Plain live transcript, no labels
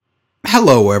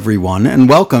Hello, everyone, and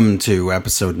welcome to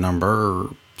episode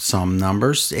some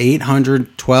numbers,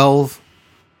 812.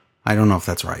 I don't know if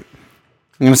that's right.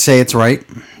 I'm going to say it's right.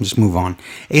 Just move on.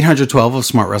 812 of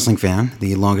Smart Wrestling Fan,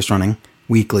 the longest running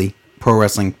weekly pro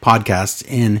wrestling podcast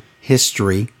in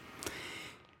history.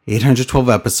 812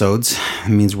 episodes. It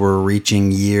means we're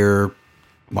reaching year,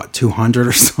 200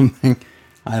 or something?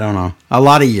 I don't know. A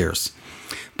lot of years.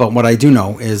 But what I do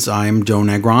know is I'm Joe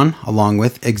Negron, along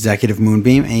with Executive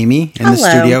Moonbeam, Amy, in the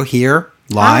studio here,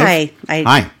 live. Hi.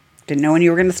 Hi. Didn't know when you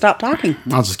were going to stop talking.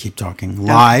 I'll just keep talking.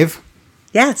 Live.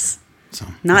 Yes. So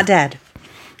Not dead.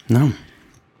 No.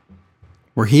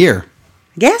 We're here.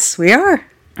 Yes, we are.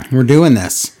 We're doing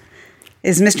this.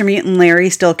 Is Mr. Mutant Larry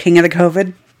still king of the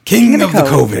COVID? King of the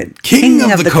COVID.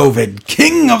 King of the COVID.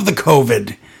 King of the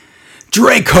COVID.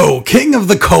 Draco, king of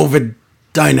the COVID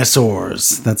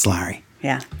dinosaurs. That's Larry.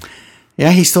 Yeah.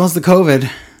 Yeah, he still has the COVID.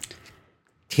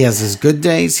 He has his good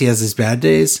days. He has his bad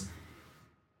days.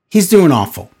 He's doing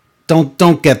awful.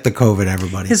 Don't get the COVID,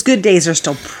 everybody. His good days are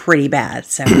still pretty bad,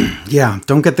 so. Yeah,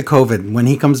 don't get the COVID. When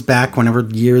he comes back,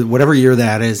 whatever year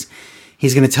that is,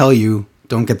 he's going to tell you,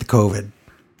 don't get the COVID.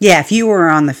 Yeah, if you were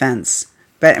on the fence.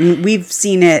 But I mean, we've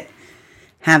seen it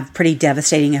have pretty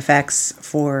devastating effects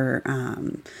for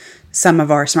some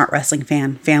of our Smart Wrestling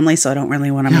Fan family, so I don't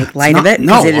really want to make light of it.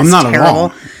 No, it is I'm not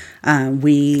terrible. at all.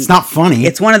 It's not funny.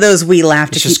 It's one of those we laugh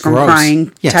to keep from gross.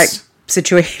 crying Yes. type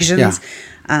situations.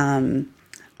 Yeah.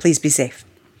 Please be safe.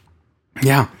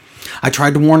 Yeah. I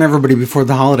tried to warn everybody before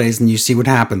the holidays, and you see what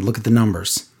happened. Look at the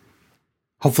numbers.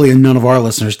 Hopefully none of our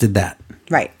listeners did that.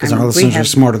 Right. Because our listeners are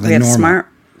smarter than normal.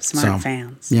 Smart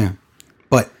fans. Yeah.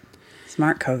 But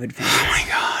Smart COVID fans. oh my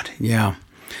God. Yeah.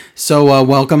 So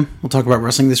welcome. We'll talk about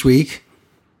wrestling this week.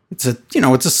 It's a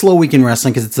slow week in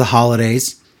wrestling because it's the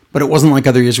holidays. But it wasn't like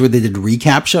other years where they did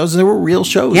recap shows. There were real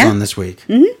shows on this week.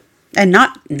 Mm-hmm. And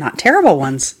not terrible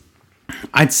ones.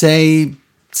 I'd say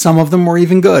some of them were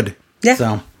even good.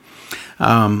 Yeah.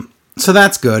 So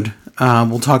that's good.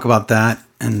 We'll talk about that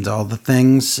and all the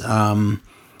things. It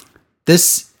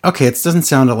doesn't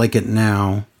sound like it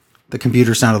now. The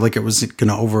computer sounded like it was going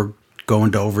to go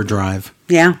into overdrive.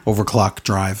 Yeah. Overclock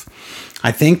drive.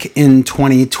 I think in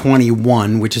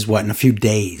 2021, which is in a few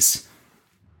days.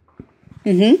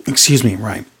 Mm-hmm. Excuse me,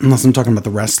 right. Unless I'm talking about the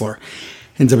wrestler.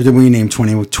 In WWE named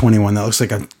 2021, that looks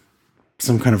like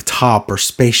some kind of top or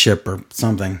spaceship or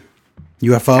something.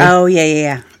 UFO? Oh,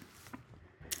 yeah.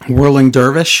 Whirling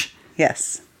Dervish?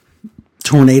 Yes.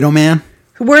 Tornado Man?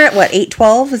 We're at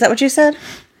 812? Is that what you said?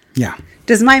 Yeah.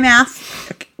 Does my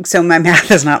math... So my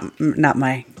math is not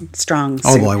my strong suit.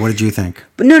 Oh boy, what did you think?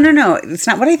 But no. It's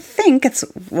not what I think. It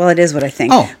is what I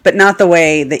think. Oh. But not the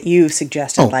way that you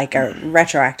suggested, like a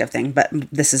retroactive thing. But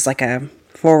this is like a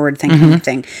forward-thinking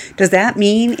thing. Does that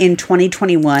mean in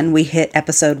 2021 we hit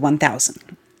episode 1000?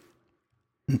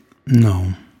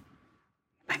 No.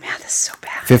 My math is so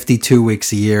bad. 52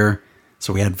 weeks a year,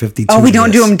 so we had 52. Oh, we don't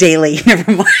do them daily.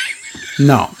 Never mind.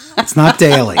 No, it's not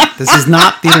daily. This is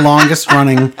not the longest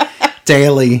running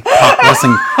daily pop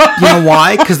wrestling. You know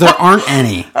why? Because there aren't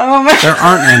any. Oh my There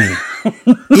aren't any.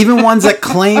 Even ones that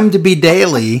claim to be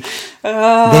daily,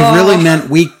 they really meant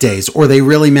weekdays, or they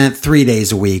really meant 3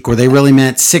 days a week, or they really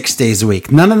meant 6 days a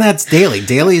week. None of that's daily.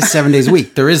 Daily is 7 days a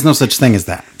week. There is no such thing as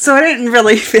that. So I didn't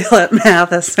really feel at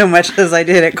math as so much as I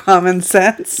did at common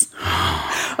sense.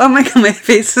 Oh my God, my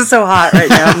face is so hot right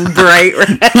now. I'm bright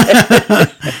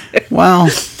red. Well,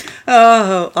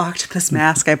 Oh, Octopus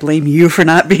Mask, I blame you for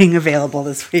not being available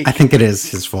this week. I think it is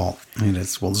his fault. It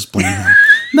is. We'll just blame him.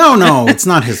 No, it's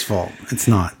not his fault. It's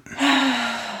not.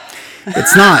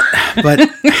 It's not. But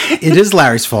it is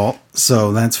Larry's fault,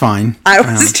 so that's fine. I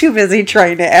was too busy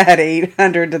trying to add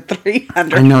 800 to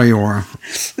 300. I know you were.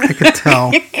 I could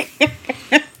tell.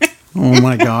 Oh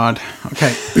my God.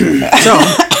 Okay. So,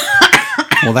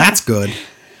 well, that's good.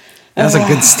 That's a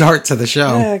good start to the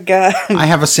show. Oh, God. I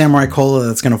have a Samurai Cola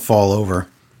that's going to fall over.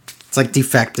 It's like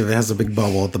defective. It has a big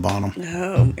bubble at the bottom.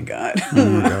 Oh, my God.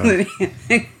 Oh,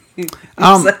 my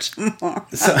God. Such a moron.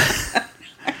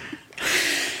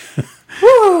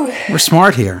 We're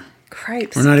smart here.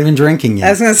 Cripes. We're not even drinking yet.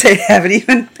 I was going to say, I haven't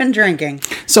even been drinking.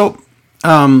 So,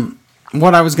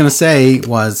 what I was going to say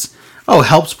was,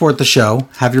 help support the show.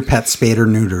 Have your pet spayed or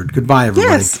neutered. Goodbye,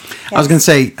 everybody. Yes. I was going to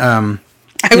say,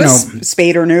 I was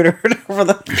spayed or neutered over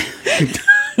the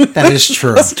that is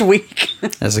true. last week.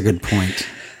 That's a good point.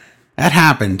 That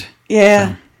happened.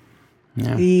 Yeah.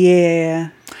 So,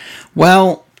 Yeah.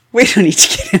 Well, We don't need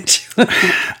to get into it.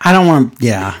 I don't want to,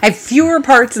 yeah. I have fewer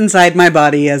parts inside my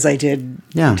body as I did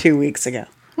 2 weeks ago.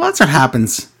 Well, that's what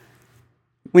happens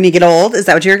When you get old, is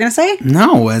that what you were going to say?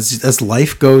 No, as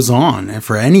life goes on, and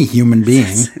for any human being.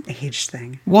 It's an age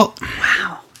thing. Well,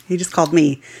 Wow. You just called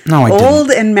me No, I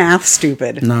old and math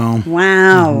stupid. no.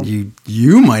 Wow.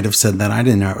 You might have said that. I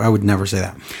didn't know. I would never say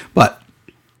that. But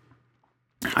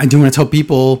I do want to tell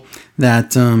people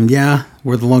that,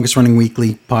 we're the longest running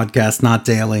weekly podcast, not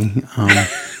daily.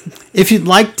 If you'd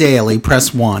like daily,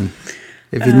 press 1.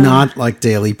 If you'd not like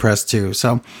daily, press 2.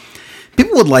 So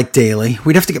people would like daily.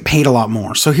 We'd have to get paid a lot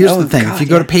more. So here's the thing. God, if you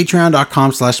go to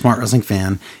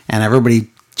patreon.com/smartwrestlingfan and everybody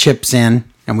chips in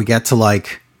and we get to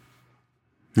like...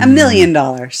 $1 million.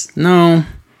 No,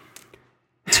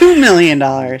 $2 million.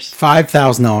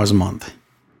 $5,000 a month.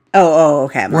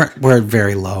 Okay. We're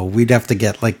very low. We'd have to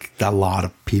get like a lot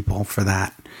of people for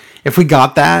that. If we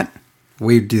got that,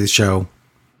 we'd do the show.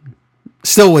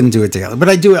 Still wouldn't do it daily, but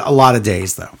I do it a lot of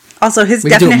days though. Also, his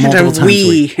We could do it definition multiple of times a we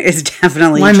week. is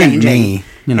definitely Well, I meant changing. me,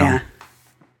 Yeah.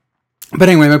 But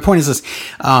anyway, my point is this.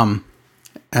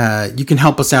 You can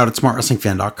help us out at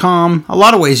smartwrestlingfan.com. A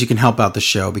lot of ways you can help out the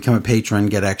show. Become a patron,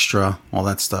 get extra, all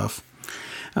that stuff.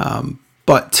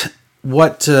 But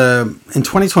what in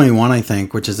 2021, I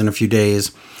think, which is in a few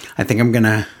days, I think I'm going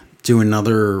to do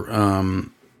another...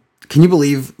 can you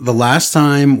believe the last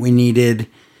time we needed...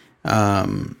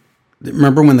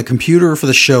 remember when the computer for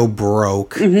the show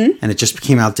broke and it just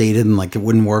became outdated and like it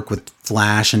wouldn't work with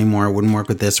Flash anymore. It wouldn't work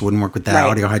with this. It wouldn't work with that. Right.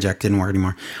 Audio Hijack didn't work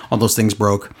anymore. All those things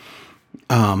broke.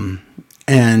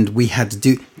 And we had to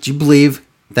do you believe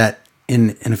that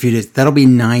in a few days, that'll be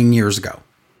 9 years ago.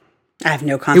 I have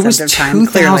no It concept was of time,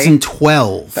 clearly.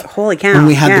 2012 But holy cow. when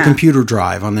we had the yeah. computer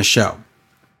drive on the show.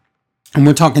 And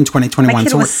we're talking 2021. My kid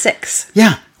So was 6.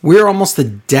 yeah, we're almost a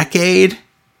decade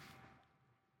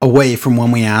away from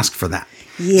when we asked for that.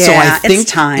 Yeah, so I think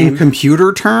it's time. in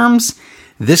computer terms,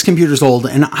 this computer's old,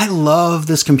 and I love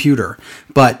this computer.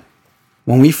 But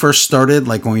when we first started,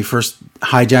 like when we first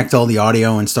hijacked all the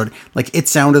audio and started, like it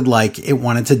sounded like it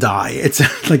wanted to die. It's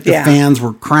like the Yeah. fans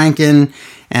were cranking,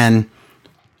 and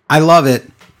I love it,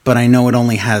 but I know it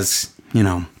only has,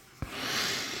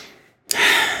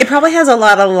 It probably has a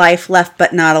lot of life left,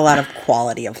 but not a lot of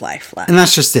quality of life left. and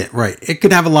that's just it, right? It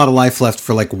could have a lot of life left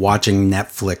for like watching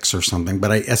Netflix or something,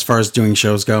 but as far as doing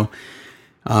shows go,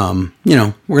 we're going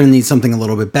to need something a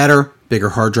little bit better, bigger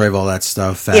hard drive, all that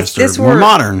stuff, faster, If this more were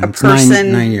modern. a It's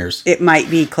person, nine years. it might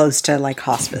be close to like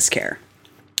hospice care.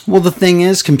 Well, the thing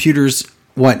is, computers,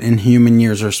 what in human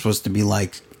years are supposed to be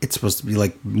like? It's supposed to be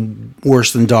like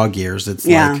worse than dog years. It's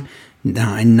Yeah.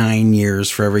 like 9 years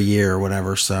for every year or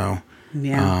whatever. So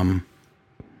Yeah.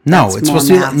 no, That's it's supposed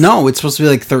more to be math. it's supposed to be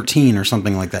like 13 or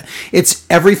something like that. It's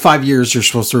every 5 years you're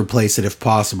supposed to replace it if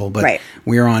possible, but Right.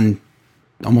 we're on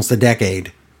almost a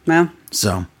decade. Well,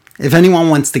 So if anyone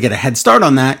wants to get a head start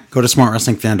on that, go to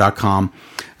smartwrestlingfan.com.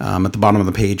 At the bottom of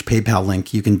the page, PayPal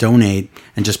link, you can donate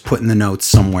and just put in the notes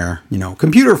somewhere,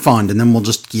 computer fund, and then we'll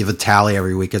just give a tally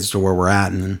every week as to where we're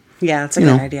at, and then yeah, that's a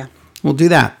good idea. we'll do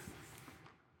that.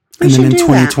 We And then should in do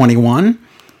 2021,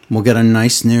 we'll get a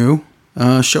nice new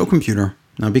show computer.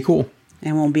 That'd be cool.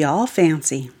 And we'll be all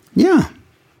fancy. Yeah.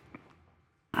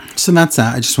 So that's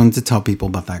that. I just wanted to tell people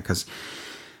about that because,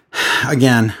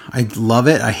 again, I love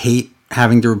it. I hate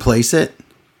having to replace it.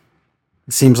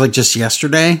 It seems like just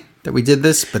yesterday that we did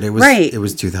this, but it was Right. it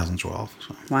was 2012.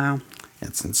 So Wow.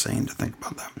 it's insane to think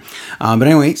about that. But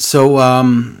anyway, so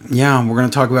we're going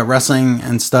to talk about wrestling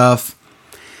and stuff.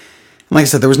 Like I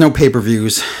said, there was no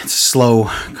pay-per-views. It's a slow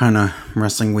kind of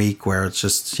wrestling week where it's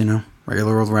just,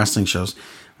 regular old wrestling shows.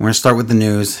 We're going to start with the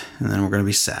news, and then we're going to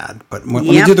be sad. But let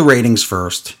me Yep. do the ratings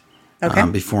first Okay.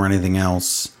 before anything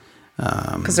else.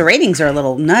 Because the ratings are a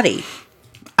little nutty.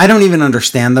 I don't even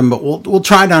understand them, but we'll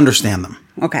try to understand them.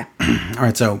 Okay. All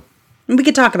right, so We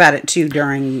could talk about it too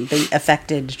during the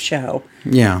affected show.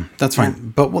 yeah, that's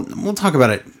fine. But we'll talk about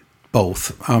it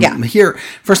both. Yeah. Here,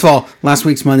 first of all, last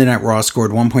week's Monday Night Raw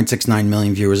scored 1.69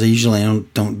 million viewers. I usually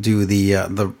don't do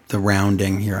the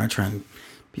rounding here. I try and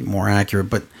be more accurate,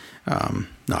 but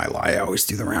no, I lie. I always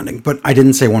do the rounding. But I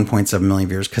didn't say 1.7 million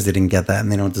viewers because they didn't get that and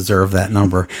they don't deserve that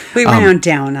number. We round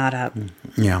down, not up.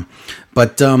 Yeah.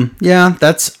 But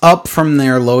that's up from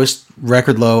their lowest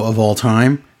record low of all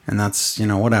time. And that's,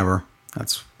 whatever.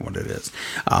 That's what it is.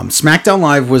 SmackDown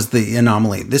Live was the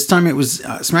anomaly. This time it was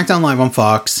SmackDown Live on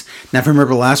Fox. Now, if you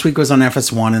remember, last week was on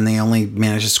FS1 and they only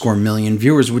managed to score 1 million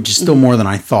viewers, which is still more than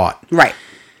I thought. Right.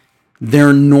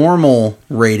 Their normal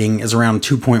rating is around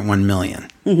 2.1 million.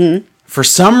 Mm-hmm. For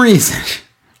some reason,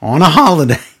 on a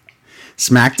holiday,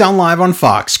 SmackDown Live on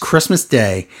Fox, Christmas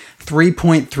Day,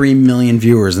 3.3 million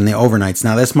viewers in the overnights.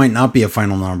 Now, this might not be a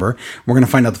final number. We're going to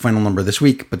find out the final number this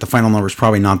week, but the final number is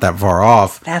probably not that far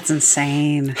off. That's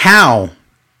insane. How?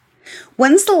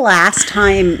 When's the last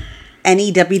time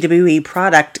any WWE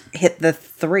product hit the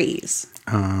threes?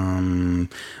 When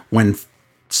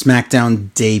SmackDown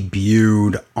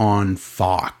debuted on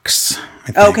Fox.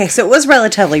 I think. Okay, so it was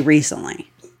relatively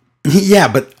recently. Yeah,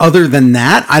 but other than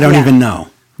that, I don't even know.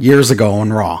 Years ago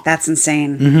on Raw. That's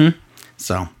insane.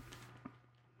 So,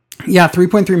 yeah,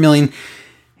 3.3 million.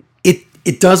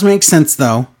 It does make sense,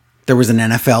 though. There was an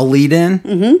NFL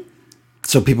lead-in.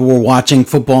 So people were watching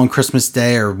football on Christmas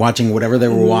Day or watching whatever they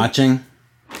were watching.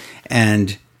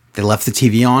 And they left the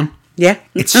TV on. Yeah.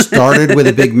 It started with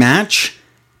a big match,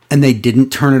 and they didn't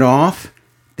turn it off.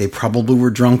 They probably were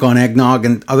drunk on eggnog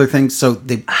and other things. So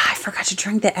they... I forgot to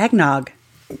drink the eggnog.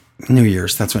 New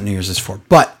Year's. That's what New Year's is for.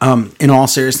 But in all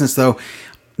seriousness, though,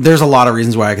 there's a lot of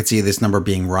reasons why I could see this number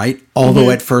being right.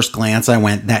 Although at first glance, I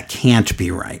went, that can't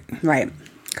be right. Right.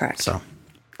 Correct. So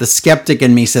the skeptic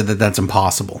in me said that that's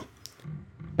impossible.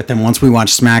 But then once we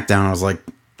watched SmackDown, I was like,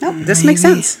 oh, this makes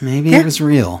sense. Maybe it was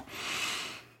real.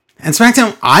 And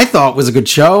SmackDown, I thought, was a good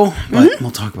show, but we'll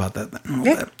talk about that in a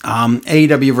little bit.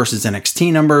 AEW versus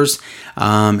NXT numbers.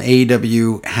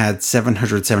 AEW had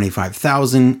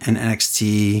 775,000 and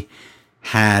NXT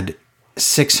had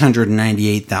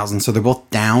 698,000. So they're both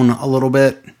down a little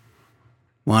bit.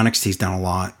 Well, NXT's down a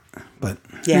lot, but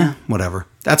whatever.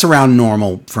 That's around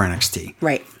normal for NXT.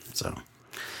 Right. So,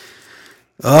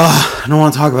 I don't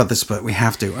want to talk about this, but we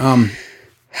have to.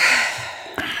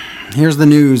 Here's the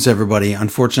news, everybody.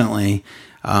 Unfortunately,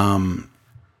 Brody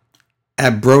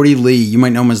Lee, you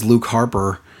might know him as Luke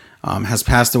Harper, has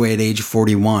passed away at age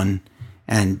 41.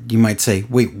 And you might say,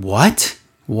 wait, what?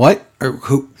 What? Or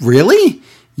who? Really?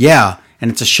 Yeah. And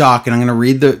it's a shock. And I'm going to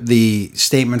read the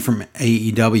statement from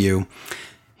AEW.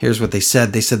 Here's what they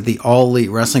said. They said the All Elite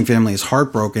Wrestling family is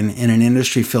heartbroken in an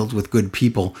industry filled with good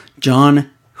people. John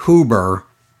Huber,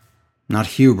 not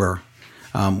Huber,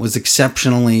 was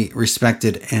exceptionally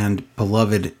respected and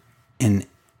beloved in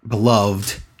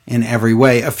every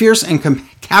way. A fierce and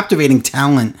captivating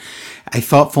talent, a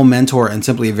thoughtful mentor, and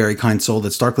simply a very kind soul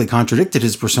that starkly contradicted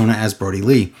his persona as Brody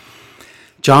Lee.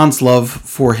 John's love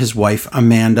for his wife,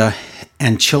 Amanda,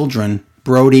 and children,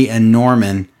 Brody and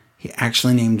Norman, he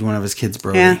actually named one of his kids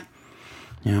Brody.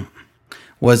 Yeah.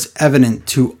 Was evident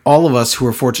to all of us who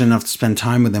were fortunate enough to spend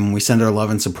time with him. We send our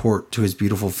love and support to his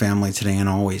beautiful family today and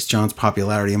always. John's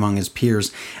popularity among his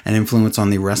peers and influence on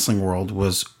the wrestling world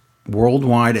was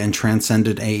worldwide and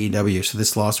transcended AEW, so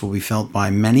this loss will be felt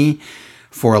by many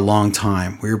for a long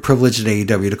time. We are privileged at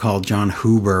AEW to call John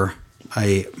Huber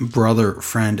a brother,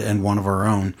 friend, and one of our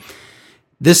own.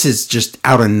 This is just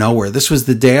out of nowhere. This was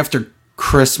the day after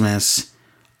Christmas.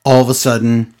 All of a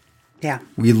sudden,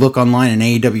 we look online and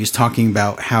AEW is talking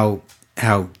about how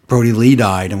Brody Lee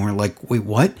died, and we're like, wait,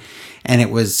 what? And it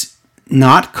was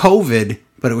not COVID,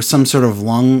 but it was some sort of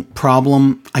lung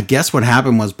problem. I guess what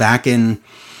happened was back in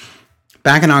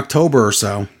October or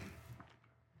so,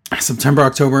 September,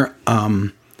 October,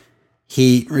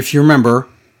 if you remember,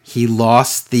 he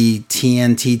lost the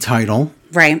TNT title.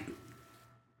 Right.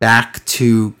 Back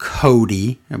to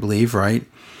Cody, I believe, right?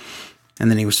 And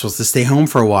then he was supposed to stay home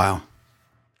for a while.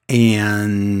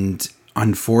 And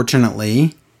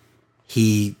unfortunately,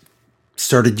 he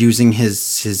started using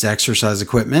his exercise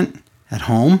equipment at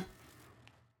home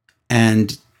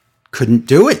and couldn't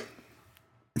do it.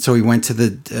 And so he went to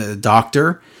the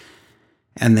doctor,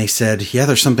 and they said, yeah,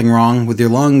 there's something wrong with your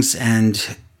lungs,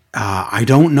 and I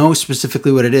don't know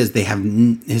specifically what it is.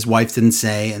 His wife didn't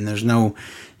say, and there's no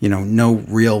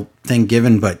real thing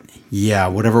given, but yeah,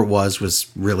 whatever it was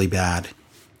really bad.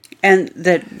 And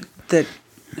that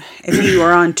if you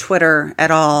are on Twitter at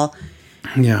all,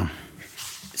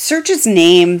 search his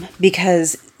name,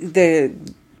 because the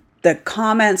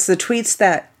comments, the tweets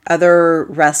that other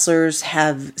wrestlers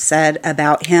have said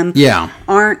about him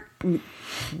aren't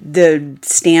the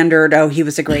standard, oh, he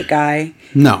was a great guy.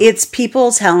 No. It's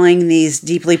people telling these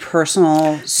deeply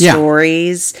personal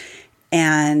stories,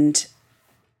 and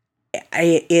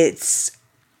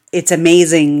it's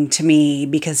amazing to me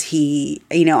because he,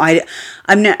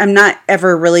 I'm not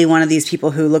ever really one of these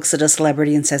people who looks at a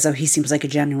celebrity and says, oh, he seems like a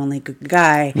genuinely good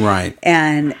guy. Right.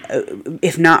 And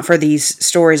if not for these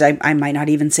stories, I might not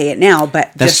even say it now,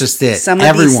 but that's just it. Some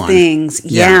of these things,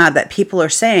 that people are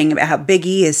saying about how Big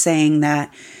E is saying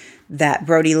that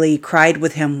Brody Lee cried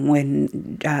with him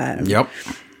when,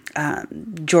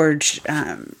 George,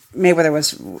 Mayweather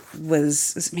was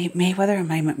Mayweather?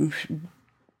 Am I...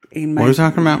 What are you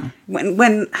talking about?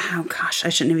 When oh gosh, I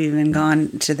shouldn't have even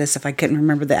gone to this if I couldn't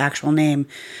remember the actual name.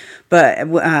 But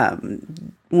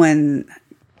when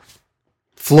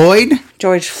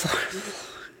George Floyd,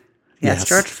 Yes,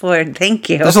 George Floyd. Thank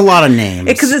you. There's a lot of names.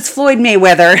 Because it's Floyd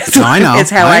Mayweather. No, I know.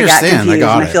 It's how I got understand. confused.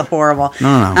 I I feel horrible.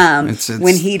 No.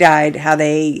 When he died, how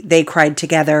they cried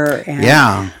together. And,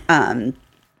 yeah.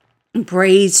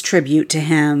 Bray's tribute to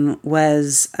him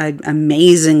was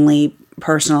amazingly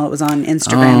personal. It was on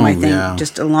Instagram, I think. Yeah.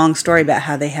 Just a long story about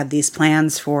how they had these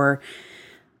plans for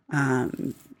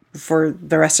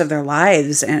the rest of their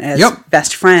lives and as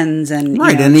best friends. And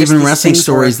right, you know, and even wrestling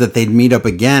stories that they'd meet up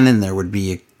again and there would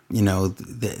be, you know,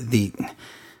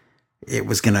 it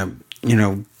was going to, you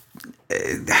know,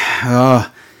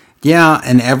 yeah,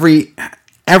 and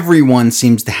everyone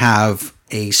seems to have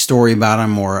a story about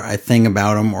him or a thing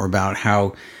about him or about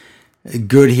how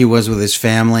good he was with his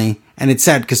family. And it's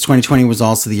sad because 2020 was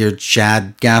also the year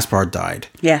Chad Gaspard died.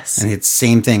 Yes. And it's the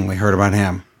same thing we heard about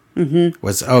him. Mm-hmm.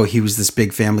 Was, he was this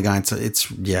big family guy. And so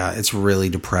it's really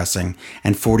depressing.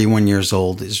 And 41 years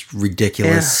old is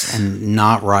ridiculous and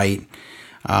not right.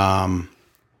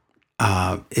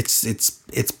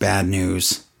 It's bad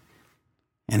news.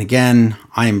 And again,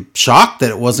 I'm shocked that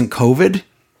it wasn't COVID.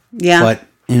 Yeah. But,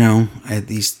 you know,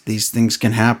 these things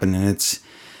can happen and it's,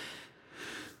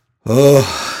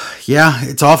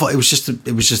 it's awful. It was just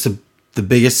the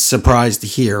biggest surprise to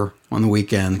hear on the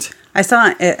weekend. I saw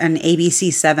an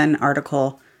ABC7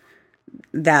 article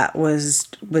that was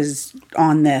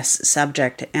on this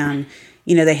subject, and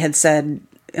you know they had said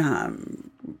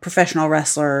professional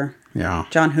wrestler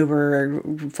John Huber,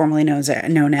 formerly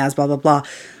known as blah blah blah,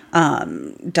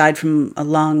 died from a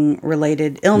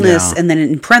lung-related illness, and then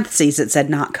in parentheses it said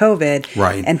not COVID.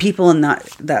 Right. And people in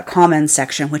the comments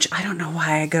section, which I don't know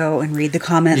why I go and read the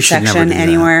comment should never section do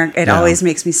anywhere. that. It always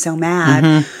makes me so mad.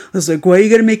 I was like, why are you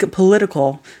going to make it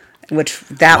political? Which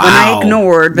that one I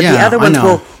ignored, but the other ones,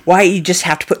 well, why you just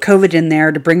have to put COVID in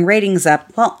there to bring ratings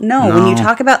up? Well, no. When you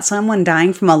talk about someone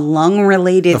dying from a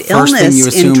lung-related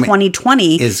illness in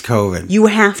 2020, is COVID. You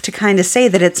have to kind of say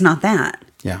that it's not that.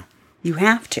 Yeah. You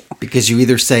have to. Because you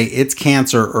either say it's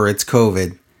cancer or it's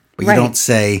COVID, but you don't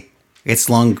say it's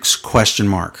lungs ?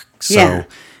 So,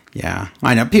 yeah.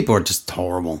 I know people are just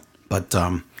horrible, but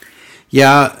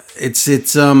it's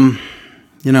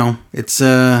you know, it's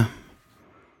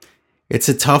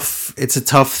a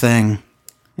tough thing.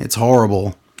 It's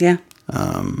horrible. Yeah.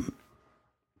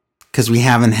 Because we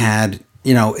haven't had,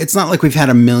 you know, it's not like we've had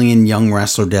a million young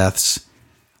wrestler deaths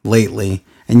lately,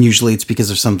 and usually it's because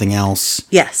of something else.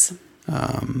 Yes.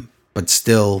 But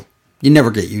still, you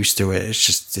never get used to it. It's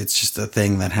just a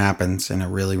thing that happens, and it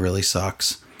really, really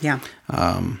sucks. Yeah.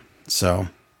 So,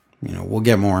 you know, we'll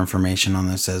get more information on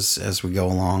this as we go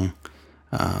along.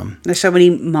 There's so many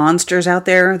monsters out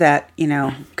there that, you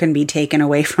know, can be taken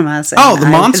away from us. And the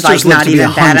monsters like live not to be even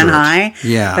 100. bad and high.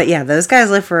 Yeah. But yeah, those guys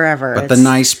live forever. But the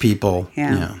nice people,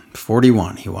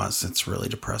 41 he was. It's really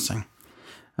depressing.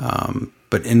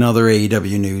 But in other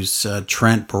AEW news,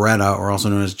 Trent Beretta, or also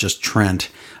known as just Trent,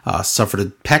 suffered a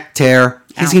pec tear.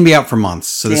 He's going to be out for months.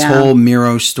 So this whole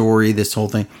Miro story, this whole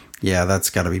thing, that's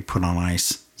got to be put on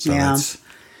ice. So that's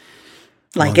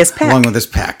like his pec. Along with his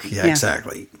pec. Yeah,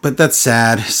 exactly. But that's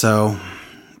sad. So,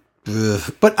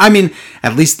 but I mean,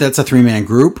 at least that's a 3-man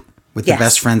group with the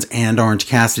Best Friends and Orange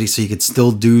Cassidy. So you could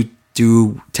still do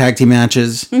tag team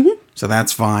matches. Mm-hmm. So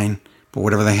that's fine. But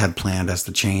whatever they had planned has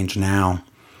to change now.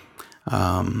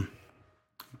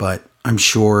 But I'm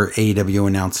sure AEW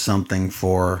announced something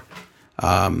for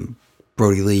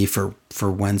Brody Lee for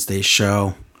Wednesday's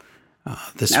show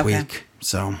this week.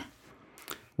 So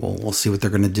we'll see what they're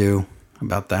going to do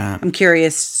about that. I'm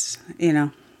curious,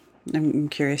 I'm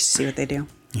curious to see what they do.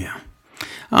 Yeah.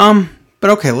 But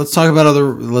okay, let's talk about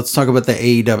the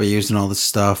AEWs and all the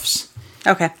stuffs.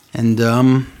 Okay. And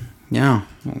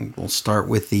we'll start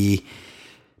with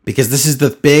because this is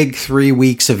the big 3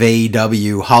 weeks of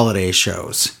AEW holiday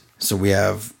shows. So we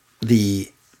have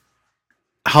the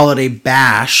Holiday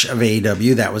Bash of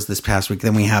AEW. That was this past week.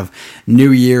 Then we have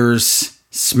New Year's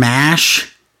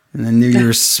Smash. And then New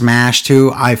Year's Smash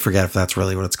 2. I forget if that's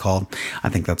really what it's called. I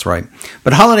think that's right.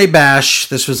 But Holiday Bash,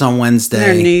 this was on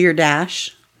Wednesday. New Year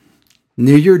Dash.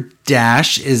 New Year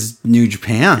Dash is New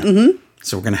Japan. Mm-hmm.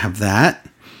 So we're going to have that.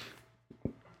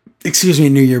 Excuse me,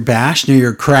 New Year Bash, New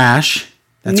Year Crash.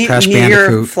 That's Crash Bandicoot.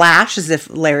 New Year Flash, as if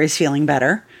Larry's feeling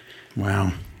better.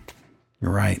 Wow.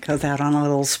 You're right. Goes out on a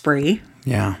little spree.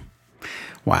 Yeah.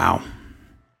 Wow.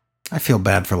 I feel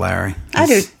bad for Larry. I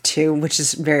do too, which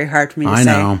is very hard for me to say. I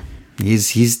know.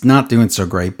 He's not doing so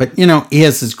great. But, he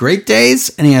has his great days,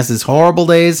 and he has his horrible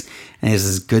days, and he has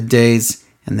his good days,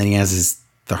 and then he has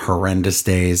the horrendous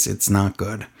days. It's not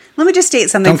good. Let me just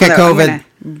state something. Don't get COVID. I'm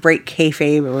gonna break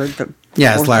kayfabe or the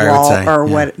as Larry would say. Or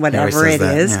whatever it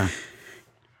is. Yeah.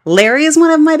 Larry is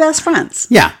one of my best friends.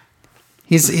 Yeah.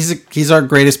 He's our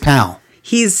greatest pal.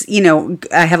 He's,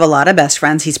 I have a lot of best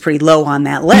friends. He's pretty low on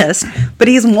that list, but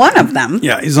he's one of them.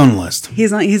 Yeah, he's on the list.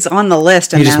 He's on the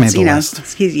list, and He just that's, made the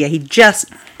list. he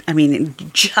just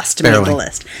made the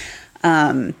list.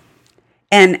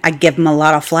 And I give him a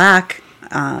lot of flack.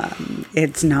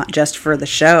 It's not just for the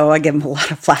show. I give him a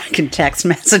lot of flack in text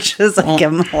messages. I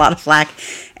give him a lot of flack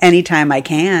anytime I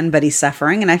can, but he's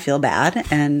suffering and I feel bad.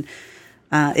 And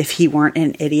if he weren't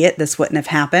an idiot, this wouldn't have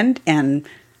happened. And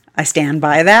I stand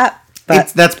by that. But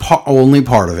that's only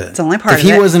part of it. It's only part of it.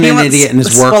 If he wasn't an idiot and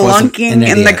his work wasn't an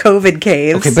idiot. In the COVID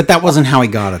caves. Okay, but that wasn't how he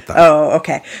got it, though. Oh,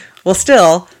 okay. Well,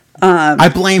 still... I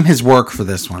blame his work for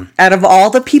this one. Out of all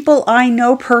the people I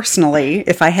know personally,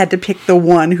 if I had to pick the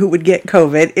one who would get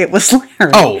COVID, it was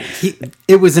Larry. Oh,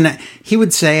 he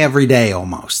would say every day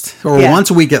almost, or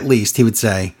once a week at least, he would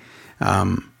say,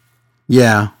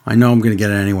 yeah, I know I'm going to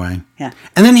get it anyway. Yeah.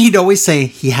 And then he'd always say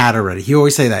he had already. He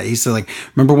always say that. He said, like,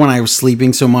 remember when I was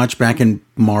sleeping so much back in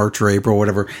March or April or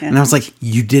whatever? Yeah. And I was like,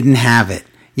 you didn't have it.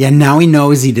 Yeah, now he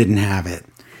knows he didn't have it.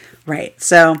 Right.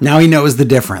 So now he knows the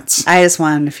difference. I just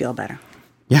want him to feel better.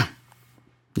 Yeah.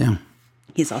 Yeah.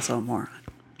 He's also a moron.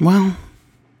 Well,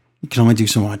 you can only do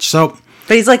so much. But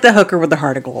he's like the hooker with the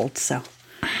heart of gold. So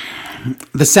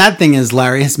the sad thing is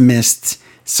Larry has missed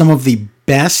some of the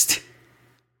best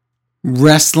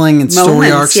wrestling and story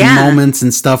arcs and moments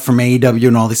and stuff from AEW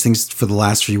and all these things for the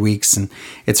last few weeks, and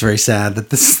it's very sad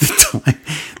that this is the time.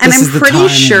 And I'm pretty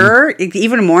sure,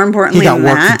 even more importantly, he got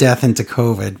worked to death into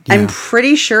COVID. Yeah. I'm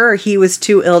pretty sure he was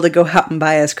too ill to go out and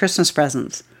buy us Christmas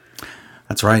presents.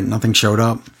 That's right. Nothing showed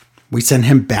up. We sent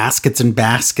him baskets and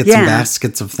baskets and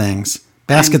baskets of things,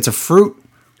 baskets of fruit,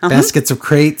 baskets of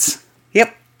crates.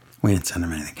 Yep. We didn't send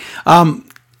him anything.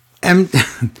 And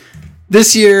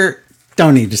this year.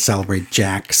 Don't need to celebrate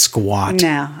Jack squat.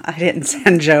 No, I didn't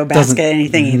send Joe basket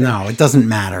anything either. No, it doesn't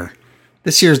matter.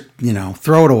 This year's,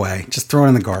 throw it away. Just throw it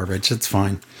in the garbage. It's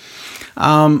fine.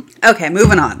 Okay,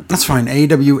 moving on. That's fine.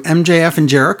 AEW, MJF and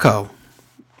Jericho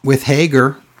with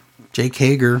Hager, Jake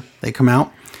Hager. They come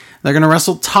out. They're going to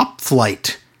wrestle Top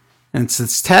Flight. And it's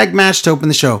this tag match to open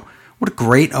the show. What a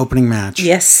great opening match.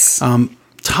 Yes.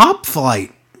 Top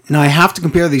Flight. Now, I have to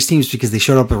compare these teams because they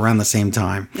showed up around the same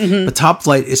time. Mm-hmm. But Top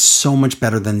Flight is so much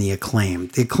better than the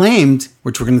Acclaimed. The Acclaimed,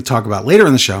 which we're going to talk about later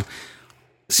in the show,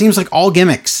 seems like all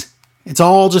gimmicks. It's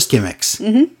all just gimmicks.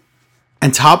 Mm-hmm.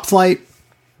 And Top Flight,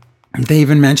 they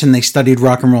even mentioned they studied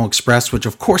Rock and Roll Express, which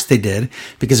of course they did,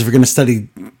 because if you're going to study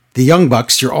the Young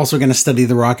Bucks, you're also going to study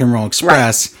the Rock and Roll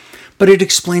Express. Right. But it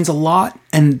explains a lot,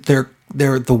 and they're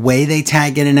the way they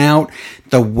tag in and out,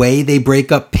 the way they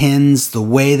break up pins, the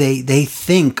way they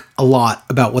think a lot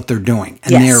about what they're doing.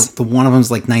 And they're one of them's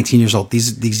like 19 years old.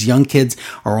 These young kids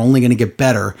are only going to get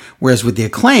better. Whereas with the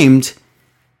Acclaimed,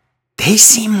 they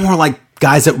seem more like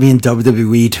guys that would be in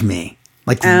WWE to me.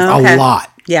 Like a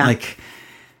lot. Yeah. Like,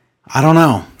 I don't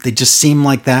know. They just seem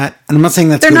like that. And I'm not saying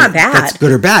that's not bad. That's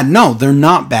good or bad. No, they're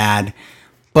not bad.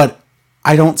 But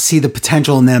I don't see the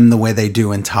potential in them the way they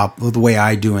do the way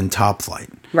I do in Top Flight.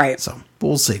 Right. So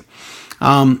we'll see.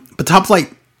 But Top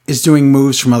Flight is doing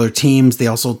moves from other teams. They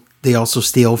also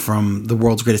steal from the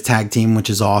World's Greatest Tag Team, which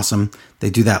is awesome.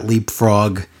 They do that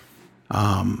leapfrog,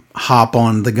 hop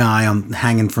on the guy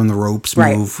hanging from the ropes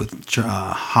move with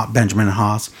Benjamin and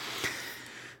Haas.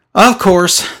 Of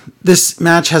course, this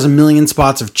match has a million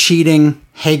spots of cheating.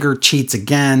 Hager cheats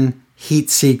again.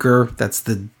 Heat Seeker, that's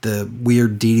the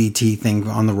weird DDT thing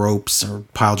on the ropes, or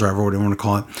pile driver, whatever you want to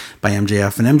call it, by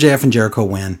MJF. And MJF and Jericho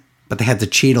win, but they had to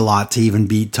cheat a lot to even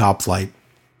beat Top Flight.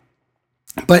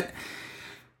 But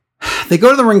they go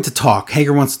to the ring to talk.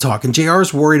 Hager wants to talk, and JR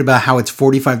is worried about how it's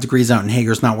 45 degrees out and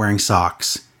Hager's not wearing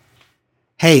socks.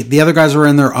 Hey, the other guys are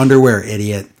in their underwear,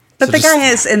 idiot. But so the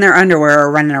guy is in their underwear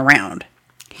or running around.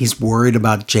 He's worried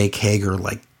about Jake Hager,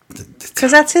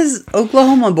 because that's his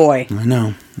Oklahoma boy. I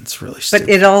know. It's really stupid.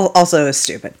 But it also is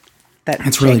stupid that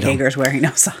it's really Jake Hager's wearing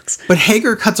no socks. But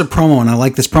Hager cuts a promo, and I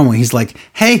like this promo. He's like,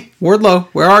 hey, Wardlow,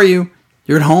 where are you?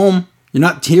 You're at home. You're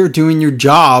not here doing your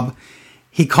job.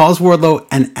 He calls Wardlow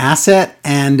an asset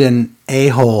and an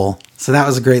a-hole. So that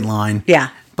was a great line. Yeah.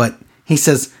 But he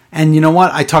says, and you know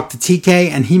what? I talked to TK,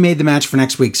 and he made the match for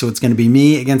next week, so it's going to be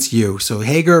me against you. So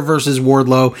Hager versus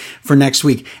Wardlow for next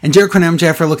week. And Jericho and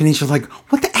MJF are looking at each other like,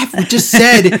 what the F? We just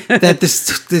said that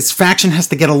this faction has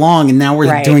to get along, and now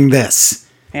we're doing this.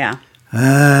 Yeah.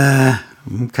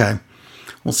 Okay.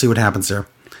 We'll see what happens there.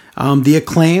 The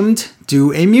Acclaimed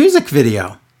do a music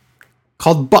video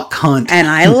called Buck Hunt. And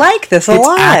I like this a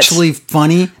lot. It's actually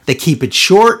funny. They keep it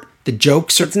short. The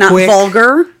jokes are quick. It's not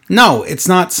vulgar. No, it's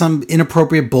not some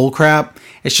inappropriate bullcrap.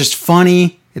 It's just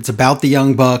funny. It's about the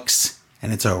Young Bucks,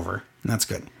 and it's over. And that's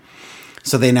good.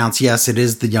 So they announce, yes, it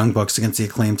is the Young Bucks against the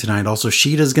Acclaim tonight. Also,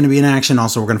 Sheeta's going to be in action.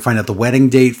 Also, we're going to find out the wedding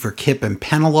date for Kip and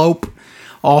Penelope.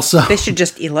 Also, They should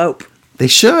just elope. they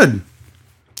should.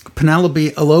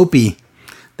 Penelope Elope.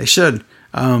 They should.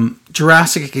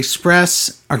 Jurassic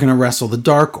Express are going to wrestle the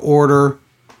Dark Order.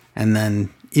 And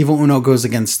then Evil Uno goes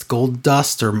against Gold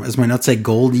Dust, or as my notes say,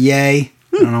 Gold Yay.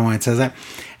 I don't know why it says that.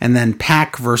 And then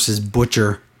Pac versus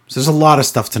Butcher. So there's a lot of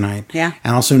stuff tonight. Yeah.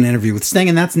 And also an interview with Sting,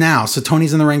 and that's now. So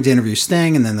Tony's in the ring to interview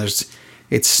Sting, and then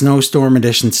it's Snowstorm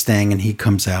edition Sting, and he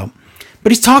comes out.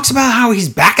 But he talks about how he's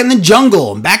back in the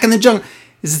jungle. Back in the jungle.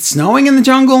 Is it snowing in the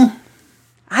jungle?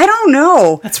 I don't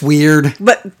know. That's weird.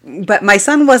 But my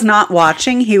son was not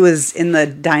watching. He was in the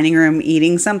dining room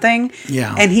eating something.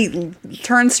 Yeah. And he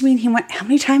turns to me and he went, "How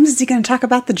many times is he going to talk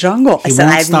about the jungle?" I He said,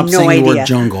 won't "I have stop no saying the idea." word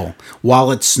jungle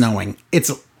while it's snowing. It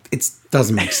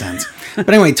doesn't make sense. But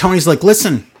anyway, Tony's like,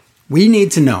 listen, we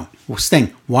need to know. Well,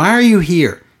 Sting, why are you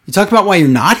here? You talk about why you're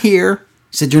not here.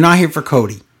 He said you're not here for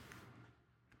Cody.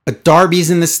 But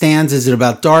Darby's in the stands. Is it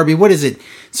about Darby? What is it?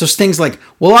 So Sting's like,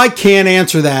 well, I can't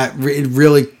answer that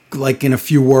really like in a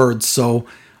few words. So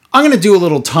I'm going to do a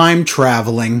little time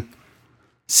traveling.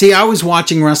 See, I was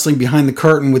watching Wrestling Behind the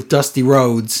Curtain with Dusty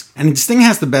Rhodes, and Sting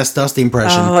has the best Dusty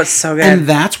impression. Oh, it's so good. And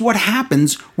that's what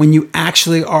happens when you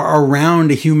actually are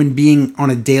around a human being on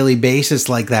a daily basis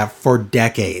like that for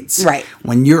decades. Right.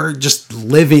 When you're just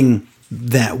living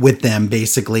that with them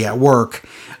basically at work,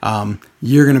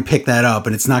 you're going to pick that up,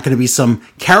 and it's not going to be some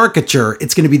caricature.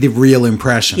 It's going to be the real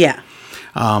impression. Yeah.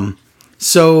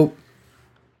 So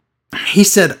he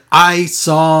said, I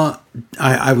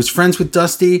was friends with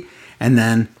Dusty, and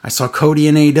then I saw Cody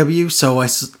in AEW,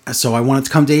 so I wanted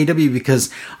to come to AEW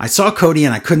because I saw Cody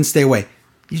and I couldn't stay away.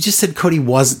 You just said Cody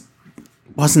wasn't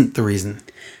the reason.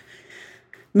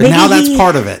 But now that's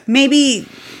part of it. Maybe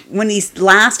when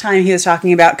last time he was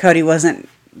talking about Cody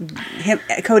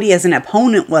Cody as an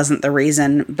opponent wasn't the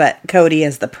reason, but Cody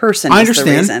as the person I was the reason.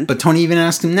 understand, but Tony even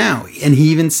asked him now, and he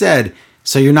even said,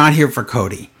 so you're not here for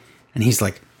Cody. And he's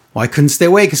like, well, I couldn't stay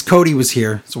away because Cody was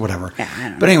here, so whatever. Yeah, I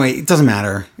don't but know. anyway, it doesn't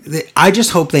matter. I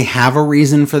just hope they have a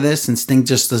reason for this, and Sting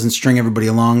just doesn't string everybody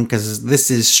along, because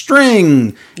this is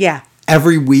string Yeah.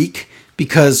 every week,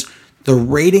 because the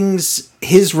ratings,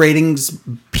 his ratings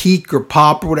peak or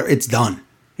pop or whatever, it's done.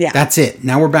 Yeah. That's it.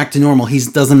 Now we're back to normal. He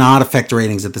does not affect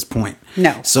ratings at this point.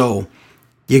 No. So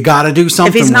you got to do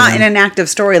something. If he's not with in him. an active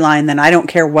storyline, then I don't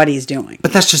care what he's doing.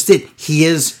 But that's just it. He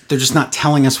is. They're just not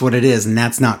telling us what it is, and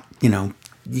that's not.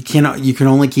 You cannot. You can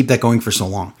only keep that going for so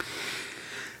long.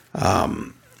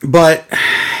 But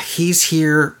he's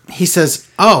here. He says,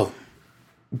 "Oh,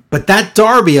 but that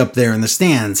Darby up there in the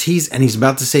stands. He's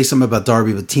about to say something about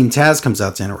Darby, but Team Taz comes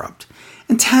out to interrupt,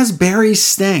 and Taz buries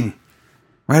Sting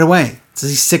right away. So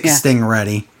he's sick of Sting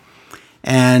already,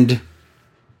 and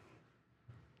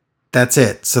that's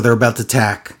it. So they're about to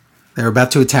attack. They're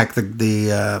about to attack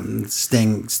the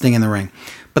Sting in the ring.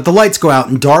 But the lights go out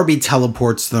and Darby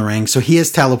teleports to the ring. So he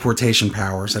has teleportation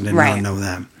powers. I did not know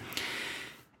that.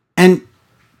 And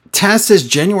Taz says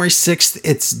January 6th,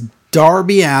 it's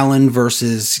Darby Allin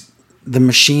versus the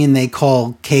machine they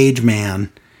call Cage Man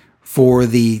for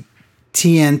the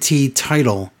TNT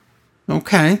title.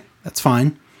 Okay, that's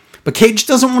fine. But Cage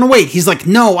doesn't want to wait. He's like,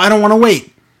 no, I don't want to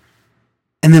wait.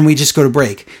 And then we just go to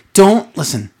break. Don't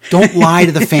lie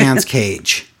to the fans,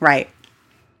 Cage. Right.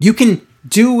 You can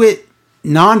do it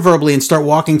non-verbally and start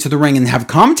walking to the ring and have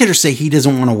commentators say he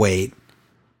doesn't want to wait.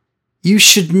 You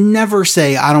should never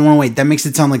say, I don't want to wait. That makes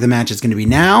it sound like the match is going to be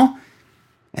now,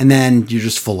 and then you're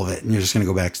just full of it, and you're just going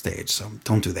to go backstage. So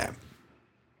don't do that.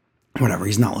 Whatever,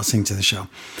 he's not listening to the show.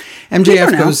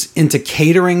 MJF goes into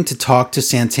catering to talk to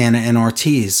Santana and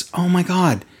Ortiz. Oh my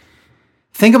God.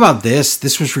 Think about this.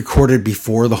 This was recorded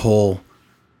before the whole...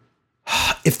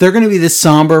 If they're going to be this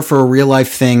somber for a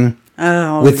real-life thing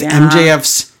with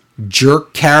MJF's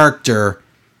jerk character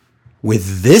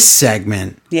with this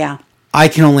segment... Yeah. I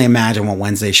can only imagine what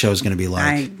Wednesday's show is going to be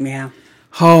like.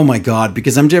 Oh my God.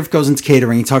 Because MJF goes into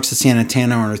catering. He talks to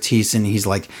Santana and Ortiz, and he's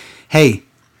like, hey,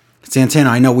 Santana,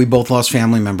 I know we both lost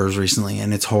family members recently,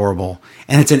 and it's horrible.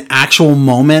 And it's an actual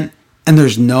moment, and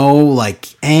there's no like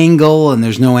angle, and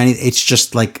there's no any. It's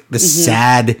just like this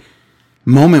sad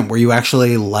moment where you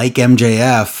actually like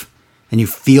MJF and you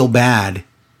feel bad.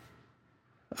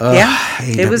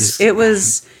 It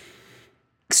was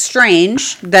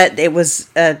strange that it was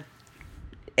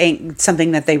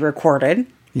something that they recorded.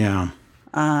 Yeah.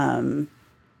 But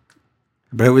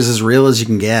it was as real as you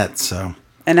can get, so.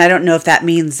 And I don't know if that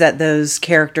means that those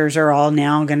characters are all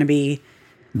now going to be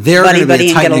they're going to be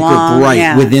a tight-knit group,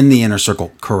 right, within the inner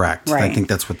circle. Correct. Right. I think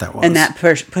that's what that was. And that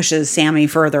pushes Sammy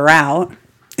further out.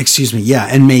 Excuse me. Yeah,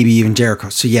 and maybe even Jericho.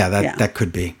 So yeah, that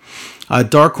could be.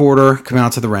 Dark Order come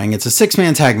out to the ring. It's a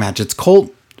 6-man tag match. It's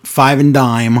Colt, 5 and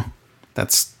Dime.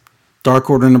 That's Dark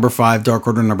Order number 5, Dark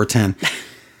Order number 10.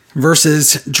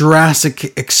 Versus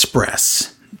Jurassic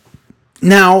Express.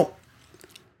 Now,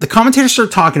 the commentators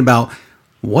start talking about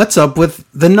what's up with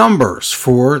the numbers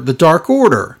for the Dark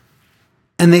Order.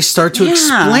 And they start to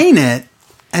explain it.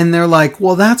 And they're like,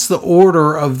 well, that's the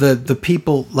order of the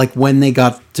people, like when they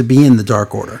got to be in the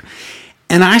Dark Order.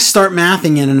 And I start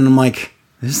mathing it, and I'm like,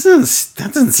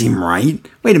 that doesn't seem right.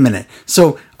 Wait a minute.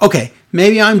 So, okay,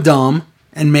 maybe I'm dumb,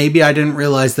 and maybe I didn't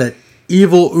realize that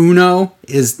Evil Uno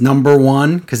is number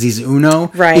 1 because he's Uno.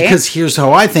 Right. Because here's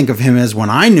how I think of him as when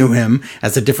I knew him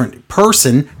as a different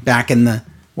person back in the,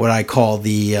 what I call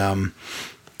the,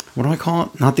 what do I call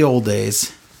it? Not the old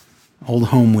days. Old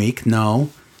home week. No.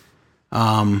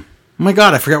 Oh my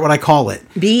God, I forget what I call it.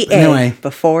 B.A. Anyway,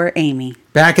 before Amy.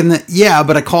 Back in the, yeah,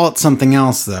 but I call it something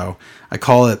else though. I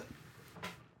call it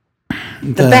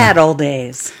the bad old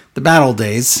days. The bad old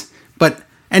days. But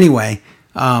anyway,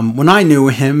 when I knew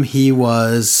him, he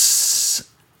was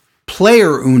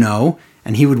Player Uno,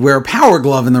 and he would wear a power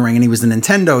glove in the ring, and he was a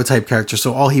Nintendo type character.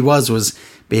 So all he was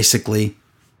basically,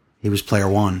 he was Player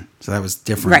 1. So that was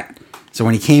different. Right. So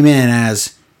when he came in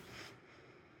as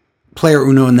Player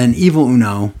Uno and then Evil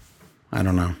Uno, I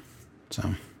don't know.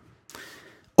 So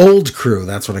old crew,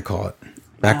 that's what I call it.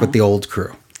 Back with the old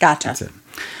crew. Gotcha. That's it.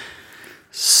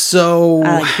 So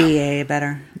I like BA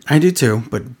better. I do too,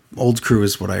 but old crew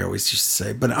is what I always used to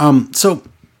say. But so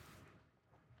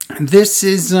this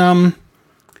is old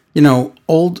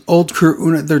crew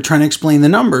Uno, they're trying to explain the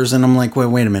numbers, and I'm like,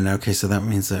 wait a minute. Okay, so that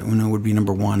means that Uno would be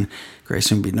number 1,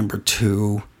 Grayson would be number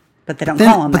 2. But they don't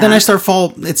call him. But then it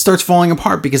starts falling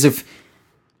apart because if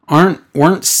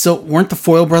weren't the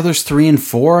Foyle brothers 3 and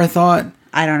 4? I thought.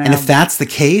 I don't know. And if that's the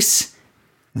case,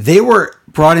 they were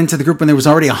brought into the group when there was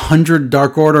already 100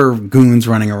 Dark Order goons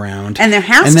running around. And there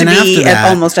has to be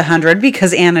almost 100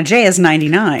 because Anna Jay is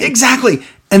 99. Exactly.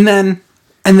 And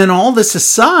then all this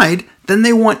aside, then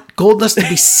they want Goldust to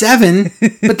be 7,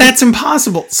 but that's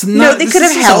impossible. So no, they could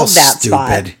have held that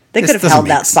spot. They could have held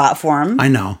that spot for him. I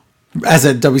know. As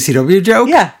a WCW joke?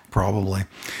 Yeah. Probably.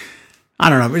 I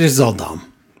don't know, but this is all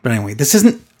dumb. But anyway, this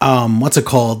isn't, what's it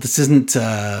called? This isn't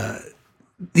the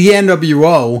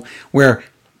NWO where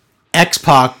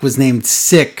X-Pac was named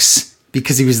 6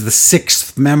 because he was the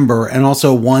 6th member, and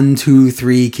also 1, 2,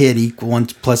 3 kid equal 1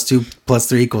 plus 2 plus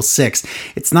 3 equals 6.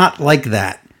 It's not like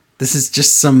that. This is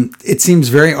just it seems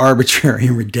very arbitrary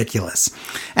and ridiculous.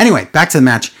 Anyway, back to the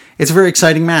match. It's a very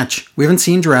exciting match. We haven't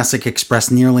seen Jurassic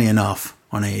Express nearly enough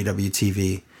on AEW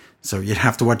TV, so you'd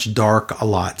have to watch Dark a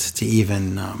lot to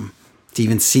even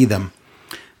see them.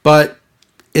 But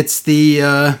it's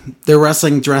they're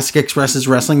wrestling. Jurassic Express is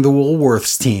wrestling the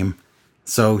Woolworths team,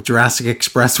 so Jurassic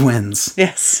Express wins.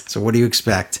 Yes. So what do you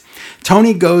expect?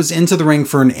 Tony goes into the ring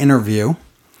for an interview,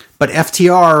 but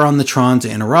FTR are on the Tron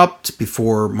to interrupt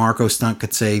before Marco Stunt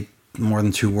could say more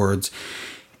than 2 words.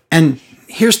 And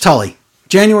here's Tully.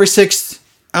 January 6th.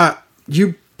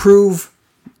 You prove.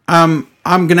 I'm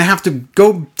going to have to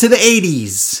go to the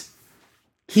 80s.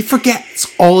 He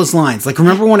forgets all his lines. Like,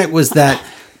 remember when it was that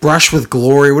Brush with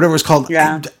Glory, whatever it was called?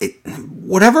 Yeah.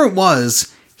 Whatever it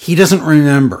was, he doesn't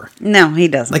remember. No, he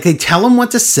doesn't. Like, they tell him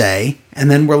what to say, and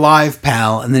then we're live,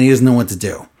 pal, and then he doesn't know what to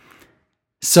do.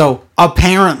 So,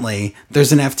 apparently,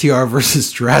 there's an FTR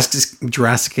versus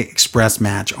Jurassic Express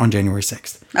match on January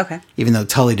 6th. Okay. Even though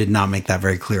Tully did not make that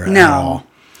very clear at No. all.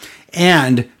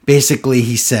 And basically,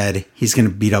 he said he's going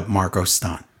to beat up Marco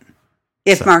Stunt.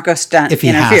 If Marco Stunt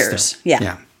interferes.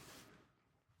 Yeah.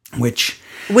 Which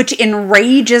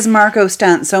enrages Marco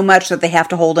Stunt so much that they have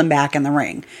to hold him back in the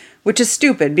ring. Which is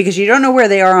stupid because you don't know where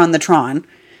they are on the Tron.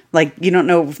 Like, you don't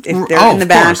know if they're in the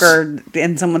back course. or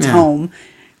in someone's home.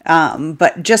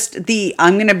 But just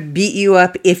I'm going to beat you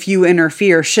up if you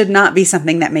interfere should not be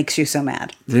something that makes you so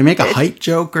mad. Did he make a height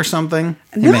joke or something?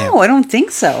 No, I don't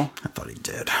think so. I thought he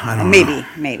did. I don't know.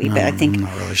 Maybe. But I think I'm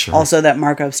not really sure. also that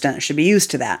Marco Stunt should be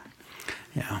used to that.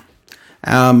 Yeah.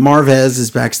 Marvez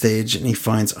is backstage and he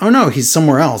finds, he's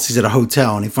somewhere else. He's at a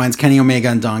hotel and he finds Kenny Omega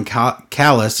and Don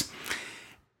Callis.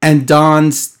 And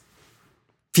Don's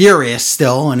furious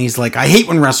still. And he's like, I hate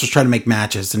when wrestlers try to make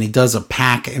matches. And he does a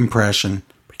Pac impression.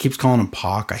 But he keeps calling him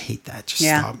Pac. I hate that. Just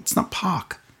stop. It's not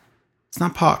Pac. It's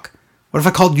not Pac. What if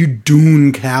I called you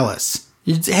Dune Callis?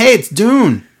 Hey, it's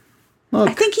Dune. Look.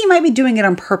 I think he might be doing it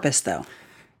on purpose, though.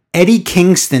 Eddie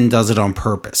Kingston does it on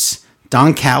purpose.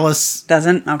 Don Callis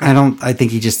doesn't. Okay. I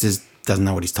think he just doesn't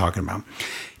know what he's talking about.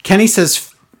 Kenny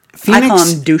says Phoenix. I call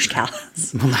him Douche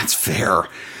Callis. Well, that's fair.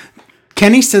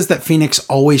 Kenny says that Phoenix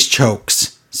always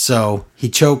chokes, So he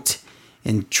choked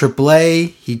in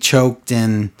AAA, he choked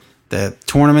in the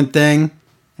tournament thing,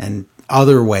 and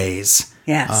other ways.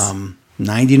 Yes.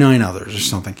 99 others or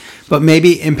something. But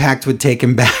maybe Impact would take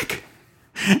him back.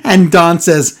 And Don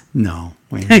says, no,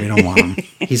 we don't want him.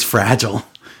 He's fragile.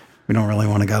 We don't really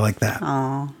want a guy like that.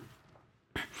 Oh.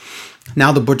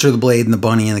 Now the Butcher, the Blade, and the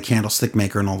Bunny, and the Candlestick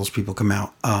Maker, and all those people come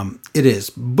out. It is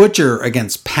Butcher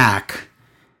against Pac.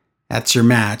 That's your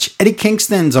match. Eddie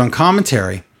Kingston's on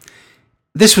commentary.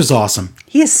 This was awesome.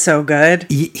 He is so good.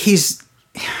 He's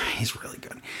really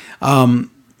good.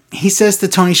 He says to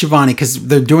Tony Schiavone, because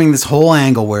they're doing this whole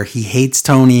angle where he hates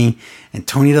Tony, and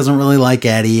Tony doesn't really like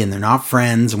Eddie, and they're not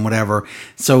friends, and whatever.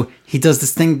 So he does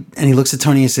this thing, and he looks at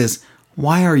Tony and says,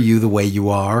 why are you the way you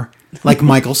are? Like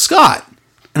Michael Scott.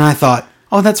 And I thought,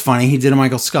 oh, that's funny. He did a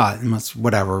Michael Scott.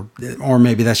 Whatever. Or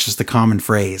maybe that's just a common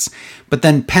phrase. But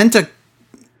then Penta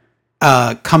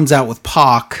comes out with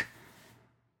Pac,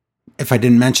 if I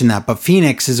didn't mention that. But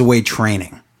Phoenix is away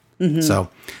training. Mm-hmm. So,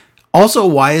 also,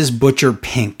 why is Butcher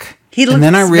pink? He looks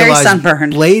very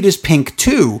sunburned. Blade is pink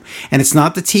too. And it's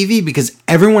not the TV because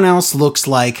everyone else looks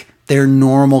like their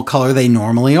normal color they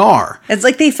normally are. It's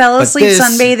like they fell asleep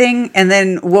sunbathing and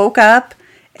then woke up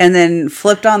and then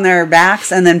flipped on their backs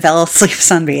and then fell asleep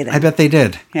sunbathing. I bet they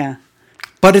did. Yeah.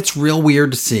 But it's real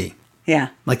weird to see. Yeah.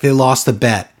 Like they lost a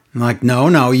bet. I'm like,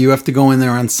 no, you have to go in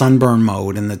there on sunburn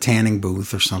mode in the tanning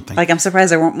booth or something. Like, I'm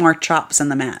surprised there weren't more chops in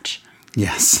the match.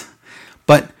 Yes.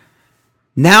 But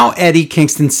now Eddie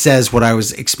Kingston says what I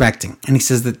was expecting. And he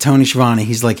says that Tony Schiavone,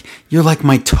 he's like, you're like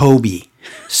my Toby.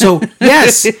 So,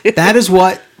 yes, that is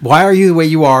why are you the way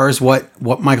you are is what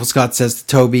Michael Scott says to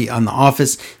Toby on The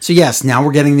Office. So, yes, now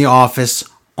we're getting The Office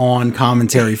on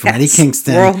commentary from Eddie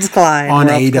Kingston. Worlds collide. On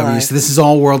AEW. So, this is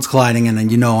all worlds colliding, and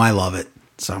then I love it.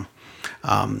 So,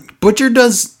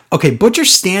 Butcher's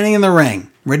standing in the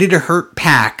ring, ready to hurt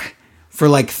Pac for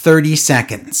like 30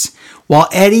 seconds, while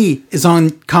Eddie is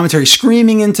on commentary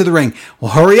screaming into the ring,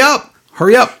 well, hurry up.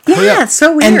 Yeah, it's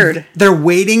so weird. And they're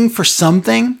waiting for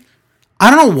something. I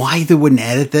don't know why they wouldn't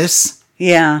edit this.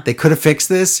 Yeah. They could have fixed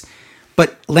this.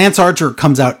 But Lance Archer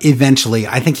comes out eventually.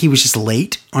 I think he was just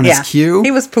late on his cue. He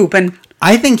was pooping.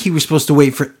 I think he was supposed to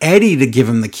wait for Eddie to give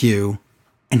him the cue.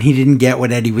 And he didn't get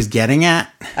what Eddie was getting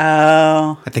at.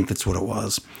 Oh. I think that's what it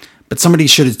was. But somebody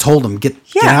should have told him, get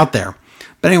out there.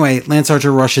 But anyway, Lance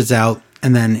Archer rushes out.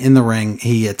 And then in the ring,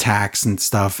 he attacks and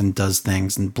stuff and does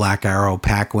things. And Black Arrow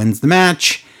Pac wins the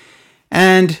match.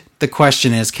 And the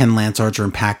question is, can Lance Archer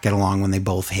and Pac get along when they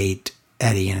both hate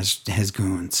Eddie and his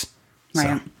goons?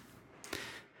 Right. So,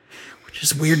 which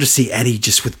is weird to see Eddie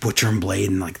just with Butcher and Blade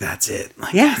and like that's it.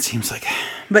 Like, yeah. It seems like...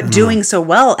 But doing so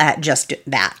well at just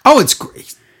that. Oh, it's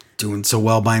great. Doing so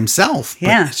well by himself. But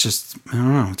yeah. It's just, I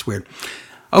don't know. It's weird.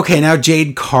 Okay, now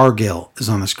Jade Cargill is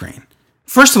on the screen.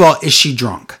 First of all, is she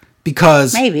drunk?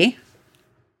 Because... Maybe.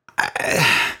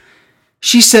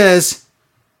 She says...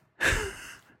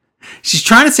 She's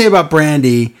trying to say about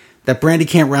Brandy that Brandy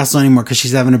can't wrestle anymore because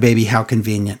she's having a baby. How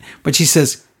convenient. But she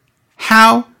says,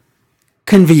 how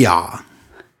convenient.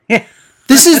 Yeah.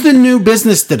 This is the new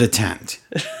business that attend.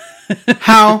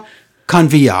 How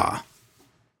convenient.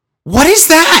 What is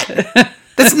that?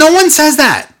 No one says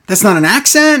that. That's not an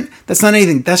accent. That's not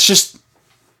anything. That's just,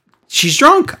 she's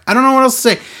drunk. I don't know what else to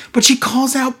say. But she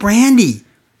calls out Brandy.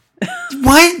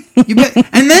 What?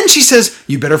 And then she says,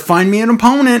 you better find me an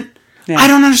opponent. Yeah. I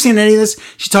don't understand any of this.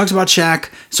 She talks about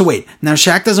Shaq. So wait, now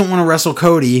Shaq doesn't want to wrestle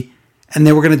Cody, and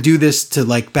they were going to do this to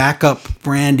like back up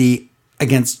Brandy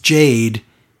against Jade,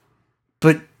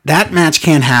 but that match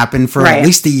can't happen for at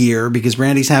least a year because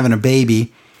Brandy's having a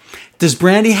baby. Does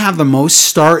Brandy have the most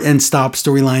start and stop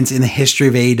storylines in the history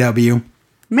of AEW?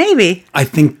 Maybe. I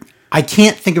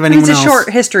can't think of anyone else. It's a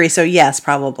short history, so yes,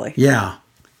 probably. Yeah.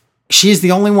 She's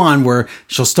the only one where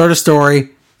she'll start a story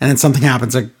and then something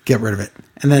happens, I get rid of it.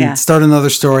 And then start another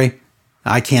story.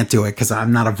 I can't do it because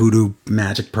I'm not a voodoo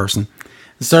magic person.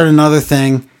 Start another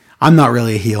thing. I'm not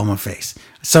really a heel, I'm a face.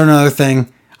 Start another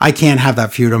thing. I can't have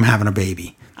that feud. I'm having a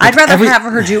baby. I'd rather have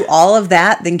her do all of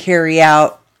that than carry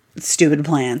out stupid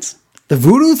plans. The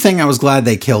voodoo thing, I was glad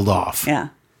they killed off. Yeah.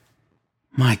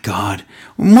 My God.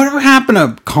 Whatever happened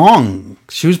to Kong?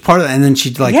 She was part of that. And then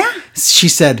she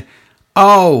said,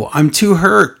 oh, I'm too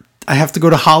hurt. I have to go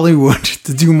to Hollywood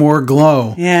to do more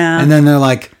Glow. Yeah. And then they're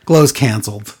like, Glow's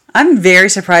canceled. I'm very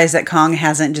surprised that Kong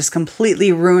hasn't just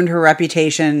completely ruined her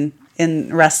reputation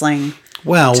in wrestling.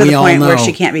 Well, to the point where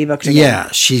she can't be booked again. Yeah,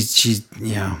 she's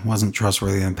wasn't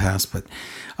trustworthy in the past, but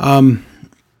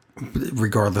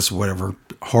regardless of whatever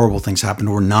horrible things happened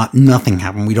or nothing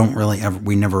happened,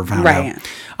 we never found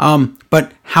out.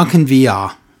 But how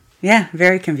convenient. Yeah,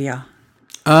 very convenient.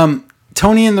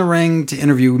 Tony in the ring to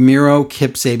interview Miro,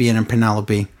 Kip Sabian, and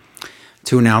Penelope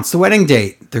to announce the wedding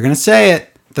date. They're going to say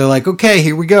it. They're like, okay,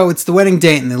 here we go. It's the wedding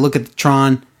date. And they look at the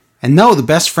Tron. And no, the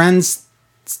best friends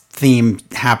theme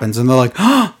happens. And they're like,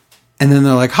 oh. And then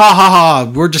they're like, ha, ha,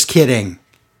 ha. We're just kidding.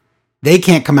 They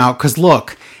can't come out because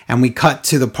look. And we cut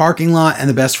to the parking lot and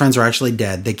the best friends are actually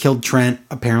dead. They killed Trent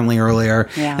apparently earlier.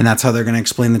 Yeah. And that's how they're going to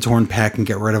explain the torn pec and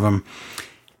get rid of him.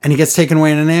 And he gets taken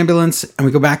away in an ambulance. And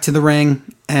we go back to the ring.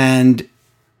 And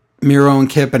Miro and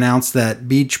Kip announce that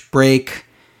Beach Break,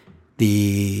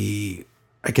 I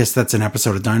guess that's an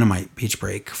episode of Dynamite, Beach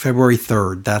Break, February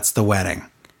 3rd. That's the wedding.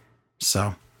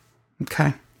 So,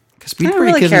 okay. Because I don't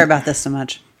really care about this so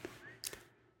much.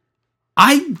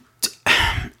 I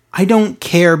don't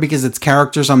care because it's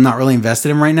characters I'm not really invested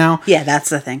in right now. Yeah, that's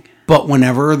the thing. But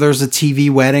whenever there's a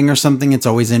TV wedding or something, it's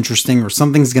always interesting or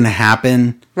something's going to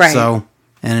happen. Right. So,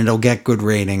 and it'll get good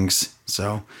ratings.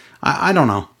 So, I don't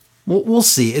know. We'll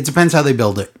see. It depends how they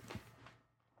build it.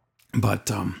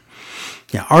 But,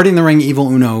 yeah, Artie in the Ring, Evil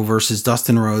Uno versus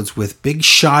Dustin Rhodes with Big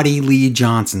Shotty Lee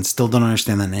Johnson. Still don't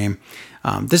understand that name.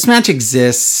 This match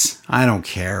exists. I don't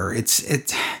care.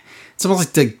 It's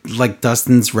almost like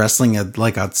Dustin's wrestling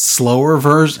a slower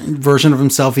version of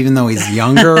himself, even though he's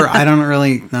younger. I don't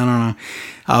know.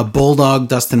 Bulldog,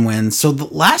 Dustin wins. So the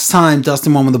last time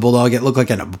Dustin won with the Bulldog, it looked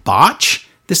like a botch.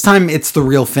 This time it's the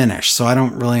real finish, so I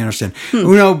don't really understand.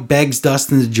 Uno begs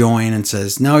Dustin to join and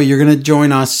says, no, you're going to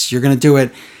join us. You're going to do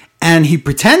it. And he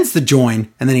pretends to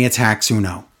join, and then he attacks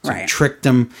Uno. So right. He tricked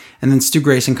him. And then Stu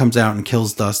Grayson comes out and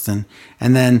kills Dustin.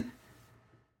 And then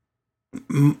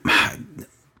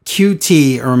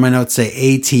QT, or my notes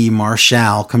say AT,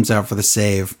 Marshall, comes out for the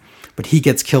save. But he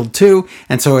gets killed too.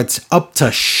 And so it's up to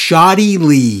Shotty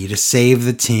Lee to save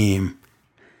the team.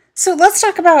 So let's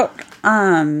talk about...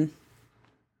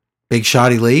 Big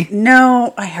Shotty Lee?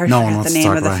 No, I heard no one wants the name to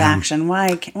talk of the about faction. Him.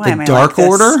 Why the am I Dark like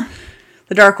Order? This?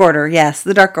 The Dark Order, yes.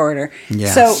 The Dark Order.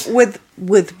 Yes. So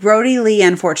with Brody Lee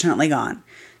unfortunately gone,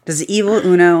 does Evil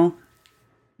Uno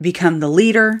become the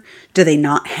leader? Do they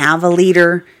not have a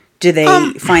leader? Do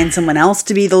they find someone else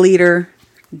to be the leader?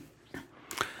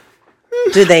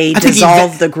 Do they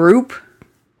dissolve the group?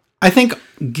 I think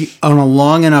on a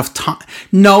long enough time...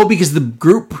 No, because the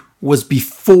group was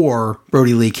before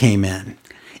Brody Lee came in.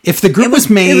 If the group was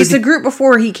made... It was the group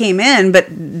before he came in, but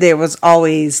there was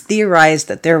always theorized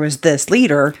that there was this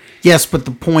leader. Yes, but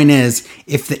the point is,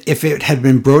 if it had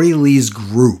been Brody Lee's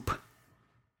group,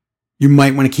 you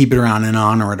might want to keep it around and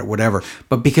honor it or whatever.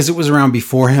 But because it was around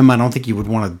before him, I don't think you would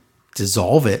want to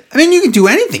dissolve it. I mean, you can do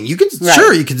anything. You could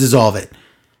Sure, you could dissolve it.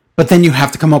 But then you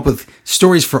have to come up with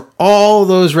stories for all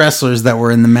those wrestlers that were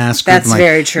in the mask group. That's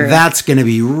very true. That's going to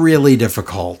be really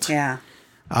difficult. Yeah.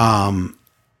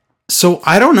 So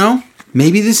I don't know.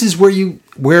 Maybe this is where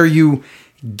you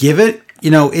give it,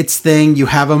 its thing. You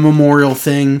have a memorial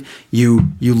thing. You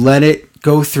let it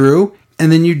go through,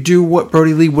 and then you do what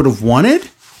Brody Lee would have wanted,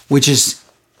 which is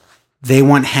they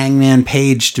want Hangman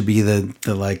Page to be the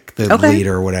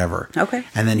leader or whatever. Okay.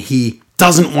 And then he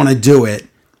doesn't want to do it,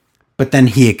 but then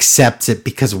he accepts it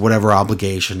because of whatever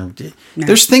obligation.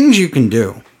 There's things you can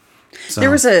do. So.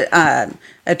 There was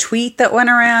a tweet that went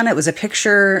around. It was a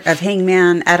picture of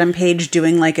Hangman Adam Page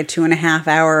doing like a 2.5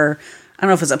 hour, I don't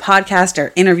know if it was a podcast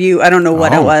or interview. I don't know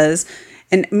what it was.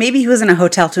 And maybe he was in a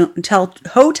hotel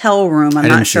room. I'm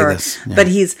not sure. Yeah. But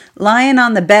he's lying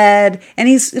on the bed and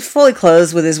he's fully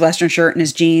clothed with his Western shirt and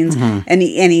his jeans. Mm-hmm. And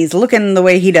he's looking the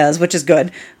way he does, which is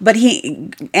good. But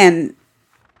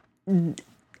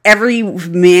every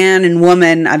man and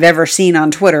woman I've ever seen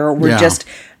on Twitter were just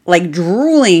like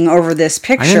drooling over this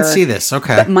picture. I didn't see this.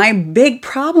 Okay. But my big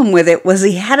problem with it was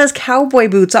he had his cowboy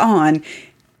boots on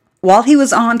while he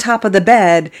was on top of the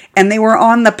bed and they were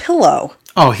on the pillow.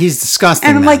 Oh, he's disgusting.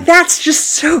 And I'm like, that's just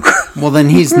so gross. Well, then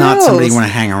he's not somebody you want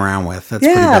to hang around with. That's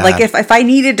pretty bad. Like if I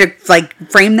needed to like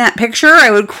frame that picture,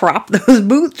 I would crop those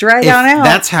boots right on out.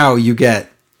 That's how you get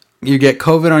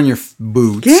COVID on your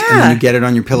boots, and then you get it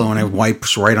on your pillow, and it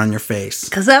wipes right on your face.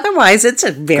 Because otherwise, it's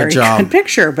a very good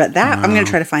picture. But I'm going to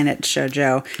try to find it to show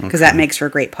Joe, because that makes for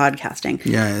great podcasting.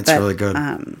 Yeah, it's really good.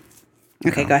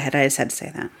 Okay, go ahead. I just had to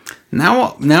say that.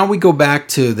 Now we go back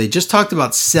to, they just talked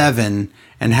about Seven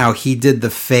and how he did the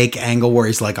fake angle where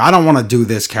he's like, I don't want to do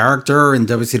this character in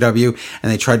WCW,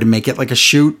 and they tried to make it like a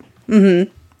shoot.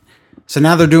 Mm-hmm. So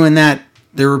now they're doing that.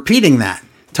 They're repeating that.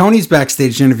 Tony's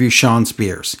backstage to interview Sean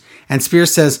Spears. And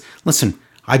Spears says, listen,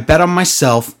 I bet on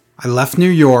myself. I left New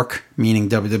York, meaning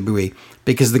WWE,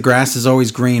 because the grass is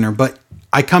always greener. But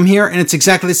I come here and it's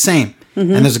exactly the same.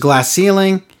 Mm-hmm. And there's a glass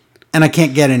ceiling and I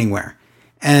can't get anywhere.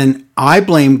 And I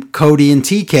blame Cody and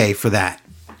TK for that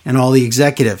and all the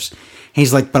executives.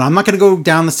 he's like, but I'm not going to go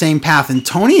down the same path. And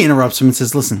Tony interrupts him and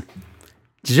says, listen,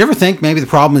 did you ever think maybe the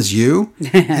problem is you?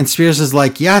 And Spears is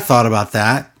like, yeah, I thought about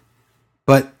that.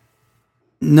 But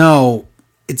no,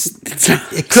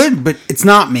 it could, but it's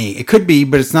not me. It could be,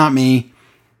 but it's not me.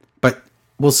 But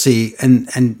we'll see. And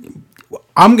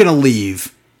I'm going to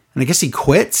leave. And I guess he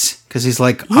quits because he's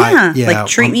like,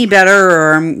 treat me better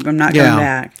or I'm not coming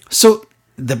back. So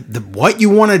the what you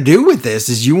want to do with this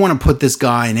is you want to put this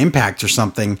guy in Impact or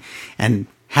something and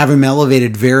have him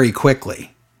elevated very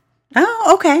quickly.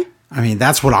 Oh, okay. I mean,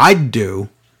 that's what I'd do.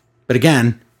 But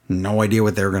again, no idea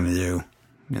what they're going to do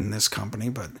in this company.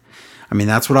 But I mean,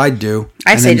 that's what I'd do.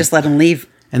 I'd say just let him leave.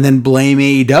 And then blame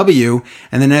AEW.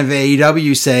 And then have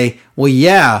AEW say, well,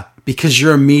 yeah, because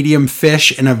you're a medium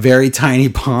fish in a very tiny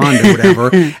pond or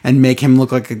whatever, and make him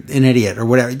look like an idiot or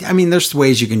whatever. I mean, there's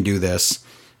ways you can do this.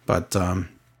 But,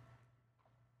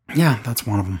 yeah, that's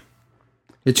one of them.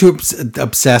 You're too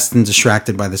obsessed and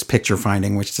distracted by this picture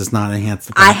finding, which does not enhance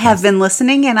the podcast. I have been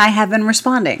listening and I have been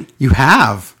responding. You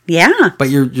have? Yeah.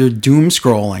 But you're doom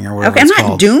scrolling or whatever I'm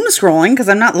not doom scrolling because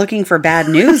I'm not looking for bad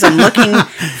news. I'm looking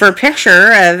for a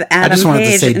picture of Adam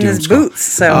Page in his boots.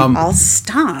 So I'll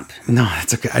stop. No,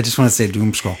 that's okay. I just want to say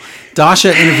doom scroll.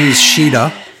 Dasha interviews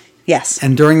Shida. Yes.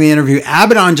 And during the interview,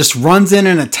 Abaddon just runs in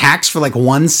and attacks for like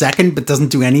 1 second, but doesn't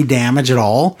do any damage at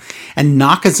all. And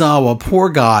Nakazawa, poor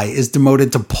guy, is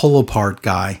demoted to pull apart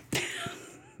guy.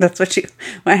 That's what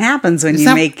happens when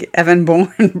you make Evan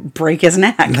Bourne break his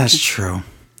neck. That's true.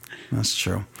 That's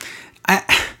true.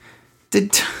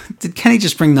 Did Kenny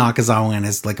just bring Nakazawa in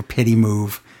as like a pity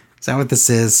move? Is that what this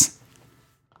is?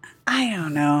 I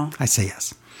don't know. I say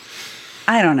yes.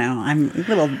 I don't know. I'm a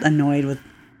little annoyed with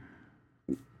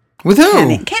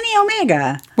who? Kenny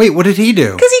Omega. Wait, what did he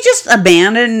do? Because he just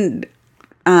abandoned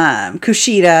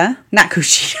Kushida. Not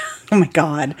Kushida. Oh my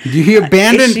God. He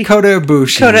abandoned Kota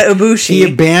Ibushi. He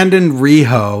abandoned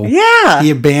Riho. Yeah. He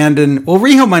abandoned... Well,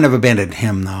 Riho might have abandoned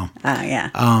him, though.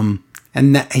 Yeah.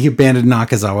 And he abandoned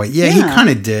Nakazawa. Yeah, he kind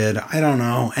of did. I don't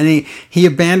know. And he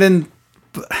abandoned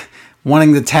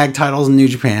wanting the tag titles in New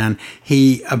Japan.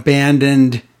 He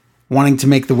abandoned wanting to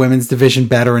make the women's division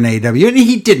better in AEW. And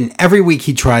he didn't. Every week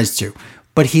he tries to.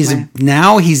 But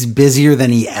now he's busier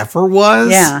than he ever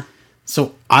was. Yeah.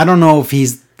 So I don't know if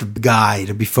he's the guy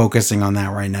to be focusing on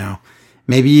that right now.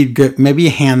 Maybe you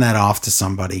hand that off to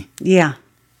somebody. Yeah.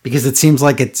 Because it seems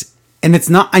like it's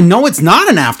not, I know it's not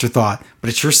an afterthought, but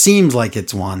it sure seems like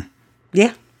it's one.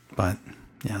 Yeah. But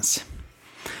yes.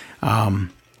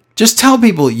 Just tell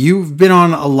people you've been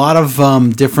on a lot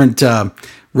of different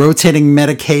rotating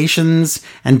medications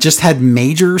and just had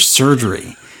major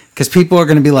surgery, because people are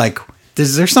going to be like,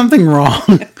 is there something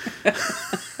wrong?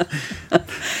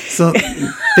 So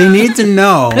they need to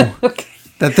know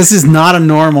that this is not a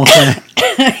normal thing.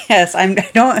 Yes, I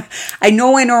know I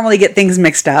normally get things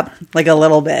mixed up like a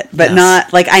little bit, but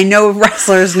not like I know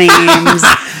wrestlers' names.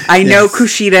 I know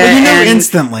Kushida and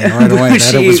instantly right away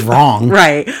that it was wrong.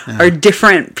 Right. Yeah. Are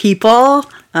different people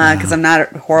because I'm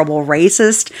not a horrible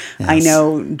racist. Yes. I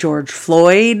know George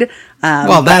Floyd. That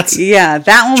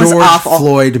one was awful. George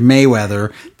Floyd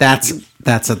Mayweather. That's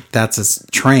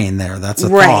a train there. That's a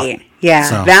thought. Yeah,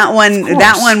 so, that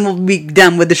one will be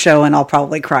done with the show, and I'll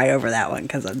probably cry over that one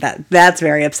because that's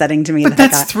very upsetting to me. But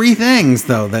that's three things,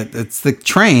 though. That it's the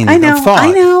train of thought. I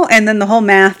know, and then the whole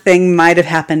math thing might have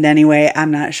happened anyway.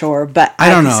 I'm not sure, but I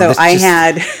don't know. So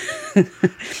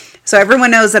so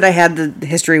everyone knows that I had the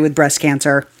history with breast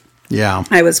cancer. Yeah.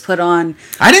 I was put on...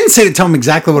 I didn't say to tell them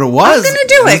exactly what it was. I was going to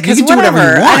do it, because you can do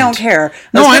whatever you want. I don't care.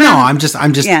 No, I know. I'm just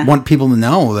want people to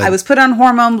know that... I was put on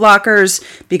hormone blockers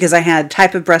because I had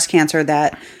type of breast cancer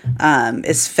that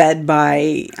is fed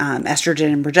by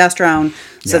estrogen and progesterone.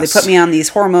 So they put me on these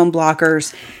hormone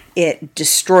blockers. It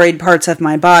destroyed parts of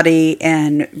my body,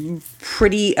 and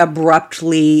pretty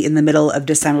abruptly in the middle of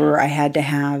December, I had to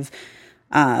have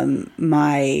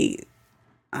my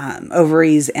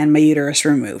ovaries and my uterus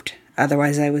removed.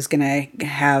 Otherwise, I was going to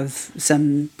have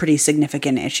some pretty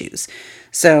significant issues.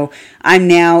 So I'm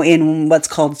now in what's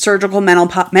called surgical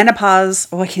menopause.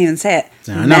 Oh, I can't even say it.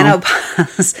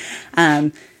 Menopause.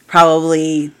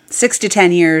 Probably 6 to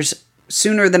 10 years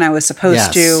sooner than I was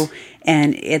supposed to.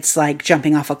 And it's like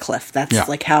jumping off a cliff. That's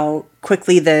like how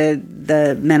quickly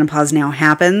the menopause now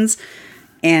happens.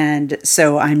 And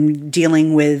so I'm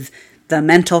dealing with the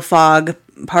mental fog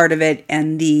part of it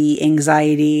and the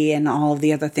anxiety and all of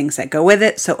the other things that go with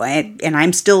it. So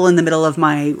I'm still in the middle of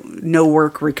my no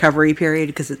work recovery period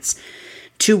because it's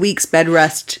 2 weeks bed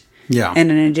rest and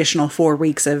an additional 4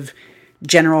 weeks of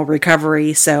general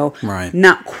recovery. So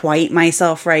not quite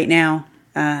myself right now.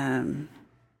 And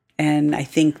And I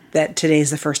think that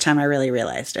today's the first time I really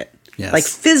realized it. Yes. Like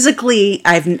physically,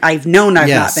 I've known I've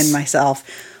Yes. not been myself,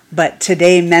 but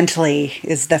today mentally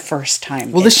is the first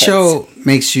time. Well, it this hits. show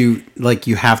makes you like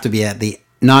you have to be at the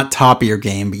not top of your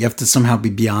game, but you have to somehow be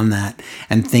beyond that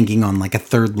and thinking on like a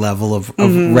third level of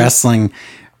wrestling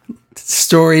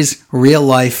stories, real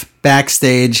life,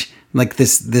 backstage, like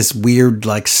this weird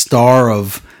like star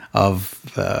of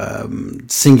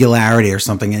singularity or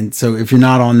something. And so if you're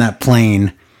not on that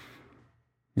plane,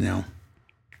 you know,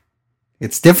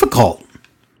 it's difficult.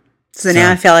 So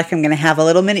now I feel like I'm going to have a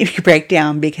little mini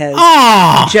breakdown because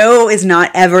Ah! Joe is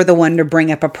not ever the one to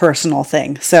bring up a personal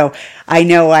thing. So I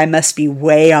know I must be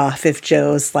way off if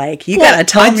Joe's like, you got to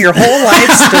tell him your whole life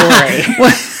story.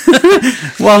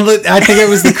 Well, I think it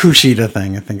was the Kushida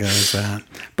thing. I think it was that.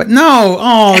 But no,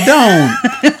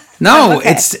 don't. No,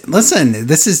 Okay. listen,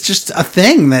 this is just a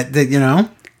thing that you know,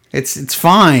 it's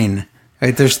fine.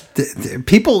 Right?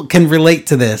 People can relate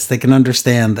to this. They can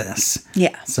understand this.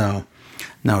 Yeah. So,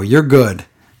 no, you're good.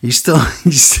 You're still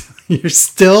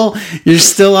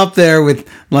up there with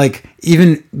like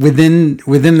even within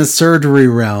the surgery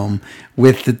realm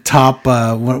with the top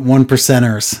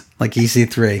 1%ers like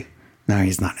EC3. No,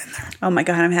 he's not in there. Oh my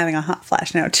God, I'm having a hot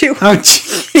flash now too. Oh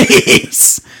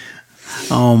jeez.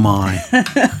 Oh my.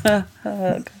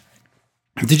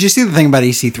 Did you see the thing about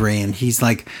EC3? And he's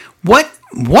like, what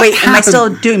Wait, happened? am I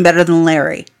still doing better than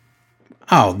Larry?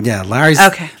 Oh yeah, Larry's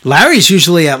Okay. Larry's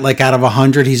usually at like out of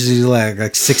 100, he's usually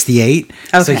like 68.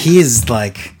 So Okay. he is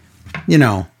like, you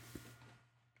know,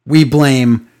 we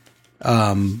blame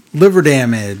liver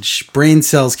damage, brain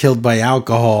cells killed by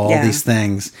alcohol, all Yeah. these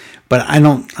things. But I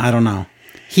don't know.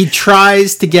 He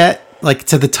tries to get like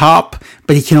to the top,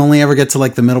 but he can only ever get to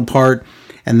like the middle part,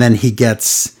 and then he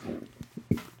gets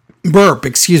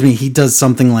he does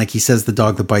something like he says the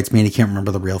dog that bites me, and he can't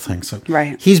remember the real thing. So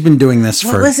Right. he's been doing this for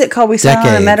What was it called? We saw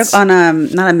decades. it on a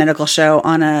not a medical show,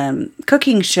 on a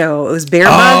cooking show. It was Bear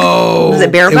Bug. Oh, Was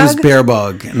it Bear Bug? It was Bear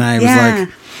Bug, and I was like,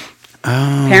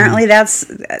 apparently that's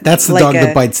 "That's the like dog a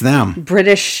that bites them."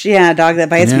 British, dog that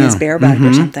bites me Yeah. is Bear Bug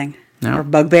or something, Yeah. or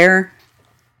Bugbear.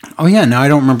 Oh yeah, no, I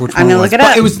don't remember which one. I'm gonna it was. look it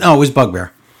up. It was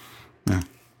Bugbear. Yeah,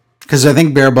 because I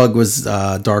think Bear Bug was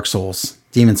Dark Souls,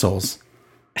 Demon Souls.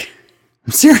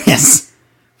 I'm serious.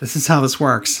 This is how this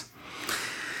works.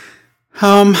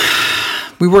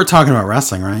 We were talking about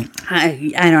wrestling, right?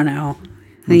 I don't know.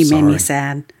 You made me sorry.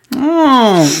 sad.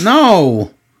 Oh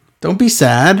no! Don't be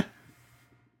sad.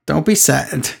 Don't be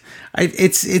sad.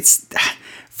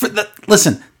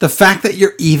 Listen. The fact that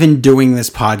you're even doing this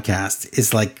podcast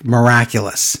is like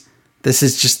miraculous. This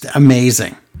is just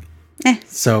amazing.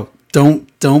 So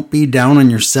don't be down on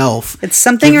yourself. It's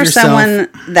something Give or yourself- someone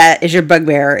that is your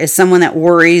bugbear is someone that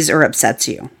worries or upsets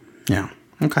you. Yeah.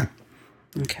 Okay.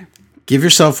 Okay. Give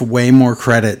yourself way more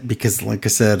credit because, like I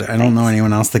said, I don't know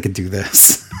anyone else that could do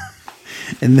this.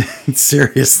 And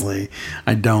seriously,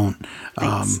 I don't.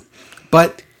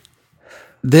 But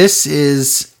this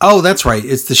is that's right.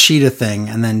 It's the Sheeta thing,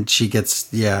 and then she gets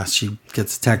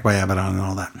attacked by Abaddon and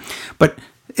all that. But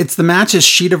it's the match is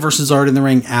Sheeta versus Art in the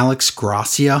Ring, Alex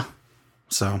Gracia.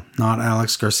 So not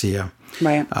Alex Garcia.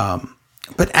 Right.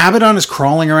 But Abaddon is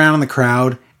crawling around in the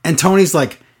crowd, and Tony's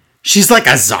like, she's like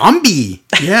a zombie.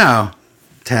 Yeah,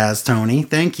 Tony,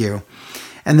 thank you.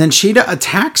 And then Sheeta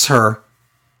attacks her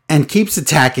and keeps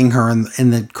attacking her in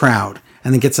the crowd,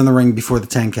 and then gets in the ring before the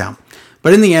 10 count.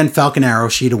 But in the end, Falcon Arrow,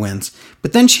 Sheeta wins.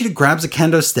 But then Sheeta grabs a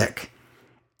kendo stick,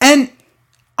 and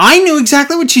I knew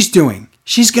exactly what she's doing.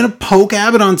 She's going to poke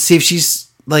Abaddon to see if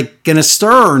she's like going to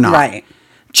stir or not. Right.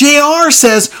 JR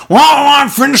says, well, I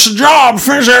want to finish the job,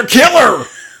 finish that killer.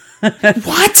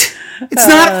 What? It's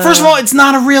not, first of all, it's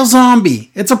not a real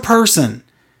zombie. It's a person.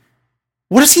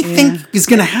 What does he think is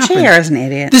going to happen? JR is an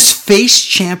idiot. This face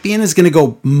champion is going to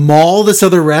go maul this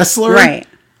other wrestler? Right.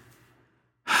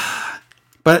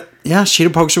 But yeah, Sheeta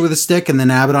pokes her with a stick, and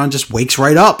then Abaddon just wakes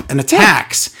right up and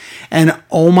attacks. And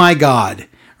oh my God.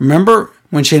 Remember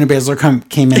when Shayna Baszler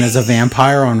came in as a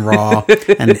vampire on Raw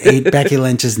and ate Becky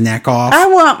Lynch's neck off? I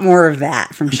want more of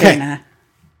that from Shayna.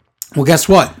 Well, guess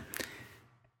what?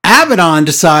 Abaddon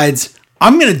decides,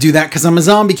 I'm going to do that because I'm a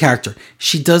zombie character.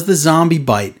 She does the zombie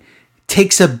bite,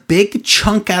 takes a big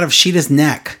chunk out of Sheeta's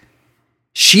neck.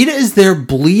 Sheeta is there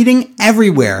bleeding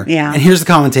everywhere. Yeah. And here's the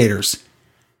commentators.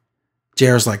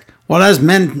 JR's like, well, that's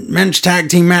men's tag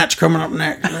team match coming up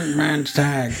next. Men's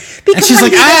tag. And she's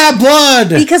like, blood.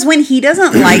 Because when he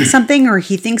doesn't like something or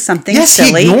he thinks something's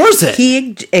silly, he ignores it.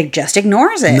 He just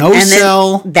ignores it. No and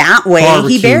cell. then that way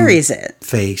Barbecue he buries it.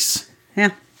 Face. Yeah.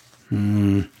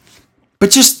 But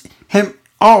just him,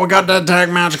 we got that tag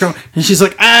match going. And she's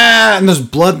like, and there's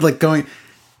blood like going.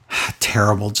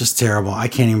 Terrible, just terrible. I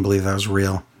can't even believe that was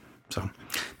real. So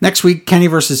next week, Kenny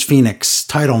versus Phoenix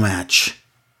title match.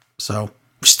 So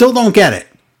still don't get it.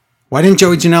 Why didn't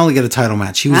Joey Janela get a title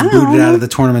match? He was booted out of the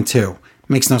tournament too.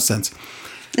 Makes no sense.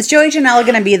 Is Joey Janela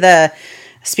going to be the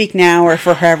Speak Now or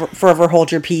Forever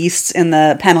Hold Your Peace in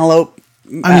the Penelope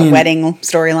wedding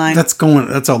storyline?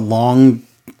 That's a long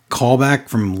callback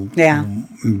from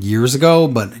years ago,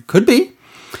 but it could be.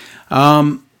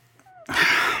 I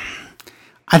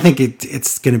think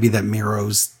it's going to be that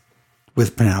Miro's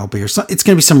with Penelope or something. It's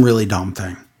going to be some really dumb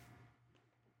thing.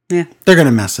 Yeah. They're going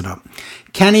to mess it up.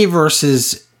 Kenny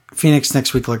versus Phoenix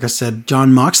next week. Like I said,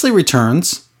 John Moxley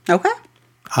returns. Okay.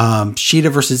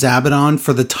 Shida versus Abaddon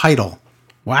for the title.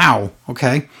 Wow.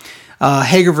 Okay.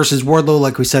 Hager versus Wardlow,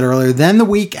 like we said earlier. Then the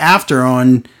week after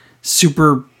on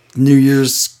Super New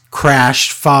Year's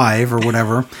Crash 5 or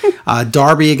whatever,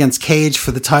 Darby against Cage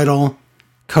for the title.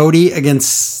 Cody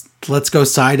against Let's Go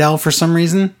Seidel for some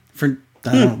reason.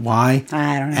 I don't know why.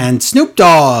 I don't know. And Snoop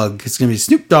Dogg. It's going to be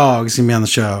Snoop Dogg. It's going to be on the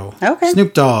show. Okay.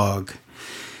 Snoop Dogg.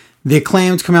 The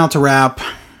Acclaimed come out to rap.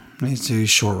 Let's do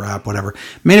short rap, whatever.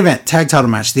 Main event, tag title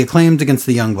match. The Acclaimed against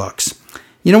the Young Bucks.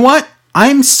 You know what?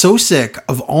 I'm so sick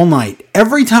of All Night.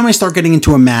 Every time I start getting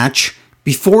into a match,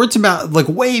 before it's about, like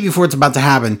way before it's about to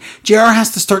happen, JR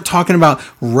has to start talking about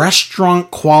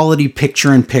restaurant quality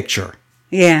picture-in-picture.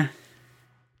 Yeah.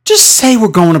 Just say we're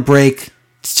going to break.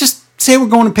 Just say we're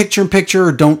going to picture-in-picture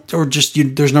or don't, or just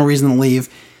there's no reason to leave.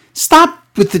 Stop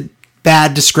with the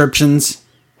bad descriptions,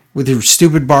 with your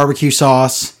stupid barbecue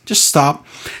sauce. Just stop.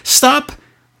 Stop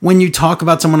when you talk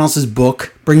about someone else's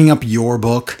book, bringing up your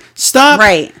book. Stop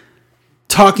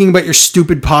talking about your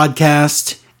stupid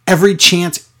podcast. Every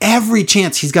chance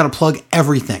he's got to plug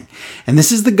everything. And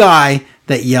this is the guy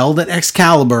that yelled at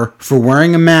Excalibur for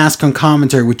wearing a mask on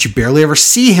commentary, which you barely ever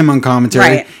see him on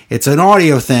commentary. Right. It's an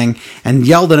audio thing, and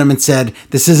yelled at him and said,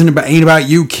 "This ain't about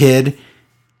you, kid."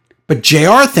 But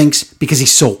JR thinks because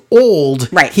he's so old,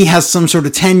 he has some sort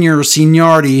of tenure or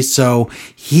seniority, so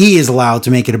he is allowed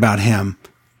to make it about him.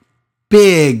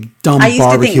 Big, dumb barbecue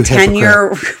I used to think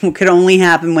hypocrite. tenure could only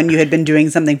happen when you had been doing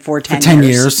something for 10 years. 10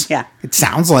 years. Yeah. It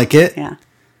sounds like it. Yeah.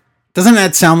 Doesn't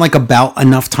that sound like about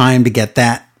enough time to get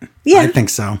that? Yeah. I think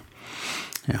so.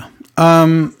 Yeah.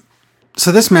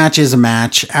 So this match is a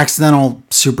match. Accidental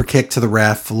super kick to the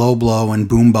ref, low blow, and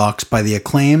boombox by the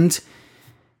Acclaimed.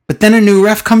 But then a new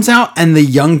ref comes out, and the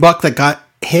young buck that got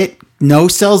hit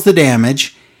no-sells the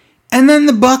damage. And then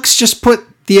the Bucks just put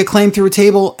the Acclaimed through a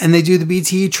table, and they do the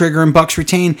BTE trigger, and Bucks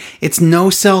retain. It's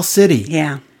no-sell city.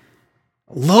 Yeah.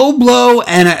 Low blow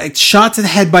and a shot to the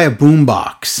head by a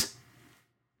boombox.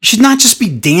 You should not just be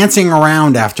dancing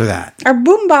around after that. Are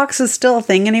boomboxes still a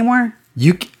thing anymore?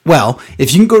 Well,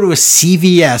 if you can go to a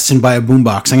CVS and buy a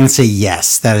boombox, I'm going to say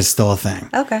yes, that is still a thing.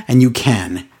 Okay. And you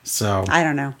can. So I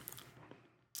don't know.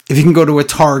 If you can go to a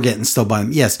Target and still buy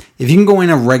them, yes. If you can go in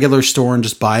a regular store and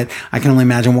just buy it, I can only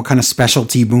imagine what kind of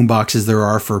specialty boomboxes there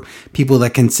are for people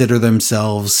that consider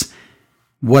themselves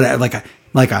like a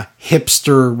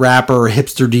hipster rapper or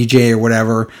hipster DJ or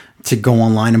whatever to go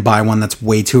online and buy one that's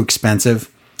way too expensive.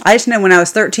 I just know when I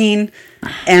was 13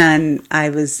 and I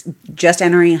was just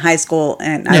entering high school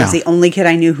and I was the only kid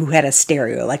I knew who had a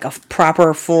stereo, like a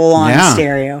proper full-on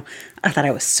stereo. I thought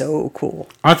I was so cool.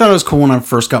 I thought it was cool when I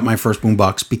first got my first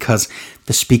boombox because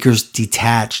the speakers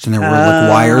detached and there were like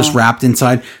wires wrapped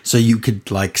inside, so you could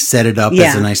like set it up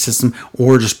as a nice system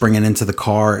or just bring it into the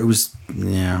car. It was,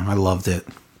 I loved it.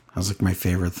 That was like my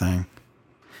favorite thing.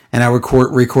 And I would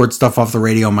record stuff off the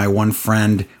radio. My one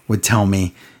friend would tell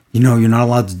me, you're not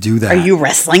allowed to do that. Are you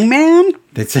wrestling, man?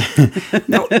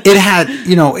 No, it had,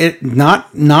 it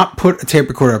not put a tape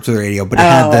recorder up to the radio, but it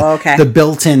had the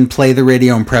built-in play the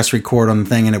radio and press record on the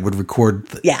thing, and it would record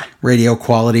radio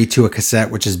quality to a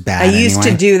cassette, which is bad. I used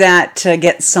to do that to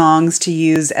get songs to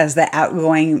use as the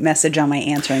outgoing message on my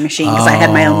answering machine because I had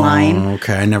my own line.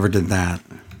 Okay, I never did that.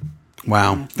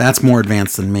 Wow, that's more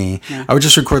advanced than me. Yeah. I would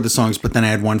just record the songs, but then I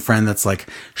had one friend that's like,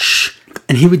 shh,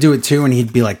 and he would do it too, and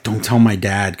he'd be like, "Don't tell my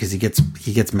dad," because he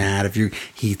gets mad if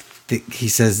he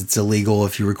says it's illegal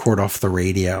if you record off the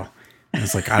radio. And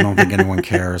it's like, I don't think anyone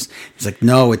cares. He's like,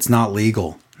 "No, it's not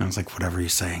legal." And I was like, "Whatever you're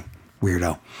saying,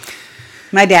 weirdo."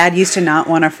 My dad used to not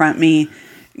want to front me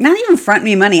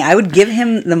money. I would give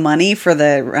him the money for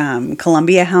the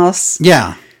Columbia House.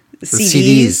 Yeah, the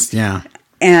CDs. Yeah.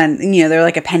 And, they're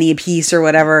like a penny a piece or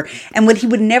whatever. And what he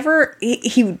would never,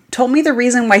 he told me the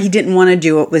reason why he didn't want to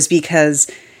do it was because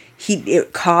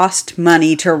it cost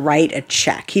money to write a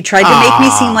check. He tried to make me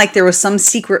seem like there was some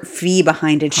secret fee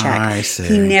behind a check. I see.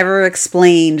 He never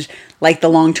explained like the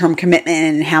long-term commitment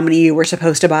and how many you were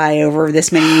supposed to buy over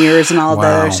this many years and all of the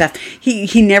other stuff.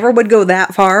 He never would go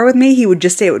that far with me. He would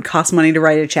just say it would cost money to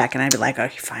write a check, and I'd be like,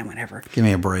 okay, fine, whatever. Give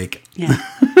me a break. Yeah.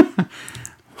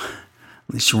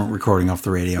 At least you weren't recording off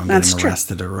the radio and That's getting true.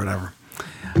 arrested or whatever.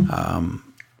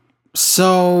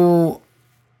 So,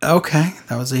 okay,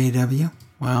 that was AEW.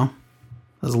 Well,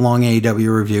 it was a long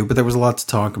AEW review, but there was a lot to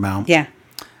talk about. Yeah.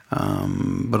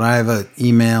 But I have an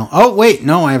email. Oh, wait,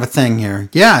 no, I have a thing here.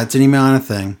 Yeah, it's an email and a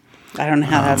thing. I don't know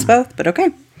how that's both, but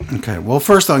okay. Okay, well,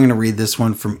 first I'm going to read this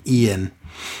one from Ian,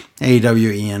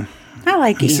 AEW Ian. I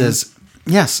like He Ian. says,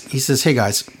 he says, hey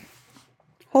guys.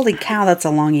 Holy cow, that's a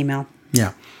long email.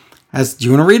 Yeah. Do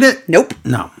you want to read it? Nope.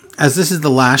 No. As this is the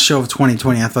last show of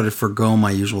 2020, I thought I'd forgo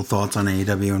my usual thoughts on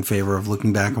AEW in favor of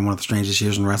looking back on one of the strangest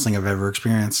years in wrestling I've ever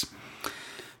experienced.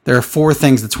 There are 4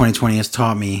 things that 2020 has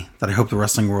taught me that I hope the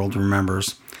wrestling world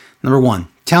remembers. Number 1,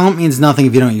 talent means nothing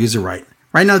if you don't use it right.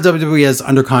 Right now, WWE has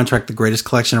under contract the greatest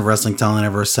collection of wrestling talent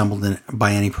ever assembled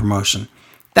by any promotion.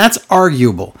 That's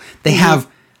arguable. They have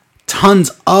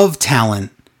tons of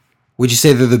talent. Would you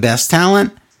say they're the best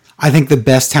talent? I think the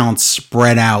best talent's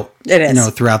spread out. It is.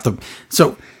 Throughout the...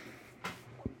 So,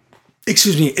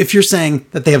 excuse me, if you're saying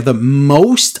that they have the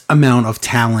most amount of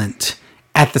talent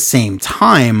at the same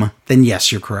time, then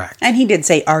yes, you're correct. And he did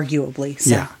say arguably.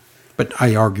 So. Yeah. But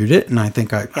I argued it, and I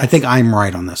think I'm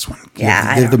right on this one.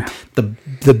 Yeah, They have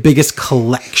the biggest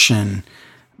collection.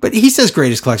 But he says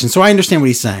greatest collection, so I understand what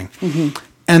he's saying. Mm-hmm.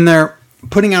 And they're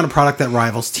putting out a product that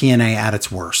rivals TNA at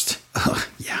its worst. Ugh,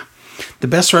 yeah. The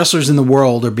best wrestlers in the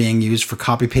world are being used for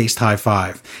copy-paste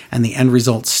high-five, and the end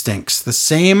result stinks. The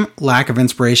same lack of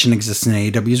inspiration exists in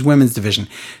AEW's women's division.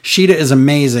 Sheeta is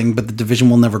amazing, but the division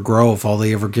will never grow if all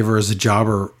they ever give her is a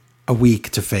jobber a week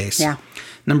to face. Yeah.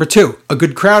 Number 2, a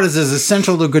good crowd is as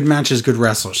essential to a good match as good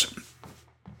wrestlers.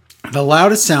 The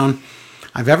loudest sound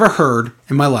I've ever heard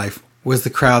in my life was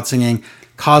the crowd singing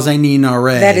Kaze ni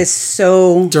Nare. That is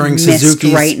so during missed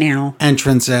Suzuki's right now.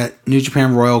 entrance at New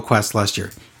Japan Royal Quest last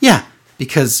year. Yeah,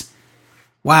 because,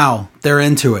 wow, they're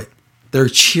into it. They're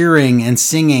cheering and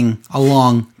singing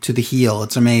along to the heel.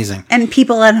 It's amazing. And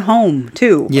people at home,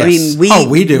 too. Yes. I mean,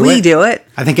 we do it. We do it.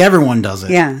 I think everyone does it.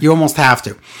 Yeah. You almost have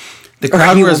to. The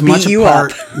crowd he were will as much beat a you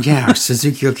part. up. Yeah,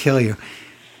 Suzuki will kill you.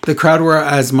 The crowd were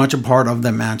as much a part of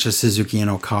that match as Suzuki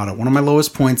and Okada. One of my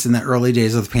lowest points in the early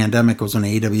days of the pandemic was when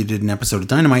AEW did an episode of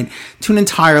Dynamite to an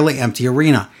entirely empty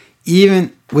arena.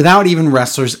 Even without even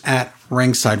wrestlers at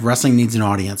ringside, wrestling needs an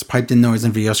audience. Piped-in noise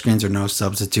and video screens are no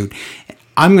substitute.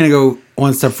 I'm going to go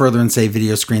one step further and say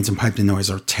video screens and piped-in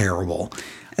noise are terrible.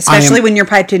 Especially when your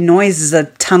piped-in noise is a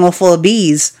tunnel full of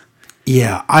bees.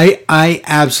 Yeah, I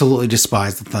absolutely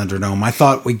despise the Thunderdome. I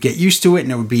thought we'd get used to it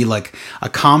and it would be like a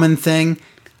common thing.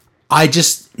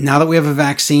 Now that we have a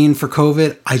vaccine for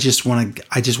COVID, I just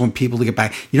want people to get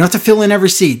back. You don't have to fill in every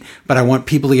seat, but I want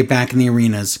people to get back in the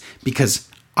arenas because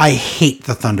I hate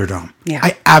the Thunderdome. Yeah.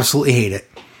 I absolutely hate it.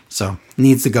 So, it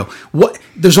needs to go.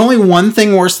 There's only one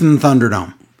thing worse than the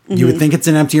Thunderdome. Mm-hmm. You would think it's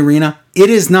an empty arena. It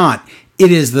is not.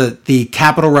 It is the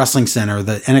Capitol Wrestling Center,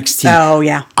 the NXT. Oh,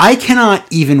 yeah. I cannot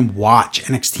even watch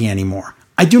NXT anymore.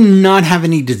 I do not have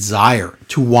any desire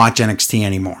to watch NXT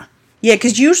anymore. Yeah,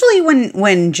 because usually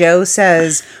when Joe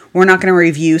says we're not going to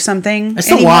review something I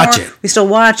still anymore, watch it. We still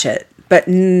watch it. But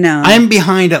no. I'm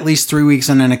behind at least 3 weeks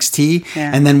on NXT.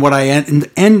 Yeah. And then what I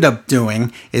end up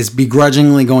doing is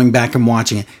begrudgingly going back and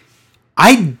watching it.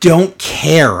 I don't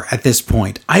care at this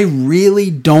point. I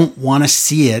really don't want to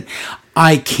see it.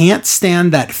 I can't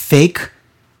stand that fake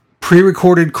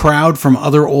pre-recorded crowd from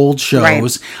other old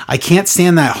shows. Right. I can't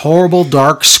stand that horrible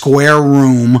dark square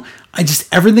room.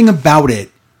 Everything about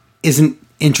it isn't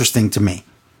interesting to me.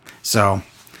 So,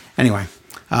 anyway.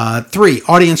 3,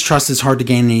 audience trust is hard to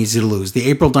gain and easy to lose. The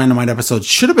April Dynamite episodes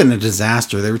should have been a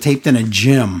disaster. They were taped in a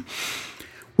gym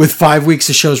with 5 weeks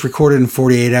of shows recorded in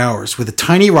 48 hours with a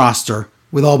tiny roster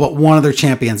with all but one of their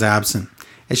champions absent.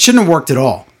 It shouldn't have worked at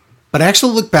all. But I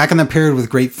actually look back on that period with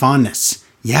great fondness.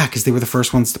 Yeah, because they were the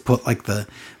first ones to put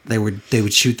they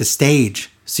would shoot the stage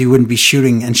so you wouldn't be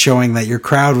shooting and showing that your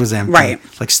crowd was empty.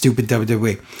 Right. Like stupid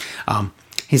WWE.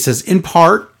 He says, in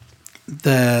part,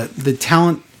 the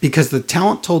talent, because the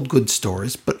talent told good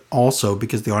stories, but also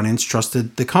because the audience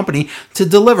trusted the company to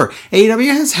deliver.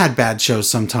 AEW has had bad shows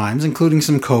sometimes, including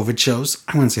some COVID shows.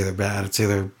 I wouldn't say they're bad. I'd say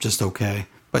they're just okay.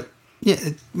 But yeah,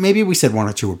 maybe we said 1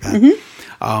 or 2 were bad.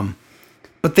 Mm-hmm.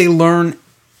 But they learn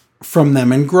from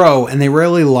them and grow, and they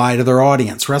rarely lie to their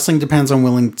audience. Wrestling depends on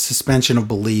willing suspension of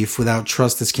belief. Without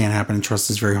trust, this can't happen, and trust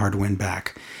is very hard to win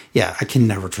back. Yeah, I can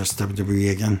never trust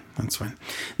WWE again. That's fine.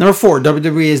 Number 4,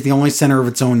 WWE is the only center of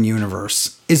its own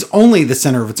universe. Is only the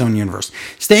center of its own universe.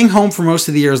 Staying home for most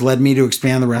of the years led me to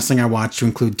expand the wrestling I watched to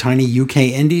include tiny UK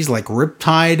indies like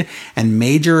Riptide and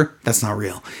major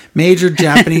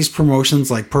Japanese promotions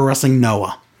like Pro Wrestling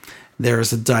Noah. There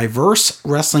is a diverse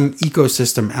wrestling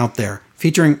ecosystem out there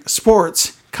featuring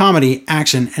sports, comedy,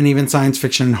 action, and even science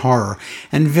fiction and horror.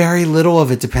 And very little of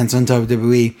it depends on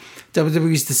WWE.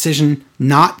 WWE's decision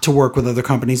not to work with other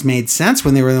companies made sense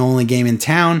when they were the only game in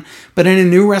town, but in a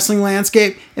new wrestling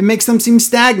landscape, it makes them seem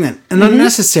stagnant and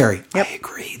unnecessary. Yep. I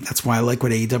agree. That's why I like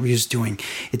what AEW is doing.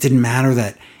 It didn't matter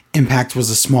that Impact was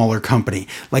a smaller company.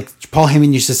 Like Paul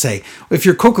Heyman used to say, if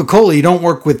you're Coca-Cola, you don't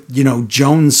work with,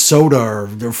 Jones Soda or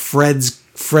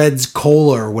Fred's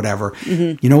Cola or whatever.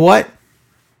 You know what?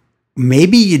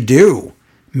 Maybe you do.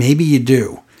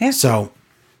 Yeah. So,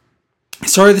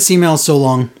 sorry this email is so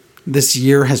long. This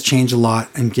year has changed a lot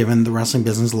and given the wrestling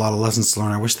business a lot of lessons to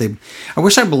learn. I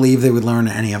wish I believed they would learn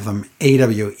any of them.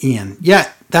 AEW, Ian.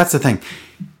 Yeah, that's the thing.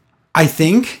 I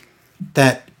think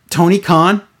that Tony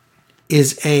Khan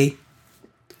is a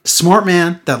smart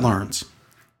man that learns.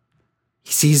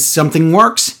 He sees something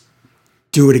works,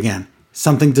 do it again.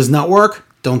 Something does not work,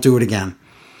 don't do it again.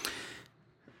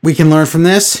 We can learn from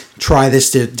this, try this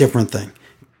different thing.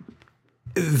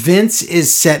 Vince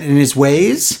is set in his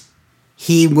ways.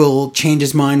 He will change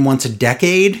his mind once a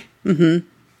decade.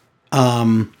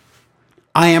 I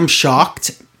am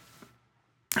shocked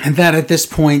that at this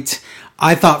point,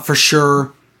 I thought for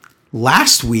sure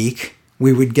last week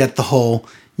we would get the whole,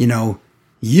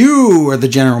 you are the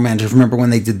general manager. Remember when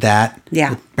they did that?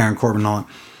 Yeah. With Baron Corbin and all that.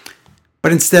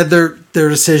 But instead their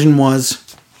decision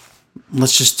was,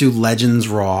 let's just do Legends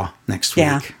Raw next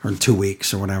week or in 2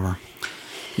 weeks or whatever.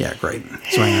 Yeah, great.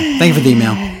 So anyway, thank you for the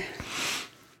email.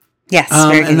 Yes.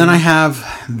 And then I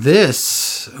have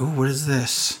this. Oh, what is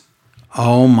this?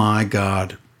 Oh my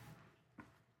God.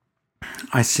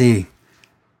 I see.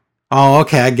 Oh,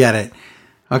 okay. I get it.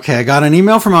 Okay. I got an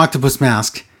email from Octopus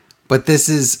Mask, but this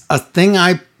is a thing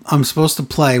I'm supposed to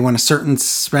play when a certain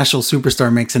special superstar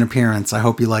makes an appearance. I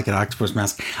hope you like it, Octopus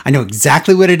Mask. I know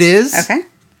exactly what it is. Okay.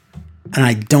 And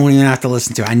I don't even have to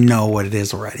listen to it. I know what it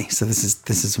is already. So this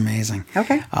is amazing.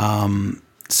 Okay.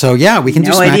 So yeah, we can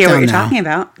do SmackDown now. No idea what you're talking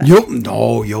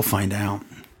about. You'll find out.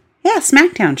 Yeah,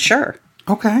 SmackDown, sure.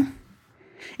 Okay.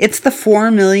 It's the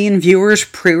 4 million viewers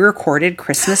pre-recorded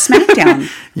Christmas SmackDown.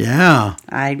 Yeah.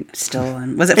 I still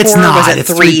was it 4 it's or not. was it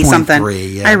 3 something?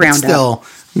 Yeah, I round up.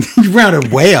 You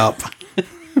rounded way up.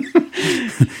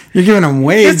 You're giving them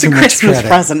way It's too a much Christmas credit.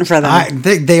 present for them.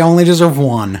 They only deserve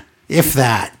one, if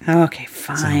that. Okay,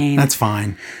 fine. So, that's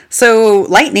fine. So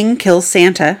lightning kills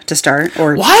Santa to start,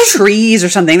 or Why? trees or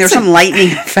something. There's some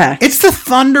lightning effect. It's the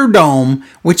Thunderdome,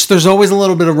 which there's always a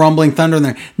little bit of rumbling thunder in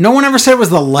there. No one ever said it was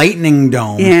the Lightning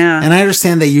Dome. Yeah. And I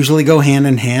understand they usually go hand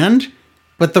in hand,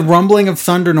 but the rumbling of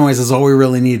thunder noise is all we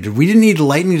really needed. We didn't need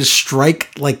lightning to strike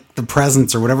like the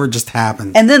presents or whatever just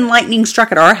happened. And then lightning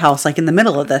struck at our house, like in the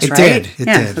middle of this, It right? did. It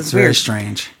yeah, did. It's very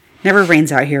strange. Never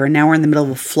rains out here, and now we're in the middle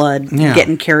of a flood,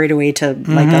 getting carried away to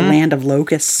like a land of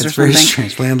locusts or something. It's very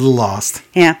strange. Land of the lost.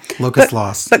 Yeah. Locust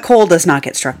lost. But Cole does not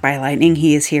get struck by lightning.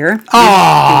 He is here.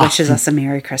 Oh! He wishes us a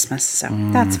Merry Christmas. So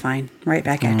that's fine. Right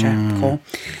back at you, Cole.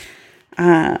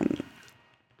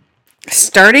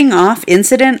 Starting off,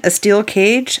 incident, a steel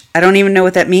cage. I don't even know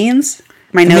what that means.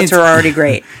 My notes are already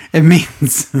great. It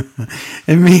means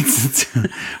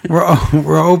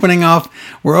we're opening up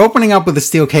with a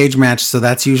steel cage match, so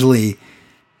that usually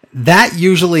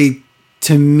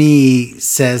to me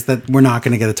says that we're not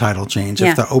going to get a title change.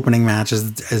 If the opening match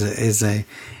is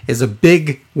a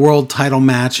big world title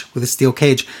match with a steel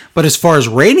cage. But as far as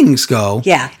ratings go,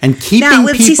 and keeping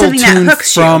people tuned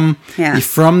from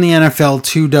the NFL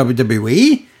to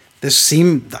WWE, this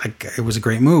seemed like it was a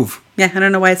great move. Yeah, I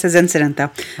don't know why it says incident,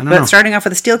 though. But starting off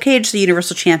with a steel cage, the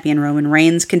Universal Champion Roman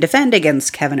Reigns can defend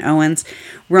against Kevin Owens.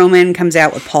 Roman comes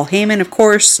out with Paul Heyman, of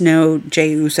course. No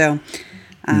Jey Uso.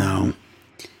 No.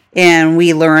 And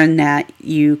we learn that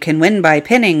you can win by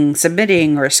pinning,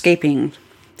 submitting, or escaping.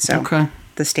 So,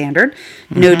 the standard.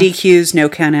 No DQs, no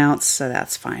countouts, so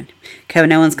that's fine.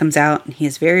 Kevin Owens comes out, and he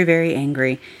is very, very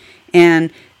angry.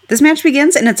 And this match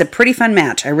begins, and it's a pretty fun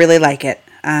match. I really like it.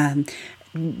 I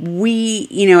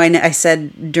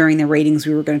said during the ratings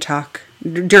we were going to talk,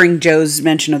 during Joe's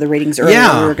mention of the ratings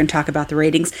earlier, we were going to talk about the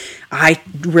ratings. I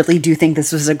really do think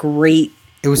this was a great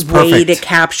way to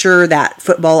capture that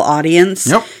football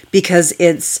audience. Because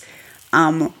it's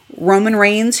Roman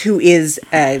Reigns, who is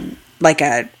like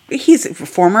a he's a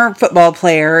former football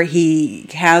player. He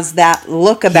has that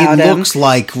look about him. He looks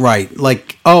like, right,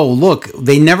 like, oh, look,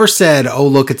 they never said, oh,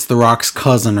 look, it's The Rock's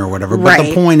cousin or whatever. But Right.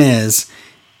 the point is,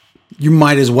 you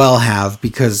might as well have,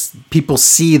 because people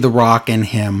see The Rock in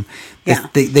him. Yeah.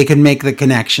 They can make the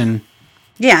connection.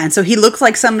 Yeah, and so he looks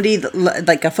like somebody that,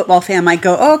 like a football fan might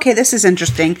go, oh, okay, this is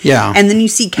interesting. Yeah. And then you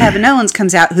see Kevin Owens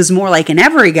comes out, who's more like an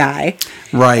every guy.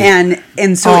 Right.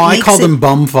 And so I called them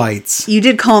bum fights. You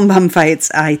did call them bum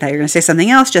fights. I thought you were going to say something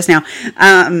else just now.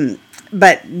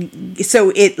 But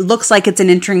so it looks like it's an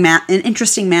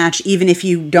interesting match, even if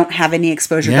you don't have any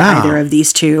exposure to either of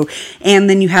these two. And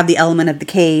then you have the element of the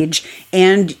cage.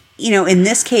 And, in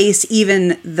this case, even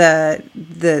the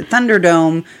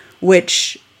Thunderdome,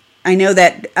 which I know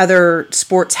that other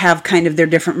sports have kind of their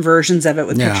different versions of it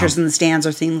with pictures in the stands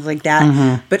or things like that.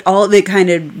 Mm-hmm. But all of it kind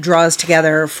of draws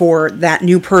together for that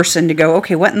new person to go,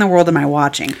 okay, what in the world am I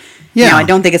watching? Yeah. Now, I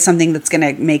don't think it's something that's going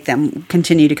to make them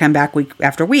continue to come back week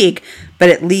after week, but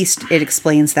at least it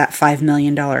explains that $5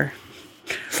 million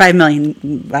 20 million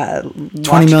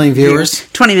viewers.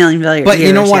 20 million viewers. But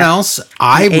you know what else?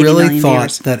 I really thought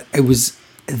viewers. that it was...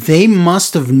 They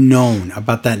must have known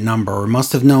about that number, or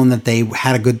must have known that they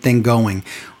had a good thing going,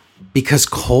 because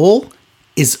Cole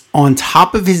is on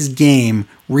top of his game,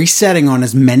 resetting on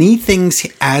as many things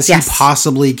as he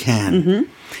possibly can.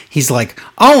 Mm-hmm. He's like,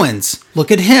 Owens,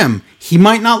 look at him. He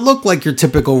might not look like your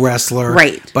typical wrestler,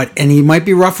 right? And he might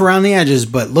be rough around the edges,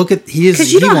 but look at he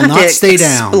will not stay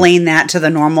down. Explain that to the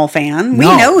normal fan. We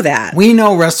know that. We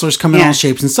know wrestlers come in all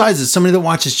shapes and sizes. Somebody that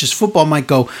watches just football might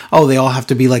go, "Oh, they all have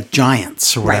to be like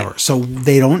giants or whatever." Right. So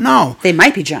they don't know. They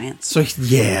might be giants. So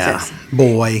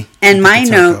boy. And my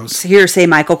notes here say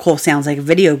Michael Cole sounds like a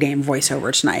video game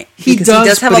voiceover tonight. He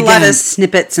does have a lot of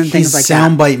snippets and things like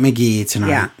that. Soundbite McGee tonight.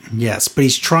 Yeah. Yes, but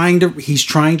he's trying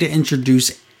to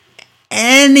introduce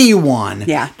anyone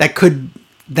that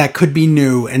could be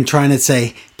new, and trying to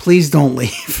say, please don't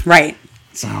leave. Right.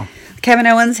 So Kevin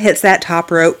Owens hits that top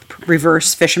rope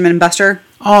reverse fisherman buster.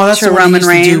 Oh, that's what Roman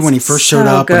Reigns used to do when he first showed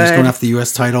up and was going after the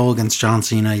U.S. title against John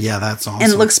Cena. Yeah, that's awesome.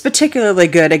 And it looks particularly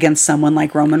good against someone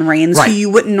like Roman Reigns, who you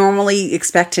wouldn't normally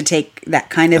expect to take that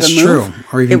kind of a move. That's true.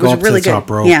 Or even go up to the top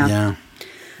rope. Yeah.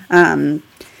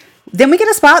 Then we get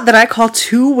a spot that I call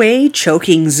two-way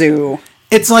choking zoo.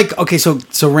 It's like, okay, so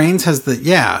Reigns has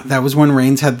that was when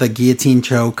Reigns had the guillotine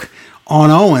choke on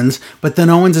Owens, but then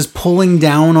Owens is pulling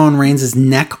down on Reigns'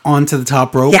 neck onto the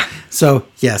top rope. Yeah. So,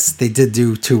 yes, they did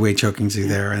do two-way choking zoo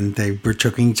there, and they were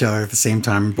choking each other at the same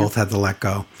time, and both had to let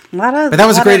go. But that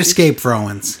was a great escape for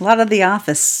Owens. A lot of The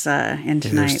Office in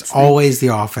tonight. There's always The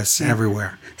Office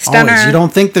everywhere. Stunner. Always. You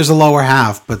don't think there's a lower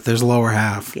half, but there's a lower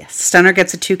half. Yes. Stunner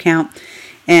gets a 2 count.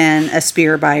 And a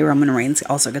spear by Roman Reigns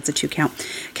also gets a 2 count.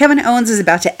 Kevin Owens is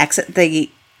about to exit the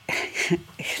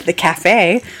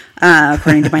cafe,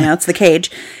 according to my notes, the cage.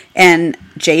 And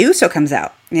Jey Uso comes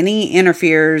out. And he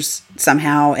interferes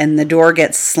somehow. And the door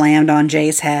gets slammed on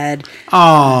Jay's head.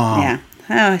 Oh. Yeah.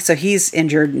 Oh, so he's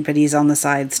injured, but he's on the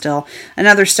side still.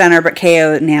 Another stunner, but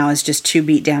KO now is just too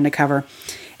beat down to cover.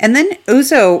 And then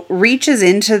Uso reaches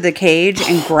into the cage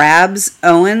and grabs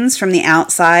Owens from the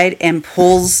outside and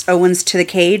pulls Owens to the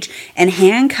cage and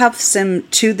handcuffs him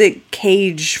to the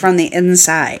cage from the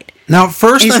inside. Now, at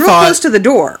first he's real close to the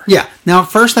door. Yeah. Now, at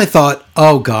first I thought,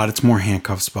 oh, God, it's more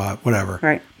handcuff spot, whatever.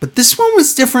 Right. But this one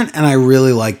was different, and I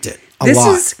really liked it a lot. This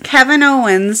is Kevin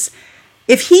Owens.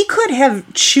 If he could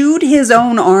have chewed his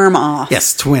own arm off.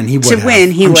 Yes, to win, he would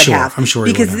have. I'm sure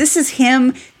he would have. Because this is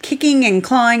him kicking and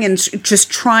clawing and just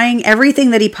trying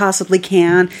everything that he possibly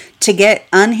can to get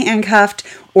unhandcuffed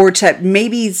or to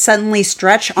maybe suddenly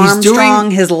stretch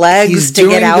Armstrong his legs to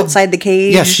get outside the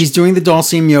cage. Yes, he's doing the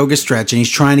Dalsim yoga stretch, and he's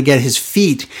trying to get his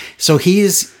feet. So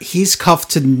he's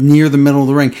cuffed to near the middle of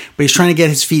the ring, but he's trying to get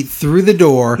his feet through the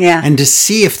door and to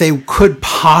see if they could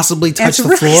possibly touch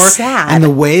the floor. Sad. And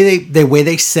the way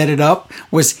they set it up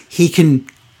was he can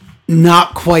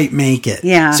not quite make it.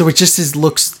 Yeah. So it just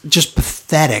looks just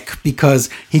pathetic because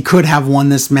he could have won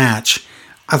this match.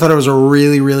 I thought it was a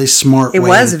really, really smart way. It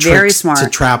was very smart to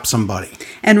trap somebody.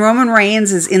 And Roman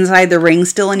Reigns is inside the ring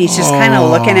still, and he's just kind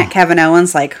of looking at Kevin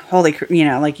Owens like, holy,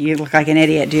 like you look like an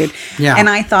idiot, dude. Yeah. And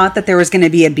I thought that there was going to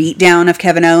be a beatdown of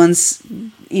Kevin Owens,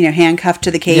 handcuffed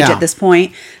to the cage at this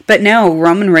point. But no,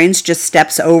 Roman Reigns just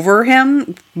steps over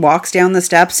him, walks down the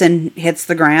steps, and hits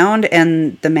the ground,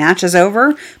 and the match is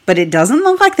over. But it doesn't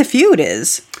look like the feud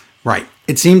is. Right.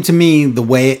 It seemed to me the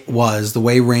way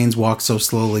Reigns walked so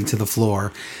slowly to the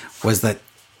floor was that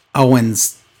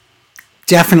Owens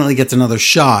definitely gets another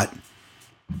shot,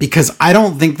 because I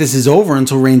don't think this is over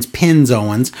until Reigns pins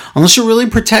Owens. Unless you're really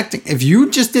protecting. If you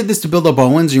just did this to build up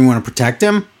Owens and you want to protect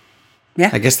him, Yeah.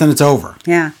 I guess then it's over.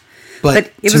 Yeah.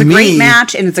 But it to was a great me-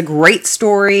 match, and it's a great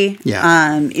story. Yeah.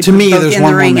 To me, both there's in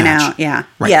one the more ring and match. out. Yeah.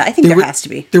 Right. Yeah, I think there has to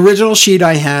be. The original sheet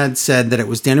I had said that it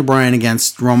was Daniel Bryan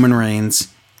against Roman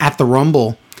Reigns at the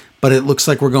Rumble, but it looks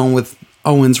like we're going with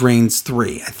Owens Reigns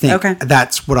 3. I think Okay.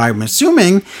 that's what I'm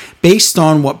assuming based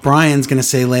on what Bryan's going to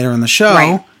say later in the show.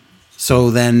 Right.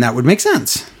 So then that would make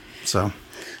sense. So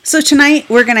tonight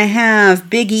we're going to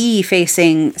have Big E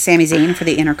facing Sami Zayn for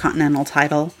the Intercontinental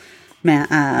title in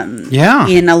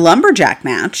a lumberjack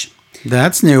match.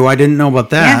 that's new. I didn't know about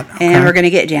that. Yeah, and we're going to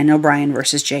get Daniel Bryan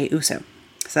versus Jey Uso.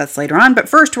 So that's later on. But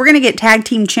first, we're going to get tag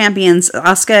team champions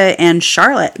Asuka and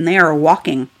Charlotte, and they are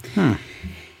walking.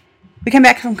 We come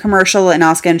back from commercial, and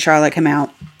Asuka and Charlotte come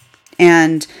out.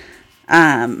 And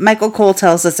Michael Cole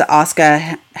tells us that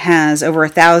Asuka has over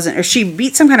 1,000, or she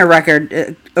beat some kind of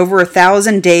record, over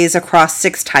 1,000 days across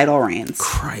 6 title reigns.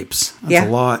 Cripes. That's a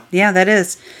lot. Yeah, that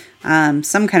is.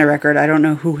 Some kind of record. I don't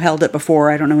know who held it before.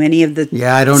 I don't know any of the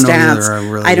I don't stats.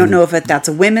 know either. I don't know if that's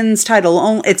a women's title.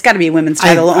 Only. It's got to be a women's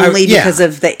title only because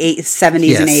of the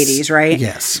 70s and 80s, right?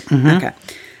 Yes. Mm-hmm.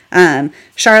 Okay.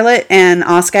 Charlotte and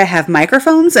Asuka have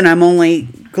microphones, and I'm only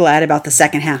glad about the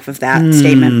second half of that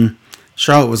statement.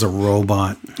 Charlotte was a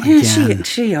robot. Yeah, Again.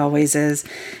 she always is.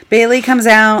 Bayley comes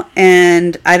out,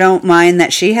 and I don't mind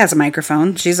that she has a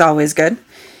microphone. She's always good.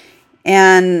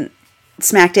 And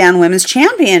SmackDown Women's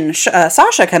Champion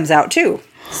Sasha comes out too.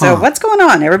 So what's going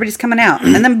on? Everybody's coming out.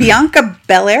 And then Bianca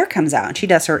Belair comes out and she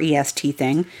does her EST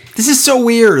thing. This is so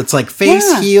weird. It's like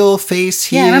face heel, face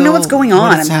heel. Yeah, I don't know what's going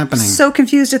on. What's happening? So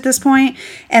confused at this point.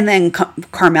 And then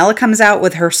Carmella comes out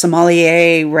with her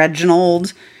sommelier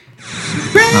Reginald.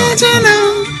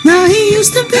 Reginald, now he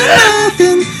used to be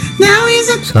nothing. Now he's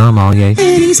a sommelier, and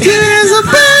he's cute as a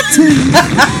button.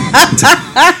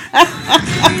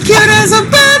 Cute as a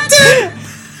button.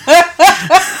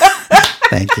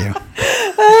 Thank you.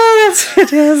 Oh, that's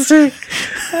fantastic.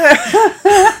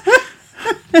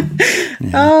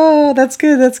 Oh, that's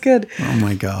good. That's good. Oh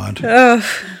my God.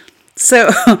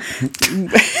 So,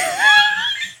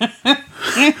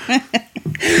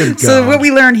 So what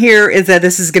we learn here is that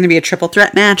this is going to be a triple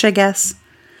threat match, I guess.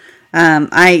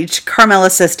 Carmella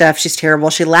says stuff. She's terrible.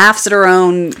 She laughs at her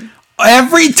own.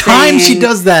 Every time she thing.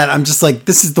 does that, I'm just like,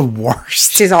 this is the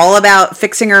worst. She's all about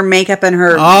fixing her makeup and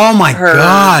her her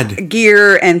God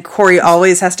gear, and Corey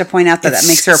always has to point out that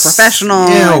makes her a professional.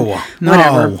 Ew.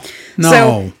 Whatever. No.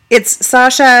 So it's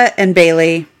Sasha and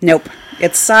Bayley. Nope.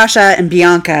 It's Sasha and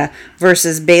Bianca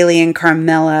versus Bayley and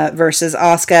Carmella versus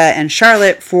Asuka and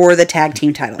Charlotte for the tag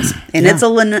team titles. And it's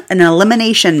an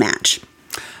elimination match.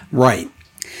 Right.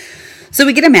 So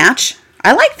we get a match.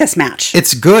 I like this match.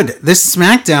 It's good. This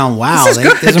SmackDown, wow. This is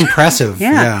good. It's impressive.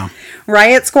 Yeah.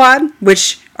 Riot Squad,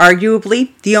 which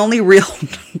arguably the only real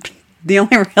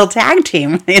tag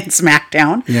team in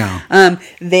SmackDown. Yeah.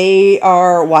 They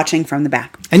are watching from the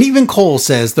back. And even Cole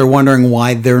says they're wondering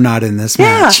why they're not in this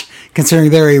match, considering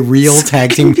they're a real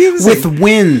tag team with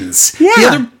wins. Yeah. The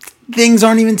other things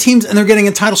aren't even teams, and they're getting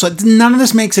a title shot. None of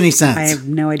this makes any sense. I have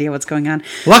no idea what's going on.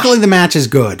 Luckily, the match is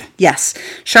good. Yes.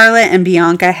 Charlotte and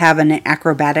Bianca have an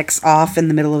acrobatics off in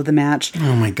the middle of the match.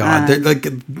 Oh my God. They're like,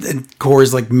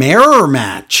 Core's like, mirror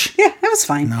match. Yeah, it was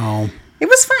fine. No. It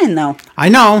was fine, though. I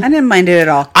know. I didn't mind it at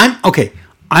all.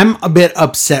 I'm a bit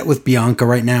upset with Bianca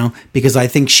right now because I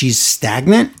think she's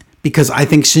stagnant. Because I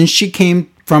think since she came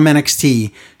from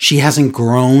NXT, she hasn't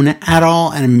grown at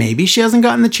all. And maybe she hasn't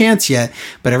gotten the chance yet.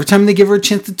 But every time they give her a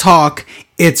chance to talk,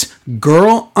 it's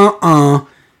girl,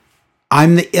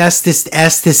 I'm the S this,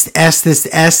 That's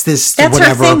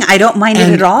whatever. her thing. I don't mind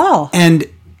it at all. And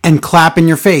clap in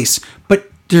your face.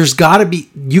 But there's got to be,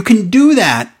 you can do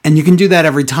that, and you can do that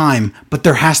every time. But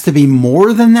there has to be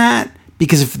more than that.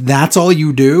 Because if that's all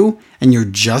you do, and you're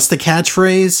just a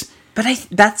catchphrase. But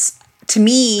that's, to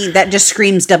me, that just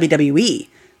screams WWE.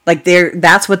 Like,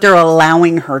 that's what they're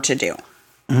allowing her to do.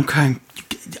 Okay.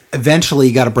 Eventually,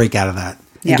 you got to break out of that.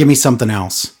 And give me something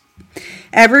else.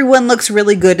 Everyone looks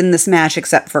really good in this match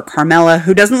except for Carmella,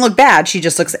 who doesn't look bad. She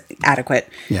just looks adequate.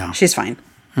 Yeah. She's fine.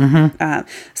 Mm-hmm.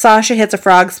 Sasha hits a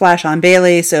frog splash on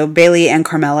Bayley, so Bayley and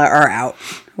Carmella are out,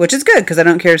 which is good because I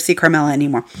don't care to see Carmella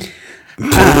anymore.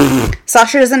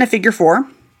 Sasha is in a figure 4,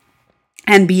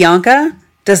 and Bianca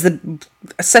does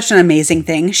such an amazing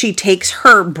thing. She takes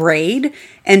her braid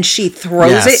and she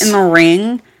throws it in the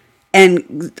ring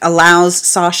and allows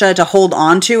Sasha to hold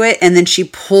on to it, and then she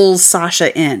pulls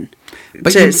Sasha in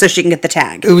so she can get the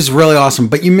tag. It was really awesome,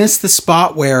 but you missed the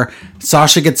spot where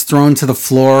Sasha gets thrown to the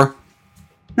floor.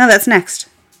 No, that's next.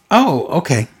 Oh,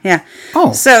 okay. Yeah.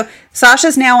 Oh. So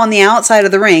Sasha's now on the outside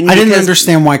of the ring. I didn't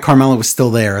understand why Carmella was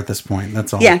still there at this point.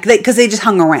 That's all. Yeah, because they just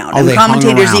hung around. Oh, and they the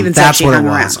commentators hung around. even said That's she what hung it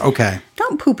was. around. Okay.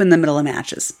 Don't poop in the middle of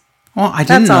matches. Well, I didn't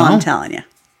That's know. all I'm telling you.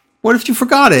 What if you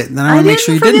forgot it? Then I I want to make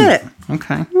sure you didn't didn't. forget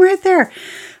Okay. Right there.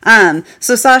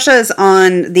 So Sasha is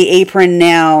on the apron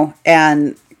now,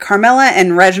 and Carmella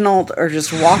and Reginald are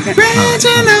just walking.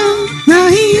 Reginald, now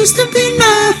he used to be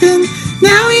nothing.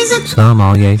 Now he's a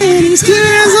Sommelier. and he's cute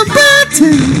as a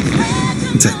button.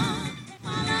 That's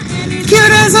it.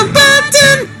 Cute as a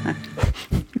button.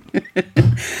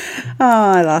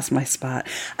 Oh, I lost my spot.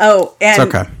 Oh, and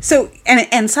It's okay. so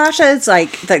and Sasha is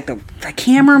like the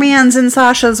cameraman's in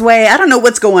Sasha's way. I don't know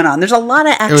what's going on. There's a lot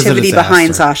of was a activity behind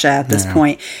disaster. Sasha at this Yeah.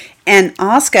 point. And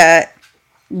Asuka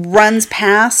runs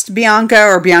past Bianca,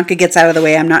 or Bianca gets out of the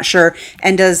way, I'm not sure,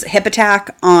 and does hip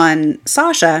attack on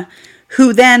Sasha,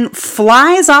 who then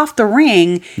flies off the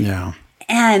ring. Yeah.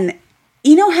 And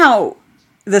you know how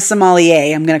the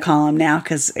sommelier, I'm going to call him now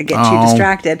because I get too Oh.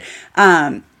 distracted,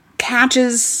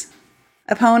 catches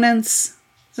opponents.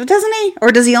 So doesn't he?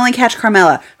 Or does he only catch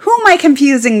Carmella? Who am I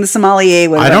confusing the sommelier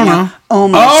with? I don't right now? know.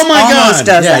 Almost. Oh my Almost god.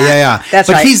 does yeah, that. yeah. That's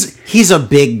but right. he's a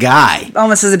big guy.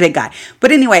 Almost is a big guy.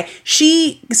 But anyway,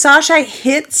 Sasha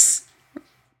hits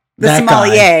the That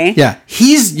sommelier. guy. Yeah.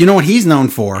 You know what he's known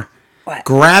for? What?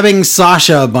 Grabbing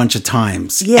Sasha a bunch of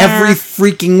times. Yeah. Every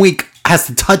freaking week has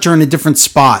to touch her in a different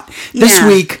spot. This Yeah.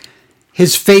 week,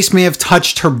 his face may have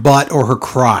touched her butt or her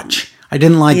crotch. I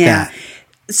didn't like Yeah. that.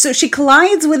 So she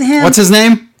collides with him. What's his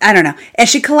name? I don't know. And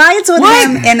she collides with What?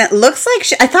 him, and it looks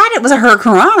like I thought it was a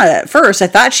Hurricanrana at first. I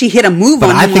thought she hit a move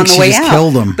But on I him think on the she way just out.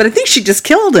 killed him. But I think she just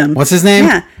killed him. What's his name?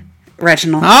 Yeah,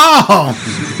 Reginald. Oh!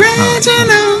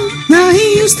 Reginald, now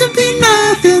he used to be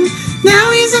nothing.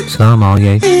 Now he's a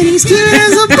Sommelier. and he's cute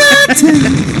as a button.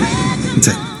 That's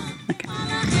it.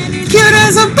 Cute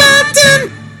as a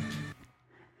button.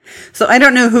 So I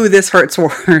don't know who this hurts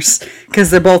worse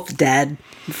because they're both dead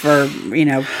for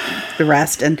the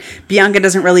rest, and Bianca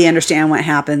doesn't really understand what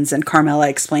happens, and Carmella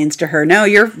explains to her, no,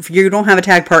 you don't have a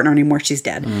tag partner anymore, she's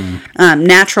dead.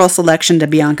 Natural selection to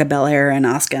Bianca Belair and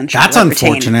Asuka, and That's Charlotte retain.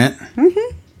 unfortunate.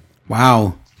 Mm-hmm.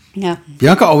 Wow. Yeah.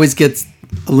 Bianca always gets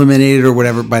eliminated or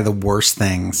whatever by the worst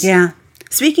things. Yeah.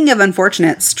 Speaking of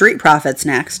unfortunate, Street Profits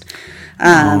next.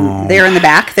 They're in the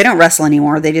back. They don't wrestle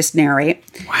anymore. They just narrate.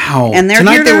 Wow. And they're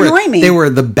here to annoy me. They were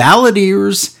the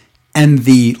Balladeers and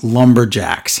the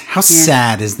Lumberjacks. How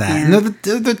sad is that? Yeah. And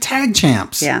they're the tag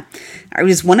champs. Yeah.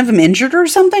 Was one of them injured or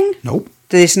something? Nope.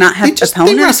 Do they just not have They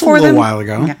opponents wrestled for a little them? while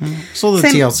ago. Okay. So the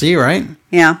Same- TLC, right?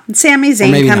 Yeah. Sami Or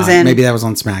Zayn maybe comes not. in. Maybe that was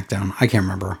on SmackDown. I can't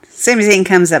remember. Sami Zayn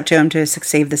comes up to him to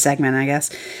save the segment, I guess.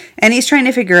 And he's trying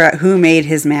to figure out who made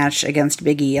his match against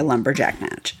Big E a lumberjack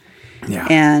match. Yeah.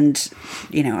 And,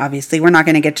 obviously we're not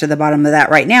going to get to the bottom of that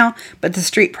right now, but the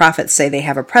Street Profits say they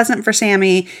have a present for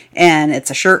Sammy, and it's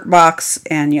a shirt box,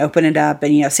 and you open it up,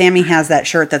 and, Sammy has that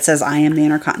shirt that says, I am the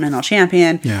Intercontinental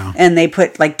Champion. Yeah. And they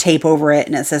put, tape over it,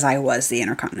 and it says, I was the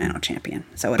Intercontinental Champion.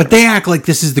 So whatever. But they act like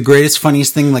this is the greatest,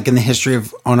 funniest thing in the history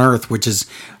of on Earth, which is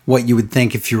what you would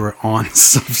think if you were on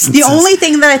substances. The only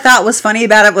thing that I thought was funny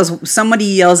about it was somebody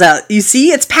yells out, you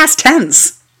see, it's past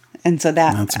tense. And so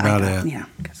that's about it. Yeah,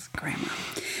 because grammar.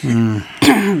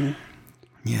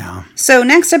 Yeah. So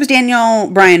next up is Daniel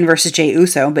Bryan versus Jey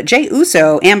Uso, but Jey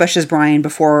Uso ambushes Bryan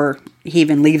before he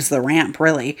even leaves the ramp,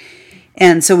 really.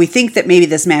 And so we think that maybe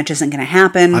this match isn't going to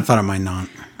happen, I thought it might not.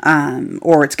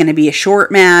 or it's going to be a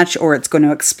short match, or it's going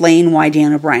to explain why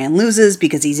Daniel Bryan loses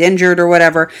because he's injured or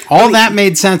whatever. All that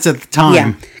made sense at the time.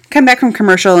 Yeah. Come back from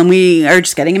commercial and we are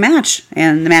just getting a match,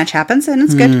 and the match happens and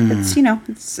it's good. It's,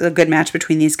 it's a good match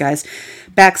between these guys.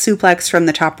 Back suplex from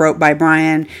the top rope by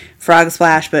Bryan, frog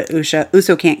splash, but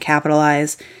Uso can't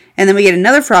capitalize. And then we get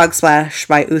another frog splash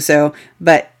by Uso,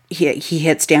 but he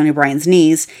hits Daniel Bryan's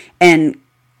knees, and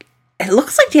it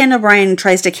looks like Daniel Bryan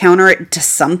tries to counter it to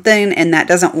something, and that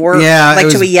doesn't work. Yeah, it to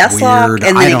was a yes lock, weird.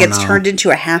 and I then it don't gets know. turned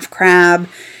into a half crab.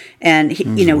 And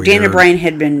Daniel weird. Bryan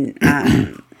had been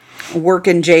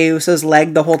working Jey Uso's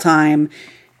leg the whole time,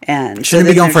 and Shouldn't so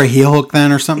it be going for a heel hook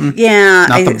then or something? yeah,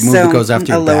 Not the move that goes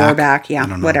after a your lower back. Yeah, I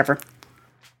don't know. whatever.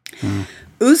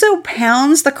 Uso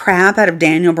pounds the crap out of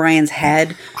Daniel Bryan's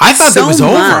head. I thought so that was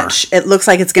over. much, it looks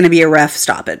like it's going to be a ref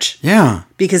stoppage. Yeah.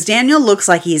 Because Daniel looks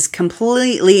like he's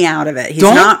completely out of it. He's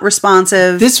Don't- not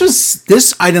responsive.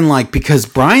 This I didn't like because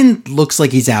Bryan looks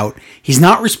like he's out. He's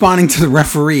not responding to the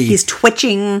referee. He's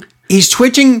twitching. He's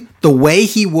twitching the way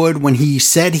he would when he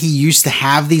said he used to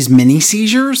have these mini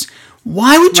seizures.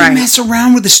 Why would you Right. mess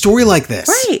around with a story like this?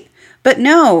 Right. But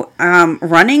no,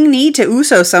 running knee to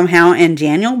Uso somehow, and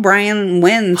Daniel Bryan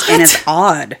wins, and it's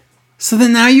odd. So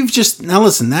then now now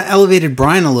listen, that elevated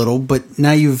Bryan a little, but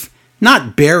now you've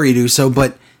not buried Uso,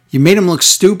 but you made him look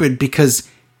stupid because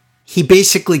he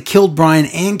basically killed Bryan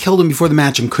and killed him before the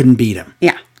match and couldn't beat him.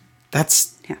 Yeah.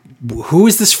 Who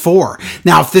is this for?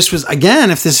 Now, if this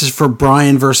is for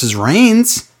Bryan versus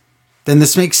Reigns, then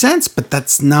this makes sense, but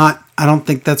that's not, I don't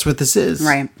think that's what this is.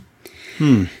 Right.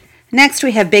 Next,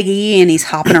 we have Big E, and he's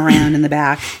hopping around in the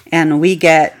back, and we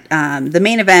get, the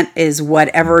main event is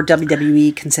whatever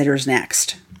WWE considers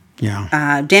next.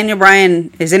 Yeah. Daniel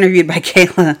Bryan is interviewed by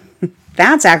Kayla.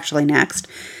 That's actually next.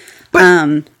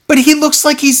 But he looks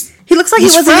like he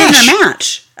wasn't fresh. in a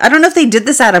match. I don't know if they did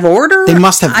this out of order. They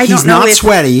must have. He's not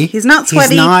sweaty. He's not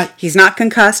sweaty. He's not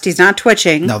concussed. He's not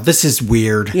twitching. No, this is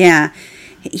weird. Yeah.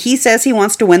 He says he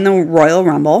wants to win the Royal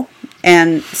Rumble,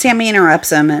 and Sammy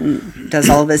interrupts him and does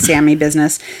all of his Sammy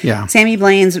business. Yeah. Sammy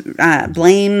blames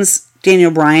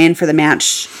Daniel Bryan for the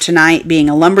match tonight being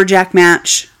a lumberjack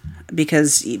match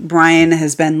because Bryan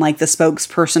has been like the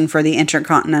spokesperson for the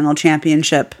Intercontinental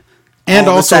Championship. And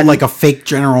also like a fake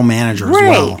general manager as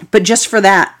well. But just for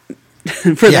that,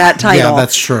 that title. Yeah,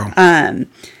 that's true.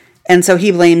 And so he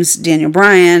blames Daniel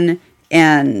Bryan,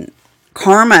 and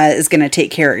Karma is going to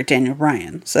take care of Daniel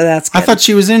Bryan. So that's good. I thought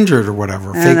she was injured or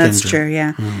whatever. Fake that's injured. True,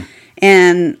 yeah.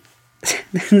 And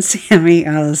then Sammy,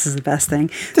 this is the best thing.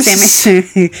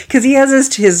 Sammy, because he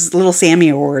has his little Sammy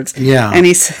awards. Yeah. And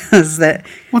he says that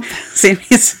Sammy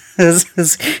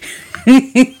says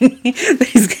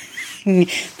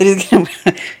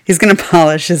that he's gonna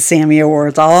polish his Sammy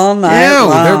awards all night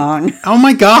long. Oh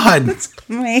my God. That's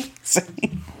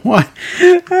amazing. What?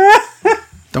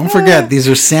 Don't forget, these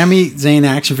are Sami Zayn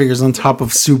action figures on top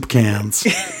of soup cans.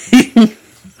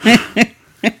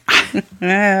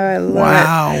 I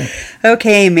love it.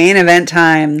 Okay, main event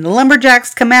time. The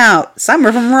Lumberjacks come out. Some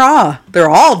are from Raw. They're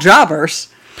all jobbers.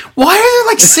 Why are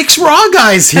there like 6 Raw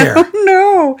guys here?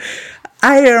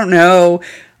 I don't know.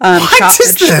 What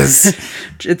is this?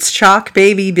 It's Chalk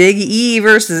Baby Big E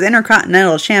versus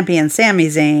Intercontinental Champion Sami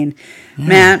Zayn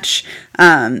match.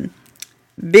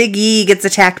 Big E gets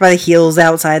attacked by the heels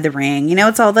outside the ring. You know,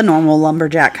 it's all the normal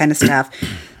lumberjack kind of stuff.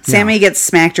 Sammy gets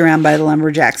smacked around by the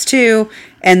Lumberjacks too.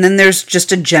 And then there's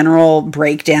just a general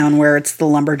breakdown where it's the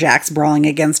Lumberjacks brawling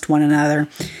against one another.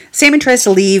 Sammy tries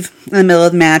to leave in the middle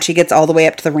of the match. He gets all the way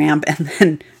up to the ramp, and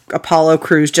then Apollo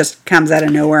Crews just comes out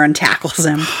of nowhere and tackles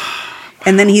him.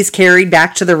 And then he's carried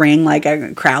back to the ring like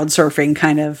a crowd surfing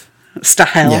kind of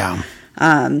style. Yeah.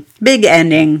 Big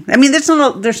ending. I mean, there's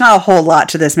not a whole lot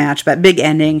to this match, but big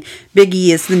ending. Big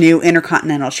E is the new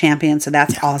Intercontinental Champion, so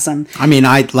that's awesome. I mean,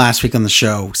 last week on the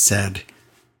show said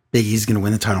Big E's going to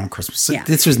win the title on Christmas. So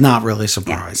this was not really a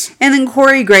surprise. Yeah. And then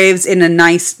Corey Graves in a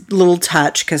nice little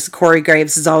touch, because Corey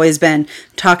Graves has always been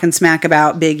talking smack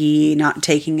about Big E not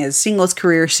taking his singles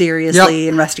career seriously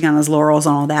and resting on his laurels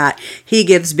and all that. He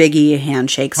gives Big E a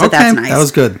handshake, so that's nice. That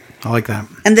was good. I like that.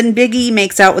 And then Big E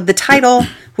makes out with the title,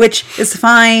 which is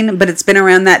fine, but it's been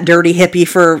around that dirty hippie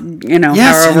for,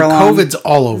 however long. COVID's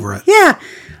all over it. Yeah.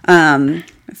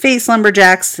 Face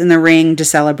Lumberjacks in the ring to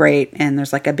celebrate, and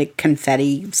there's like a big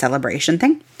confetti celebration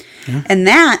thing. Yeah. And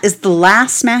that is the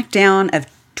last SmackDown of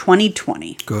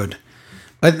 2020. Good.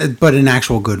 But an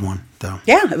actual good one, though.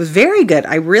 Yeah, it was very good.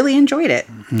 I really enjoyed it.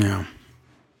 Yeah.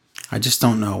 I just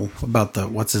don't know about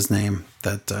what's his name?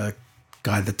 That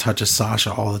guy that touches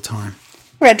Sasha all the time.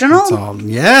 Reginald?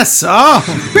 Yes. Oh.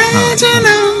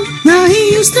 Reginald, now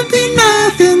he used to be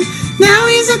nothing. Now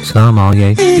he's a sommelier.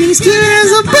 And he's cute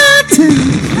as a button.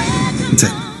 That's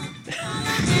it.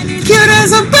 Cute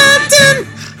as a button.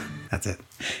 That's it.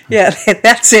 Yeah,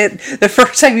 that's it. The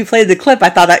first time you played the clip, I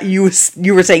thought that you were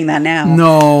saying that now.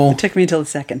 No. It took me until the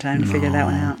second time to figure that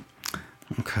one out.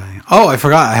 Okay. Oh, I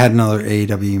forgot. I had another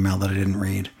AEW email that I didn't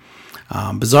read.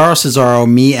 Bizarro Cesaro,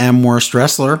 me am worst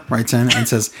wrestler, writes in and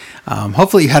says,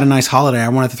 hopefully you had a nice holiday. I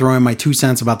wanted to throw in my 2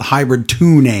 cents about the Hybrid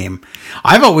 2 name.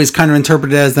 I've always kind of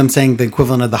interpreted it as them saying the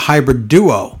equivalent of the Hybrid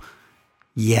Duo.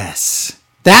 Yes.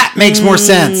 That makes more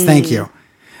sense. Thank you.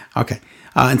 Okay.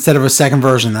 Instead of a second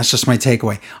version. That's just my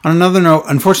takeaway. On another note,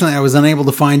 unfortunately, I was unable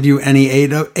to find you any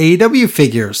AEW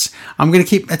figures. I'm going to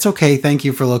keep... It's okay. Thank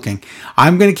you for looking.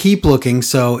 I'm going to keep looking.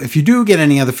 So if you do get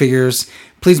any other figures,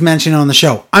 please mention it on the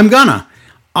show. I'm gonna.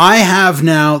 I have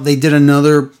now... They did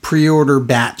another pre-order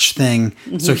batch thing.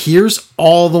 Mm-hmm. So here's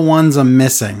all the ones I'm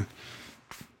missing.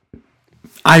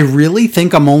 I really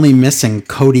think I'm only missing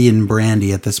Cody and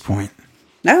Brandy at this point.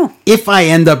 No. If I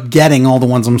end up getting all the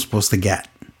ones I'm supposed to get.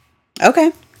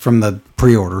 Okay. From the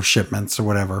pre-order shipments or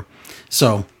whatever.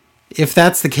 So, if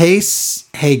that's the case,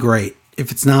 hey, great.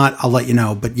 If it's not, I'll let you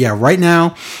know. But yeah, right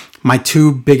now, My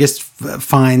two biggest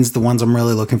finds, the ones I'm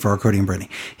really looking for, are Cody and Brittany.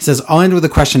 He says, I'll end with a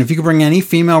question. If you could bring any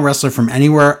female wrestler from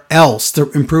anywhere else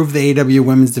to improve the AEW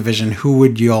women's division, who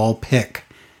would y'all pick?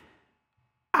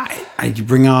 You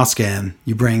bring Asuka in.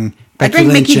 You bring Becky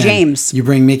Lynch Mickie in. James. You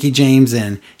bring Mickie James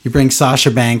in. You bring Sasha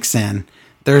Banks in.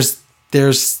 There's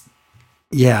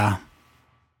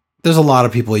a lot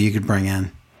of people you could bring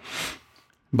in.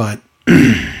 But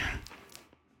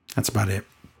that's about it.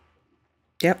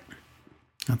 Yep.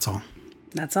 That's all.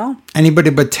 That's all. Anybody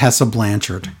but Tessa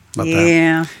Blanchard. But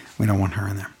Yeah. we don't want her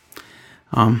in there.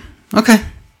 Okay.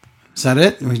 Is that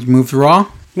it? We move to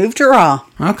Raw? Move to Raw.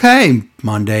 Okay.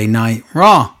 Monday Night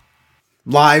Raw.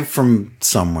 Live from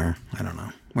somewhere. I don't know.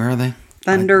 Where are they?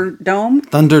 Thunderdome.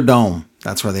 Thunderdome.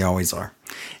 That's where they always are.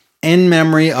 In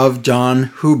memory of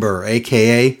John Huber,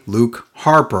 a.k.a. Luke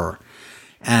Harper.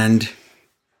 And,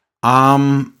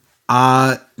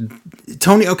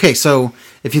 Tony, okay, so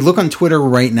if you look on Twitter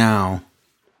right now,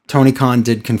 Tony Khan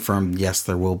did confirm, yes,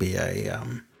 there will be a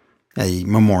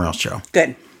memorial show.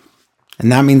 Good.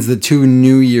 And that means the 2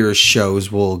 New Year's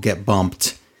shows will get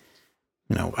bumped,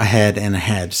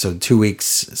 ahead. So 2 weeks.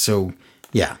 So,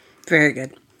 yeah. Very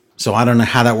good. So I don't know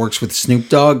how that works with Snoop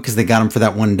Dogg because they got him for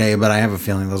that one day, but I have a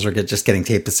feeling those are just getting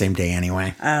taped the same day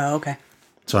anyway. Oh, okay.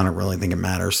 So I don't really think it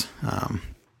matters.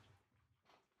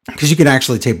 Because you could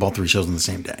actually tape all 3 shows on the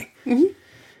same day. Mm-hmm. You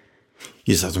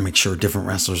just have to make sure different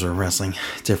wrestlers are wrestling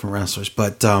different wrestlers.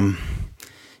 But,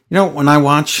 when I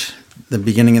watch the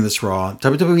beginning of this Raw,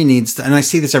 WWE needs to, and I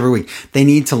see this every week, they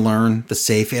need to learn the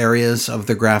safe areas of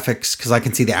the graphics because I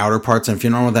can see the outer parts. And if you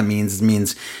don't know what that means, it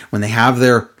means when they have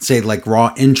their, say, like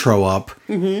Raw intro up,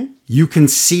 mm-hmm. you can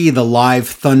see the live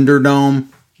Thunderdome,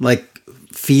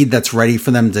 feed that's ready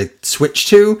for them to switch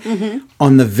to mm-hmm.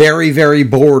 on the very, very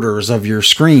borders of your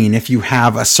screen if you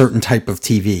have a certain type of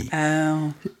TV.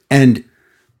 Oh. And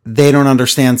they don't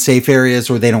understand safe areas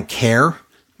or they don't care.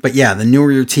 But yeah, the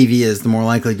newer your TV is, the more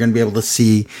likely you're going to be able to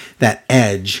see that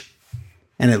edge.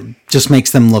 And it just makes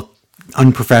them look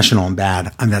unprofessional and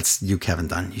bad. And that's you, Kevin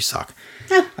Dunn. You suck.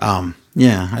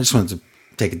 Yeah, I just wanted to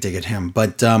take a dig at him.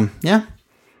 But yeah,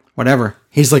 whatever.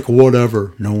 He's like,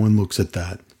 whatever. No one looks at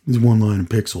that. It's 1 line in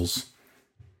pixels.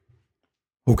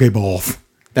 Okay, both.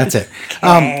 That's it.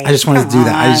 I just wanted to do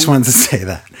that. I just wanted to say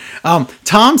that.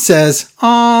 Tom says,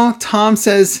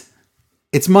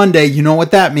 it's Monday. You know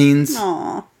what that means.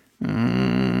 Aw.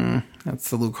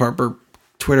 That's the Luke Harper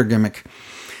Twitter gimmick.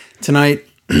 Tonight,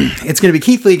 it's going to be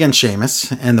Keith Lee against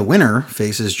Sheamus, and the winner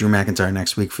faces Drew McIntyre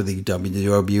next week for the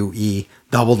WWE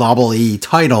WWE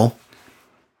title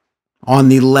on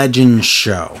the Legends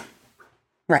show.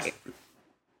 Right. I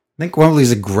think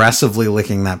Wembley's aggressively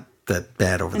licking that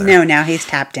bed over there. No, now he's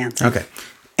tap dancing. Okay.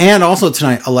 And also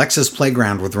tonight, Alexa's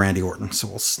Playground with Randy Orton. So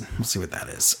we'll see what that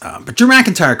is. But Drew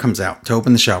McIntyre comes out to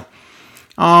open the show.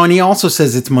 Oh, and he also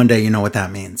says it's Monday. You know what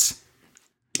that means.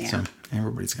 Yeah. So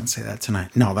everybody's going to say that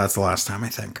tonight. No, that's the last time, I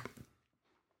think.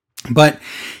 But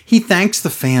he thanks the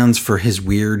fans for his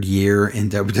weird year in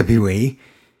WWE.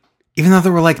 Even though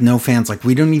there were no fans,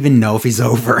 we don't even know if he's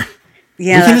over.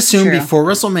 Yeah, we can assume true. Before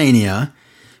WrestleMania,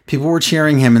 people were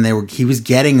cheering him and he was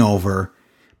getting over.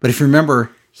 But if you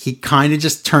remember, he kind of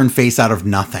just turned face out of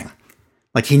nothing.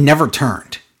 He never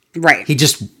turned. Right. He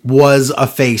just was a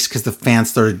face because the fans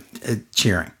started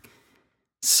cheering.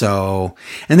 So,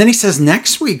 and then he says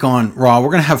next week on Raw, we're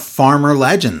going to have Farmer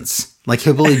Legends, like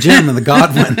Hillbilly Jim and the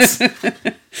Godwins.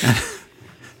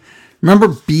 Remember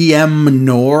BM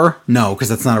Minor? No, because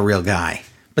that's not a real guy.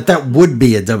 But that would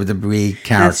be a WWE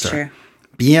character. That's true.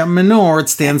 BM Minor, it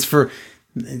stands for,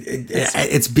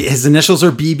 his initials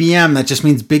are BBM. That just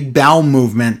means Big Bowel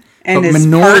Movement. And but his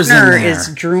Minor's partner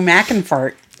is Drew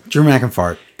McIntyre. Drew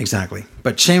McIntyre, exactly.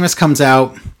 But Sheamus comes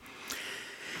out,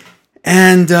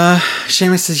 and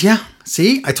Sheamus says, yeah,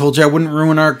 see, I told you I wouldn't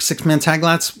ruin our 6-man tag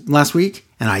last week,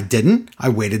 and I didn't. I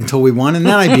waited until we won, and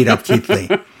then I beat up Keith Lee.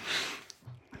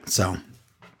 So,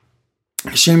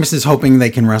 Sheamus is hoping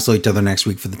they can wrestle each other next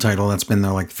week for the title. That's been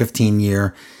their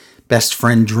 15-year best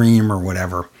friend dream or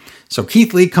whatever. So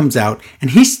Keith Lee comes out, and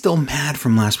he's still mad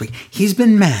from last week. He's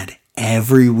been mad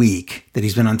every week that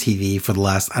he's been on TV for the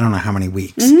last, I don't know how many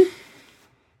weeks. Mm-hmm.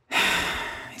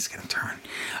 He's going to turn.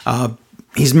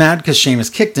 He's mad because Sheamus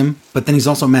kicked him, but then he's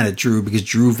also mad at Drew because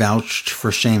Drew vouched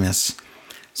for Sheamus.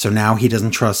 So now he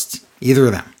doesn't trust either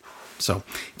of them. So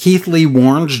Keith Lee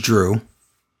warns Drew.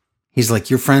 He's like,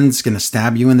 your friend's going to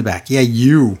stab you in the back. Yeah,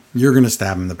 you're going to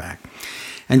stab him in the back.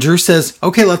 And Drew says,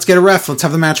 okay, let's get a ref. Let's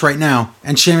have the match right now.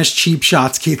 And Sheamus cheap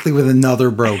shots Keith Lee with another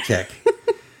bro kick.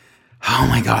 Oh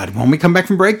my God. When we come back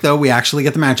from break, though, we actually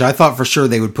get the match. I thought for sure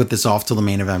they would put this off till the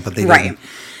main event, but they didn't.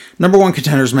 Number one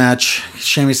contenders match,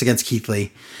 Sheamus against Keith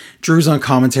Lee. Drew's on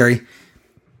commentary.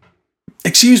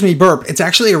 Excuse me, burp. It's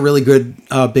actually a really good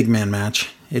big man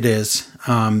match. It is.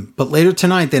 But later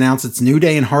tonight, they announced it's New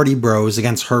Day and Hardy Bros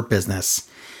against Hurt Business.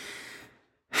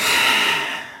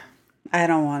 I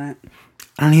don't want it.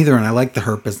 I don't either, and I like the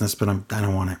Hurt Business, but I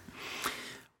don't want it.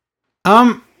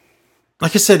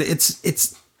 Like I said,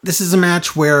 this is a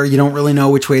match where you don't really know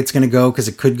which way it's going to go because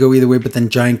it could go either way, but then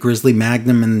Giant Grizzly,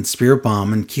 Magnum, and Spirit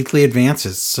Bomb, and Keith Lee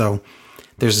advances. So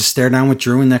there's a stare down with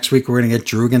Drew, and next week we're going to get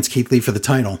Drew against Keith Lee for the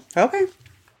title. Okay.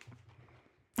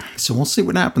 So we'll see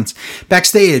what happens.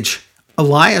 Backstage,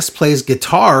 Elias plays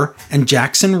guitar, and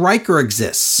Jackson Riker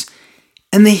exists.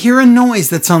 And they hear a noise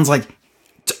that sounds like,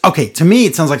 okay, to me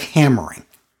it sounds like hammering.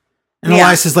 And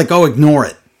Elias is like, oh, ignore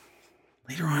it.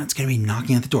 Later on, it's going to be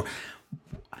knocking at the door.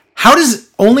 How does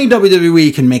only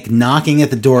WWE can make knocking at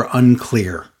the door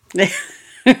unclear? Oh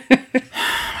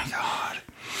my God.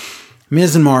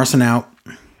 Miz and Morrison out.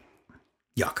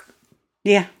 Yuck.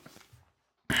 Yeah.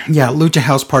 Yeah, Lucha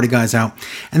House Party guys out.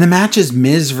 And the match is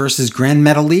Miz versus Grand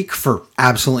Metalik for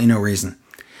absolutely no reason.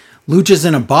 Lucha's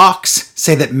in a box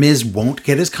say that Miz won't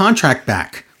get his contract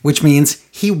back, which means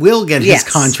he will get his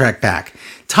contract back.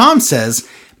 Tom says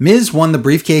Miz won the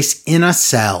briefcase in a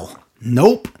cell.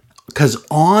 Nope. Because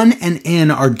on and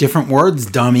in are different words,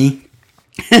 dummy.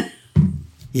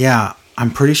 Yeah,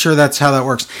 I'm pretty sure that's how that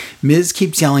works. Miz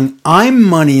keeps yelling, I'm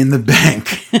Money in the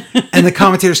Bank. And the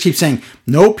commentators keep saying,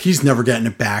 nope, he's never getting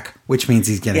it back, which means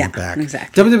he's getting it back.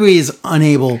 Exactly. WWE is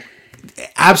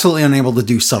absolutely unable to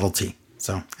do subtlety.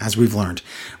 So, as we've learned.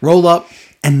 Roll up,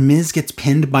 and Miz gets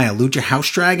pinned by a Lucha House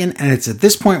Dragon. And it's at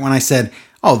this point when I said,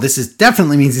 oh, this is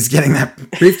definitely means he's getting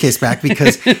that briefcase back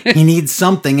because he needs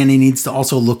something and he needs to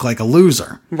also look like a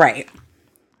loser. Right.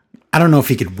 I don't know if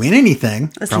he could win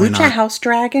anything. Is Lucha House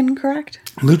Dragon correct?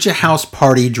 Lucha House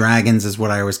Party Dragons is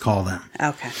what I always call them.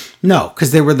 Okay. No,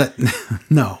 because they were the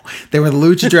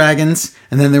Lucha Dragons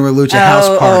and then they were Lucha House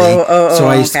Party. So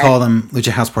I used to call them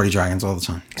Lucha House Party Dragons all the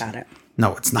time. Got it.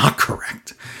 No, it's not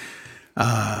correct.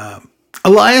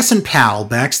 Elias and Pal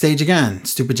backstage again.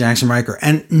 Stupid Jackson Riker.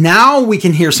 And now we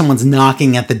can hear someone's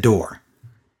knocking at the door.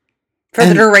 For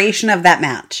the duration of that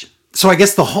match. So I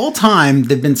guess the whole time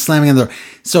they've been slamming on the door.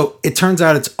 So it turns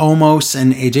out it's Omos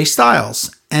and AJ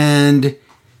Styles. And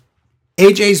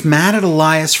AJ's mad at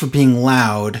Elias for being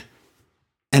loud.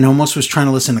 And Omos was trying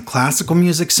to listen to classical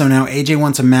music. So now AJ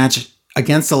wants a match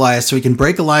against Elias so he can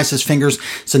break Elias's fingers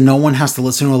so no one has to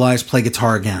listen to Elias play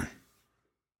guitar again.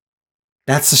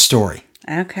 That's the story.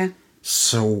 Okay.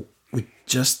 So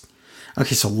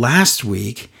so last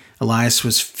week, Elias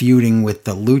was feuding with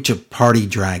the Lucha Party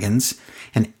Dragons,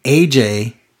 and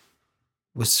AJ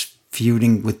was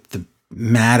feuding with the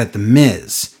Mad at the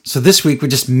Miz. So this week we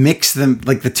just mixed them,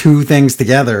 like the two things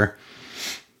together.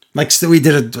 Like so we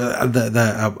did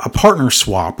a partner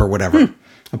swap or whatever.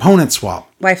 Opponent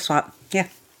swap. Wife swap. Yeah.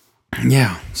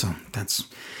 Yeah. So that's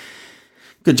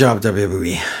good job,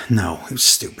 WWE. No, it was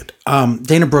stupid.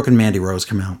 Dana Brooke and Mandy Rose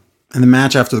come out. And the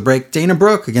match after the break, Dana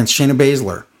Brooke against Shayna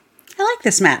Baszler. I like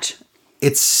this match.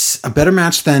 It's a better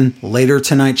match than later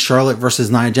tonight, Charlotte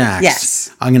versus Nia Jax.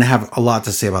 Yes. I'm going to have a lot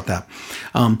to say about that.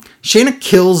 Shayna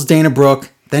kills Dana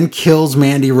Brooke, then kills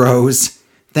Mandy Rose,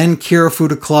 then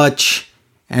Kirifuda clutch,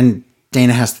 and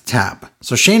Dana has to tap.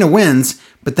 So Shayna wins,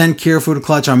 but then Kirifuda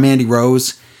clutch on Mandy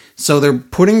Rose. So they're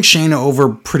putting Shayna over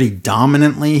pretty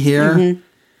dominantly here. Mm-hmm.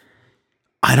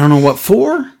 I don't know what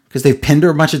for, because they've pinned her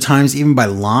a bunch of times, even by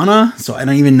Lana. So I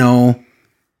don't even know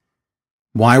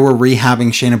why we're rehabbing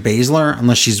Shayna Baszler,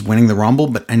 unless she's winning the Rumble,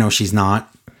 but I know she's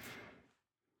not.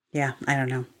 Yeah, I don't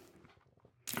know.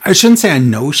 I shouldn't say I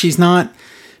know she's not,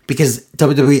 because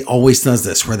WWE always does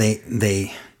this, where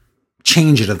they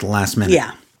change it at the last minute.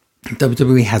 Yeah.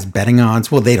 WWE has betting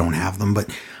odds. Well, they don't have them, but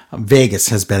Vegas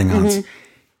has betting odds. Mm-hmm.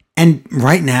 And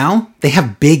right now, they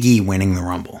have Big E winning the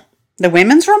Rumble. The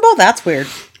Women's Rumble? That's weird.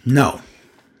 No.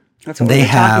 That's what we're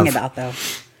talking about, though.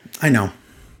 I know.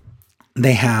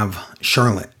 They have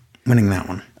Charlotte winning that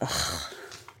one. Ugh.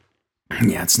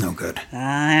 Yeah, it's no good.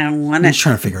 I don't want it. I'm just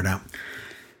trying to figure it out.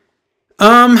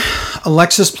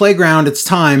 Alexa's Playground, it's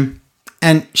time.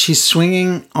 And she's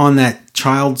swinging on that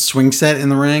child swing set in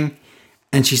the ring.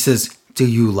 And she says, "Do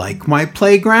you like my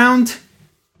playground?"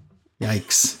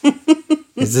 Yikes.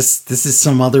 This is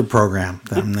some other program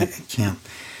that I can't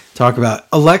talk about.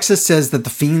 Alexa says that the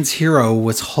Fiend's hero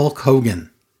was Hulk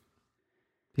Hogan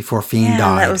before Fiend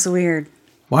died. That was weird.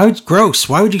 Why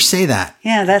would you say that?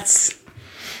 Yeah,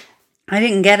 I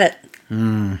didn't get it.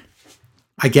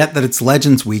 I get that it's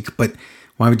Legends Week, but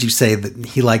why would you say that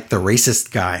he liked the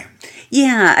racist guy?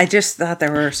 Yeah, I just thought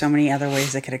there were so many other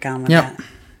ways they could have gone with that.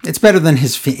 It's better than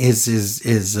his hero's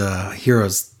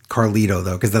Carlito,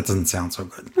 though, because that doesn't sound so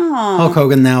good. Hulk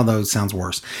Hogan now, though, sounds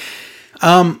worse.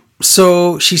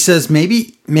 So she says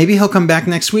maybe he'll come back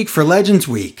next week for Legends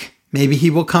Week. Maybe he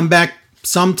will come back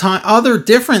sometime,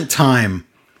 different time.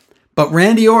 But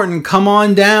Randy Orton, come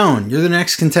on down. You're the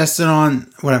next contestant on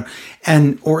whatever.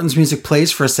 And Orton's music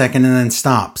plays for a second and then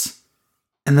stops.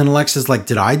 And then Alexa's like,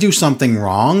 did I do something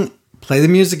wrong? Play the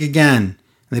music again.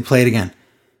 And they play it again.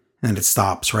 And then it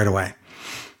stops right away.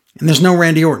 And there's no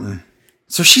Randy Orton.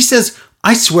 So she says,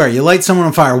 I swear, you light someone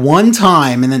on fire one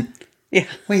time and then... Yeah.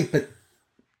 Wait, but...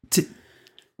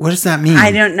 what does that mean?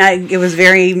 I don't know. It was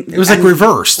very... It was like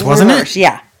reversed, wasn't it?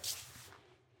 Yeah.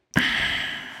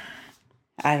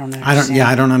 I don't know.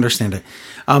 I don't understand it.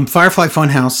 Firefly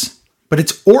Funhouse, but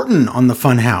it's Orton on the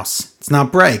Funhouse. It's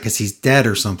not Bray because he's dead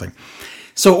or something.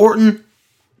 So Orton,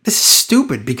 this is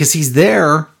stupid because he's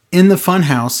there in the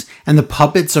Funhouse and the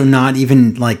puppets are not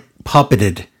even like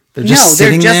puppeted. They're just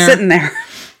sitting there.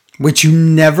 Which you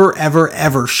never, ever,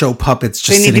 ever show puppets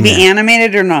just sitting there. They need to be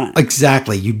animated or not.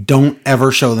 Exactly. You don't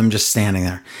ever show them just standing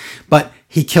there. But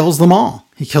he kills them all.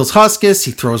 He kills Huskus.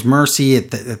 He throws Mercy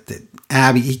at the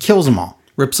Abby. He kills them all.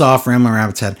 Rips off Ramblin'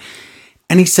 Rabbit's head.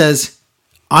 And he says,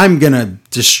 I'm going to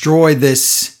destroy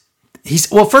this.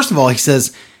 First of all, he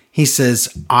says,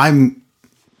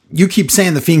 you keep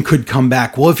saying the Fiend could come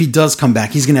back. Well, if he does come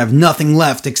back, he's going to have nothing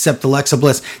left except Alexa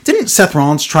Bliss. Didn't Seth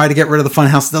Rollins try to get rid of the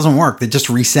Funhouse? It doesn't work. It just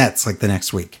resets like the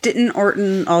next week. Didn't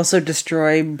Orton also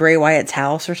destroy Bray Wyatt's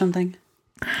house or something?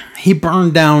 He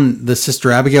burned down the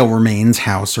Sister Abigail Remains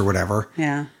house or whatever.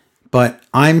 Yeah. But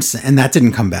and that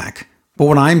didn't come back. But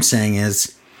what I'm saying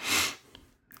is,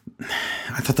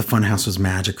 I thought the Funhouse was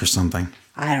magic or something.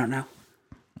 I don't know.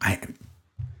 I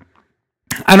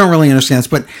don't really understand this,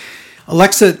 but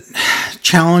Alexa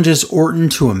challenges Orton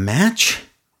to a match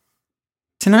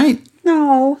tonight?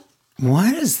 No.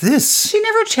 What is this? She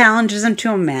never challenges him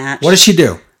to a match. What does she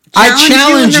do? I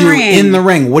challenge you in the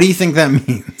ring. What do you think that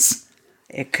means?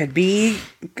 It could be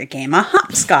a game of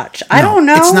hopscotch. I don't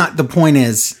know. It's not. The point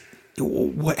is,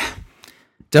 what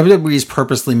WWE is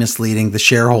purposely misleading the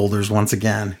shareholders once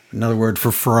again. Another word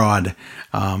for fraud.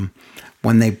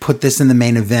 When they put this in the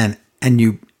main event,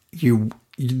 and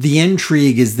the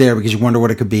intrigue is there because you wonder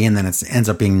what it could be, and then it ends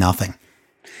up being nothing.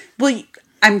 Well,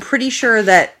 I'm pretty sure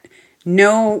that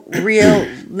no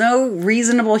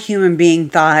reasonable human being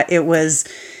thought it was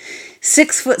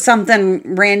 6 foot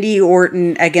something Randy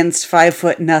Orton against 5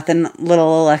 foot nothing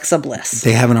little Alexa Bliss.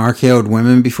 They haven't RKO'd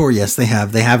women before. Yes, they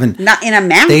have. They haven't. Not in a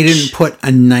match. They didn't put a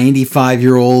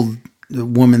 95-year-old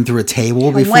woman through a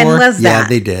table before. When was that? Yeah,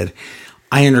 they did.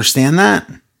 I understand that,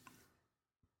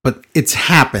 but it's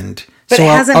happened. But it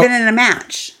hasn't been in a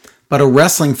match. But a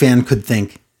wrestling fan could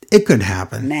think it could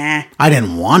happen. Nah. I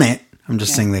didn't want it. I'm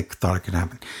just saying they thought it could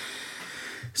happen.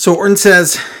 So Orton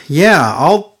says, yeah,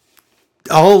 I'll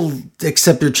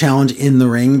accept your challenge in the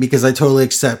ring because I totally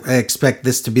expect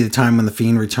this to be the time when the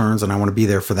Fiend returns and I want to be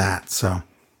there for that. So,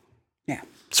 yeah.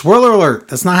 Spoiler alert,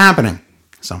 that's not happening.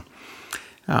 So,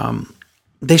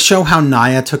 they show how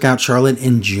Nia took out Charlotte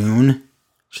in June.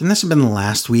 Shouldn't this have been the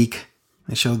last week?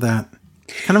 They showed that.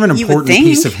 Kind of an important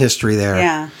piece of history there.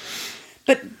 Yeah.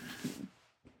 But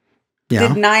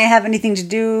did Nia have anything to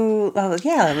do? Oh,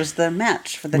 yeah, it was the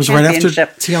match for the championship. It was right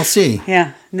after TLC.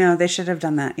 Yeah. No, they should have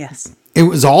done that. Yes. It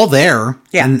was all there.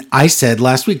 Yeah. And I said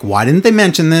last week, why didn't they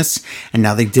mention this? And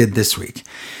now they did this week.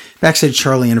 Backstage,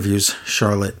 Charlie interviews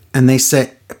Charlotte. And they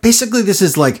say, basically, this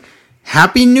is like,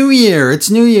 Happy New Year. It's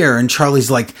New Year. And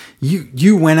Charlie's like,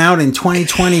 you went out in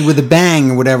 2020 with a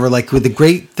bang or whatever, like with a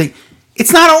great thing.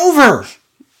 It's not over.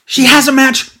 She has a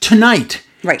match tonight.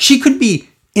 Right. She could be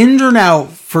injured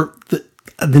out for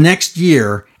the next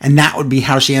year, and that would be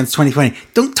how she ends 2020.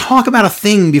 Don't talk about a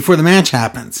thing before the match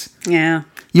happens. Yeah.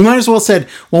 You might as well said,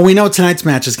 well, we know tonight's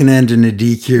match is going to end in a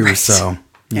DQ, right. So,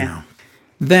 you know.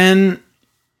 Then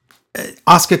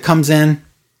Asuka comes in.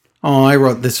 Oh, I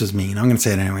wrote this was mean. I'm going to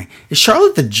say it anyway. Is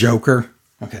Charlotte the Joker?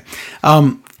 Okay.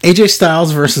 AJ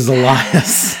Styles versus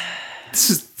Elias.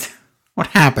 This is what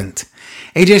happened.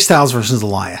 AJ Styles versus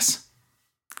Elias.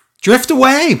 Drift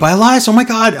away by Elias. Oh my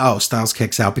God. Oh, Styles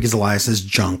kicks out because Elias is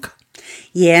junk.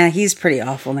 Yeah, he's pretty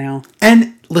awful now.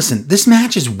 And listen, this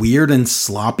match is weird and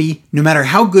sloppy. No matter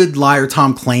how good Liar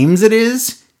Tom claims it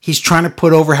is, he's trying to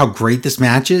put over how great this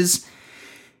match is.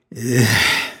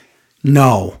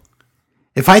 No.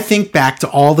 If I think back to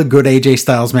all the good AJ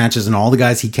Styles matches and all the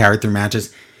guys he carried through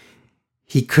matches,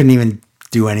 he couldn't even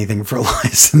do anything for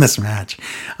Elias in this match.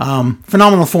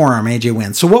 Phenomenal forearm, AJ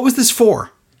wins. So what was this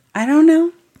for? I don't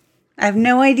know. I have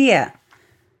no idea.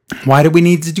 Why do we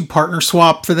need to do partner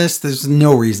swap for this? There's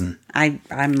no reason.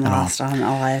 I'm lost on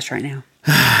Elias right now.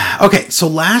 Okay, so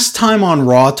last time on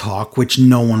Raw Talk, which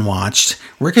no one watched,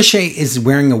 Ricochet is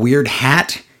wearing a weird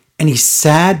hat, and he's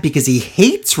sad because he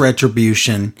hates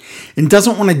Retribution and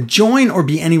doesn't want to join or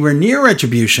be anywhere near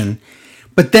Retribution.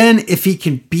 But then if he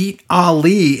can beat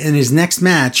Ali in his next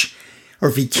match, or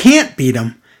if he can't beat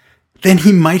him, then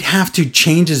he might have to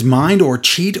change his mind or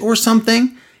cheat or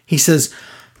something. He says,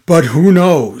 but who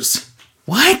knows?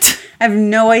 What? I have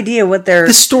no idea what they're...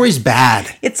 This story's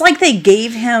bad. It's like they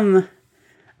gave him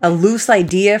a loose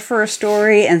idea for a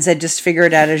story and said, just figure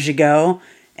it out as you go.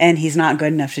 And he's not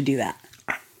good enough to do that.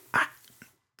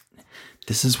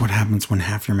 This is what happens when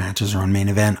half your matches are on main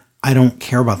event. I don't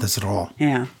care about this at all.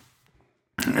 Yeah.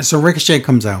 So Ricochet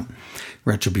comes out.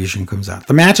 Retribution comes out.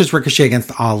 The match is Ricochet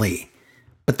against Ali.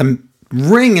 But the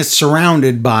ring is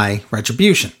surrounded by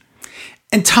Retribution.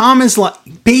 And Tom is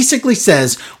basically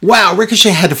says, wow,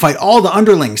 Ricochet had to fight all the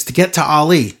underlings to get to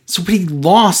Ali. So but he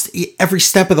lost every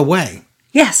step of the way.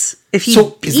 Yes. If he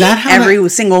is that how every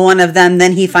single one of them,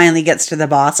 then he finally gets to the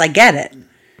boss. I get it.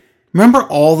 Remember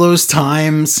all those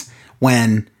times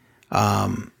when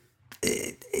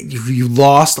you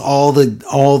lost all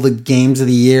the games of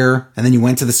the year and then you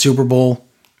went to the Super Bowl?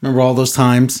 Remember all those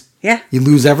times? Yeah. You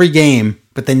lose every game,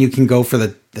 but then you can go for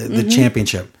the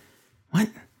championship.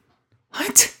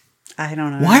 What? I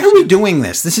don't know. Why are we doing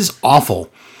this? This is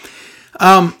awful.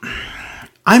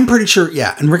 I'm pretty sure,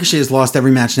 yeah, and Ricochet has lost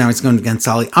every match now. He's going against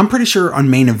Ali. I'm pretty sure on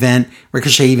main event,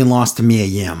 Ricochet even lost to Mia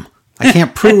Yim. I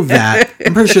can't prove that.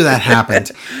 I'm pretty sure that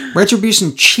happened.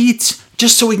 Retribution cheats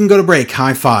just so we can go to break.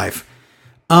 High five.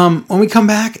 When we come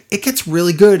back, it gets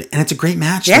really good, and it's a great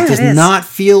match that does not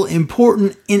feel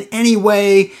important in any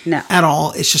way at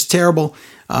all. It's just terrible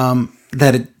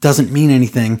that it doesn't mean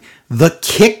anything. The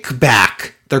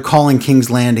kickback, they're calling King's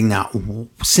Landing now.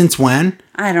 Since when?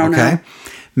 I don't know.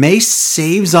 Mace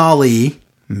saves Ali.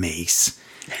 Mace.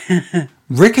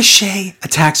 Ricochet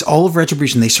attacks all of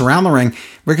Retribution. They surround the ring.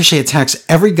 Ricochet attacks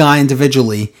every guy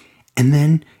individually, and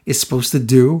then is supposed to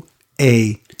do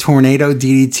a tornado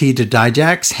DDT to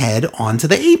Dijak's head onto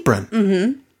the apron.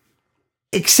 Mm-hmm.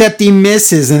 Except he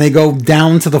misses and they go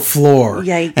down to the floor.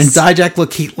 Yikes. And Dijak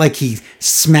looked like he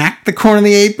smacked the corner of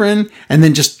the apron and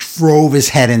then just drove his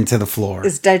head into the floor.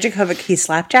 Is Dijakovic, he's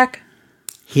Slapjack?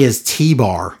 He is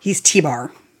T-Bar. He's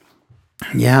T-Bar.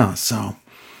 Yeah, so.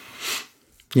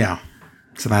 Yeah.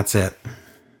 So that's it.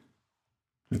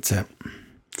 That's it.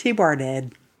 T-Bar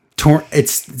dead.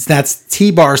 That's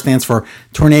T-Bar stands for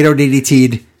Tornado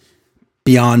DDT'd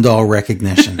Beyond All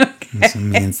Recognition. Okay. So it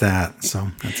means that.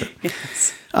 So that's it.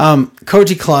 Yes.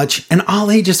 Koji Clutch and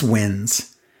Ali just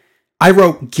wins. I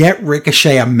wrote, get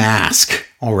Ricochet a mask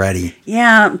already.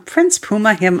 Yeah, Prince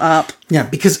Puma him up. Yeah,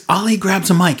 because Ali grabs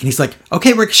a mic and he's like,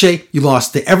 okay, Ricochet, you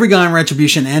lost to every guy in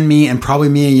Retribution and me and probably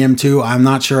me and Yim too. I'm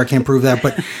not sure. I can't prove that,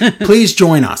 but please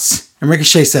join us. And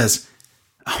Ricochet says,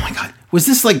 oh my God, was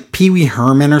this like Pee Wee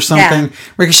Herman or something? Yeah.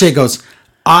 Ricochet goes,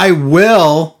 I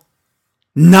will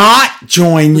not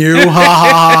join you. Ha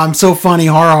ha ha. I'm so funny.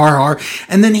 Har har har.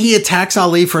 And then he attacks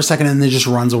Ali for a second and then just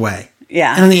runs away.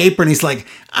 Yeah. And on the apron, he's like,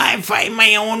 I fight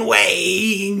my own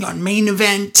way on main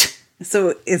event.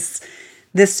 So is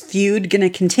this feud going to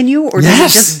continue or does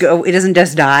it just go? It doesn't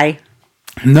just die?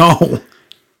 No.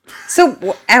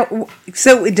 So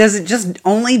does it just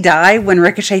only die when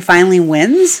Ricochet finally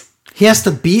wins? He has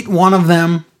to beat one of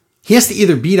them. He has to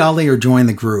either beat Ali or join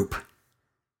the group.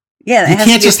 Yeah, it has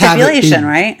to be a stipulation,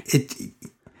 right?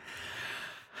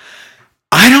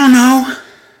 I don't know.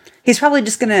 He's probably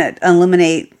just going to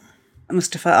eliminate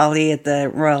Mustafa Ali at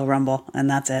the Royal Rumble, and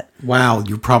that's it. Wow,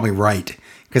 you're probably right.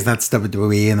 Because that's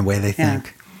WWE and the way they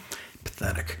think.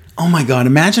 Pathetic. Oh my God,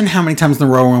 imagine how many times in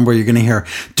the Royal Rumble you're going to hear,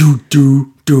 do,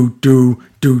 do, do, do,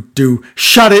 do, do,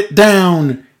 shut it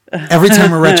down. Every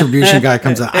time a Retribution guy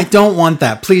comes out. I don't want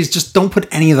that. Please, just don't put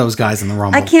any of those guys in the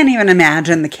Rumble. I can't even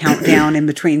imagine the countdown in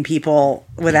between people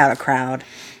without a crowd.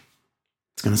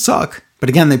 It's going to suck. But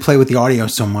again, they play with the audio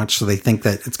so much, so they think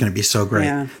that it's going to be so great.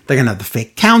 Yeah. They're going to have the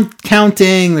fake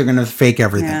counting. They're going to fake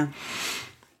everything. Yeah.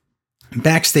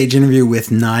 Backstage interview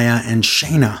with Nia and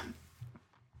Shayna.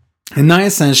 And Nia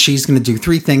says she's going to do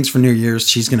 3 things for New Year's.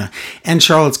 She's going to end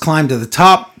Charlotte's climb to the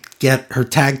top, get her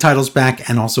tag titles back,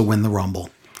 and also win the Rumble.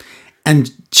 And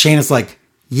Shayna's like,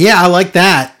 yeah, I like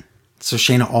that. So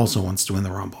Shayna also wants to win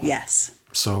the Rumble. Yes.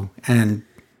 So, and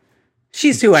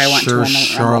she's who I want to win the Rumble.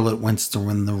 Charlotte wants to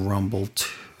win the Rumble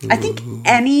too. I think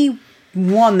any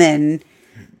woman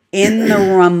in the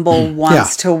Rumble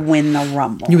wants to win the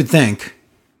Rumble. You would think.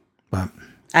 But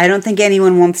I don't think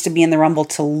anyone wants to be in the Rumble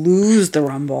to lose the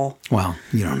Rumble. Well,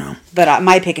 you don't know. But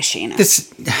my pick is Shayna.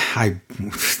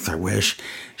 I wish.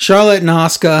 Charlotte and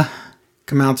Asuka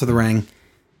come out to the ring.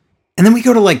 And then we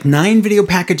go to like 9 video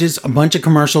packages, a bunch of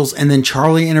commercials, and then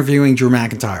Charlie interviewing Drew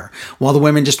McIntyre while the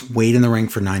women just wait in the ring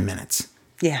for 9 minutes.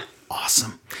 Yeah.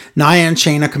 Awesome. Nia and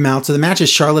Shayna come out. So the match is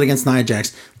Charlotte against Nia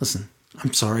Jax. Listen,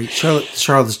 I'm sorry. Charlotte's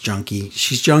junky.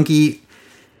 She's junky.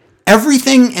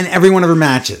 Everything and every one of her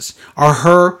matches are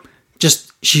her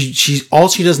just, she's all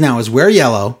she does now is wear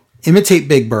yellow, imitate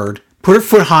Big Bird, put her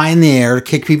foot high in the air to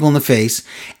kick people in the face,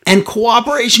 and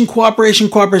cooperation.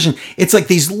 It's like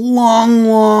these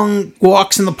long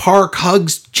walks in the park,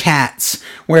 hugs, chats,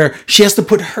 where she has to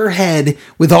put her head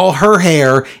with all her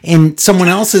hair in someone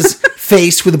else's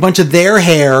face with a bunch of their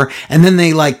hair, and then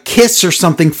they like kiss or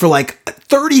something for like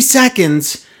 30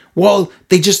 seconds while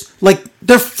they just like,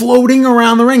 they're floating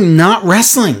around the ring, not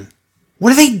wrestling.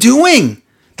 What are they doing?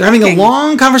 They're having a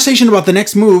long conversation about the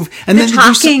next move, and They're then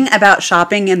talking about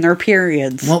shopping in their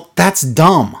periods. well, that's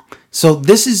dumb. So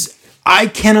this is, I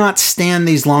cannot stand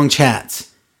these long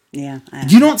chats. Yeah.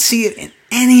 You don't see it in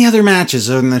any other matches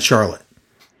other than Charlotte.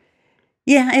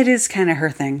 Yeah, it is kind of her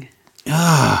thing.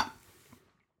 And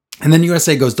then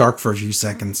USA goes dark for a few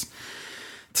seconds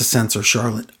to censor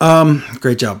Charlotte.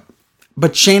 Great job.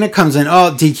 But Shayna comes in.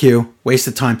 Oh, DQ. Waste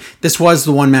of time. This was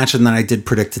the one match that I did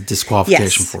predict a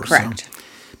disqualification for. Correct. So,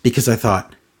 because I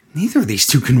thought, neither of these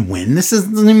two can win.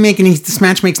 This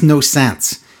match makes no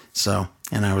sense. So,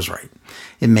 and I was right.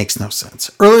 It makes no sense.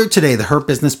 Earlier today, the Hurt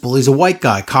Business bullies a white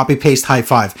guy. Copy, paste, high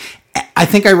five. I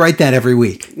think I write that every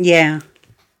week. Yeah.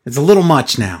 It's a little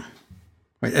much now.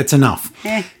 It's enough.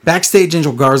 Backstage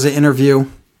Angel Garza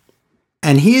interview.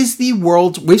 And he is the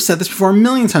world's, we've said this before a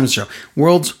million times on the show,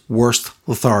 world's worst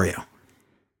Lothario.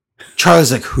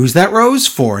 Charlie's like, who's that rose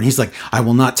for? And he's like, I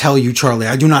will not tell you, Charlie.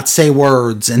 I do not say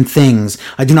words and things.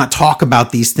 I do not talk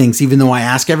about these things, even though I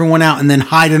ask everyone out and then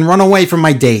hide and run away from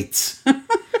my dates.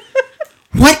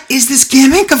 What is this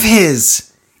gimmick of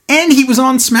his? And he was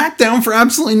on SmackDown for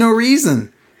absolutely no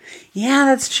reason. Yeah,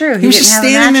 that's true. He was just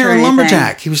standing there a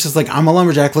lumberjack. He was just like, I'm a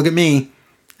lumberjack. Look at me.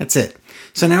 That's it.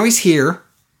 So now he's here.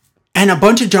 And a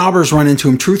bunch of jobbers run into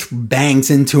him. Truth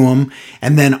bangs into him.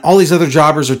 And then all these other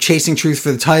jobbers are chasing Truth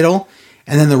for the title.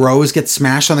 And then the rose gets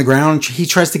smashed on the ground. He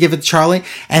tries to give it to Charlie.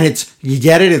 And you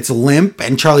get it, it's limp.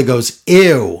 And Charlie goes,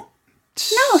 ew.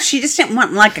 No, she just didn't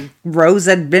want like a rose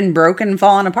that had been broken and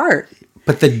fallen apart.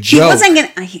 But the joke.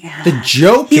 The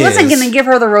joke He wasn't going to give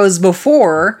her the rose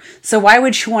before. So why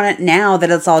would she want it now that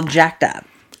it's all jacked up?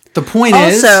 The point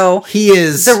also,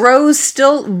 is the rose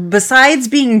still, besides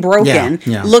being broken,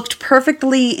 looked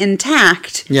perfectly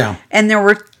intact. Yeah. And there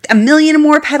were a million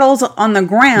more petals on the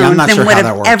ground than would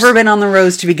have ever been on the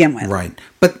rose to begin with. Right.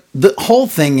 But the whole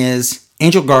thing is,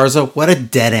 Angel Garza, what a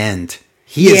dead end.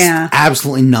 He is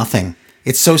absolutely nothing.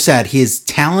 It's so sad. He is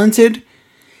talented,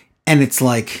 and it's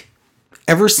like,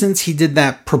 ever since he did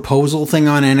that proposal thing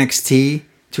on NXT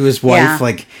to his wife,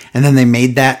 and then they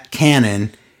made that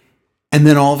canon. And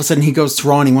then all of a sudden he goes to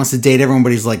Raw and he wants to date everyone,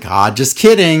 but he's like, just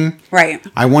kidding. Right.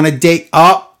 I want to date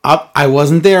I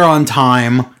wasn't there on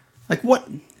time. Like, what?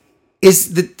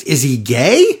 Is he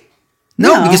gay?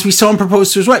 No, because we saw him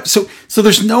propose to his wife. So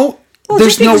there's no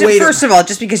way. First of all,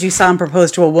 just because you saw him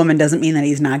propose to a woman doesn't mean that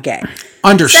he's not gay.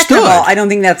 Understood. Second of all, I don't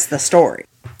think that's the story.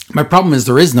 My problem is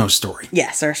there is no story.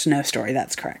 Yes, there's no story.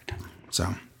 That's correct.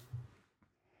 So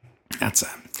that's it.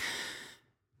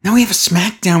 Now we have a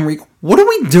SmackDown What are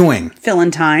we doing?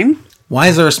 Filling time. Why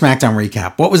is there a SmackDown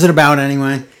recap? What was it about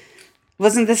anyway?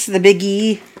 Wasn't this the Big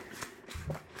E?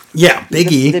 Yeah,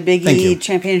 Big E. The Big E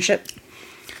championship.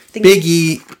 Big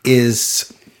E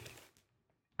is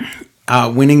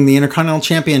winning the Intercontinental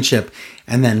Championship.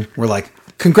 And then we're like,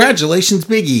 congratulations,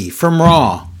 Big E, from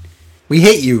Raw. We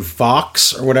hate you,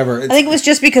 Fox, or whatever. I think it was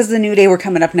just because the New Day were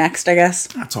coming up next, I guess.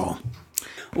 That's all.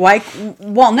 Why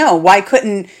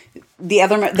couldn't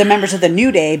the members of the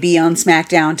New Day be on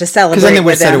SmackDown to celebrate with them? Because then they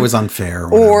would have said it was unfair.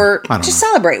 Or just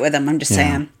celebrate with them, I'm just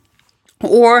saying.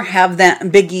 Or have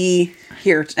that Big E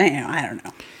here. I don't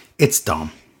know. It's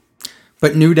dumb.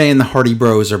 But New Day and the Hardy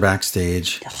Bros are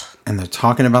backstage. And they're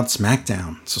talking about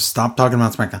SmackDown. So stop talking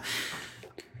about SmackDown.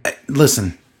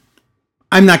 Listen,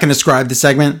 I'm not going to describe the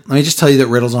segment. Let me just tell you that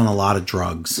Riddle's on a lot of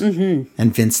drugs. Mm-hmm.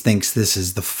 And Vince thinks this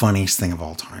is the funniest thing of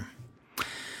all time.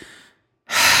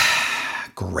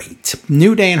 Great.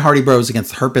 New Day and Hardy Bros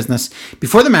against the Hurt Business.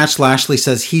 Before the match, Lashley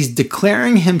says he's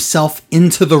declaring himself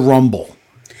into the Rumble.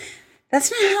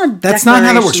 That's not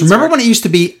how that works. Remember when it used to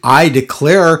be, I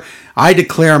declare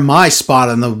my spot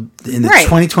in the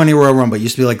 2020 Royal Rumble. It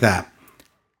used to be like that.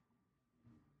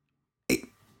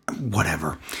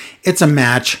 Whatever. It's a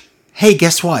match. Hey,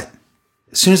 guess what?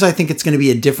 As soon as I think it's going to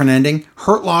be a different ending,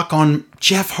 Hurt Lock on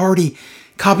Jeff Hardy.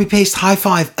 Copy paste, high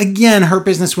five. Again, Hurt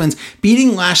Business wins.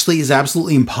 Beating Lashley is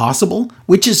absolutely impossible,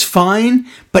 which is fine.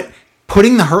 But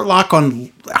putting the Hurt Lock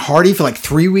on Hardy for like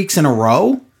 3 weeks in a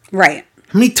row? Right.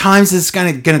 How many times is this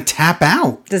guy going to tap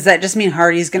out? Does that just mean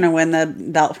Hardy's going to win the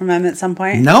belt from him at some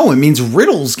point? No, it means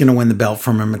Riddle's going to win the belt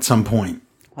from him at some point.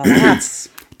 Well, that's...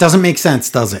 Doesn't make sense,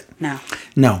 does it? No.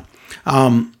 No.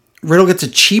 Riddle gets a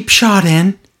cheap shot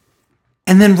in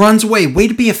and then runs away. Way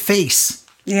to be a face.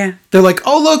 Yeah. They're like,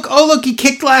 oh, look, he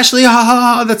kicked Lashley. Ha, ha,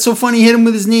 ha. That's so funny. He hit him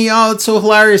with his knee. Oh, it's so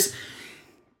hilarious.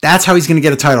 That's how he's going to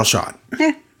get a title shot.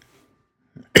 Yeah.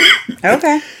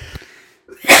 Okay.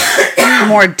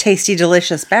 More tasty,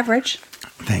 delicious beverage.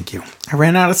 Thank you. I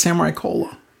ran out of Samurai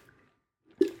Cola.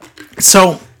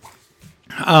 So,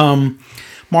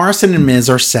 Morrison and Miz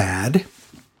are sad.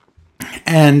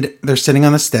 And they're sitting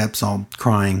on the steps all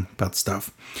crying about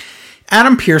stuff.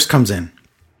 Adam Pearce comes in.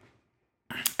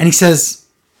 And he says,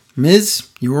 Miz,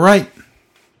 you were right.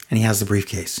 And he has the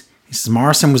briefcase. He says,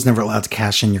 Morrison was never allowed to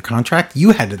cash in your contract.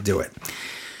 You had to do it.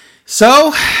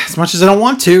 So, as much as I don't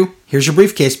want to, here's your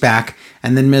briefcase back.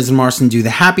 And then Miz and Morrison do the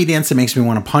happy dance that makes me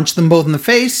want to punch them both in the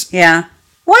face. Yeah.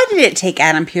 Why did it take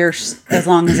Adam Pearce as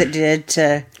long as it did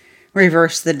to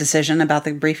reverse the decision about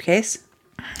the briefcase?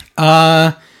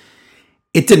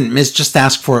 It didn't. Miz just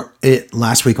asked for it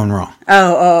last week on Raw.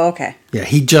 Oh, okay. Yeah,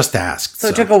 he just asked. So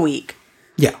it took a week.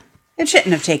 Yeah. It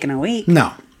shouldn't have taken a week.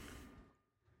 No.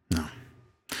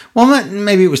 Well,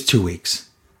 maybe it was 2 weeks.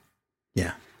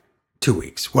 Yeah. 2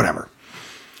 weeks. Whatever.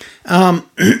 And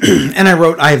I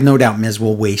wrote, I have no doubt Miz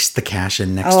will waste the cash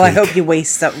in next week. I hope he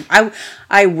wastes that.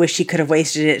 I wish he could have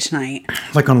wasted it tonight.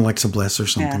 Like on Alexa Bliss or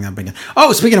something. Yeah. That big.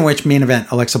 Oh, speaking of which, main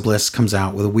event, Alexa Bliss comes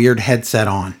out with a weird headset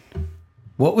on.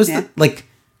 What was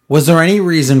was there any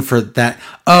reason for that?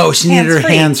 Oh, she needed her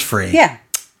hands free. Yeah.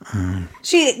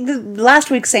 Last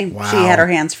week, same. Wow. She had her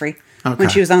hands free when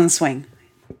she was on the swing.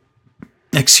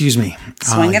 Excuse me.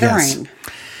 Swing at a ring.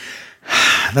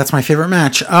 That's my favorite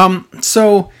match.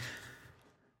 So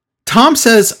Tom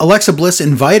says Alexa Bliss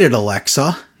invited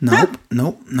Alexa.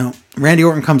 Nope. Randy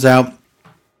Orton comes out.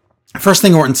 First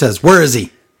thing Orton says, where is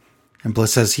he? And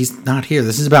Bliss says, he's not here.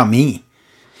 This is about me.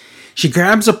 She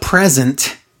grabs a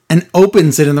present and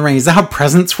opens it in the ring. Is that how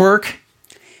presents work?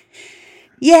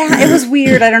 Yeah, it was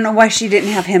weird. I don't know why she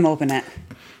didn't have him open it.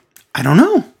 I don't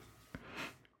know.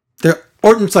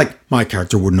 Orton's like, my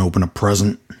character wouldn't open a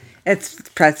present.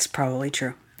 That's probably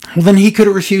true. Well, then he could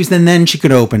have refused and then she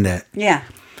could have opened it. Yeah.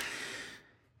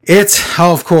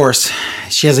 Of course,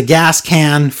 she has a gas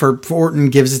can for Orton,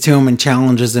 gives it to him and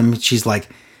challenges him. She's like,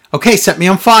 okay, set me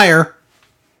on fire.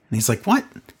 And he's like, what?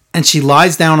 And she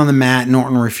lies down on the mat and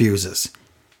Orton refuses.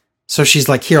 So she's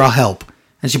like, here, I'll help.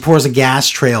 And she pours a gas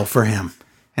trail for him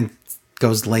and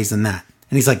lays in that.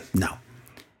 And he's like, no.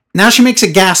 Now she makes a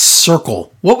gas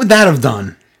circle. What would that have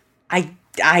done?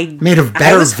 I made a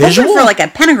better I was visual hoping for like a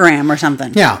pentagram or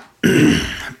something. Yeah.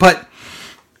 But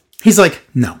he's like,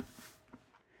 no.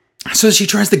 So she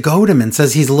tries to goad him and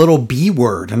says he's a little B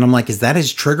word. And I'm like, is that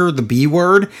his trigger, the B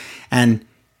word? And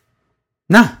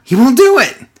no, he won't do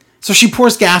it. So she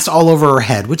pours gas all over her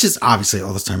head, which is obviously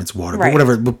all this time it's water, right. But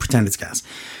whatever, we'll pretend it's gas.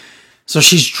 So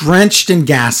she's drenched in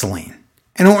gasoline.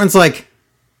 And Orton's like,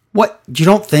 what? You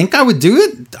don't think I would do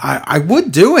it? I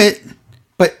would do it.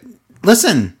 But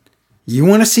listen, you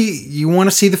want to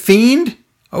see the Fiend?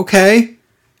 Okay.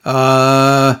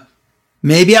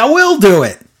 Maybe I will do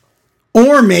it.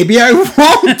 Or maybe I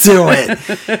won't do it.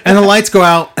 And the lights go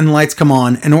out and the lights come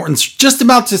on and Orton's just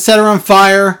about to set her on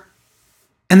fire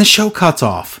and the show cuts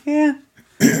off. Yeah.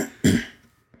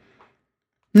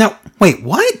 No, wait,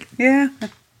 what? Yeah.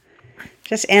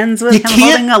 Just ends with him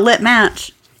holding a lit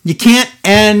match. You can't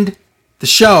end the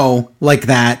show like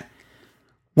that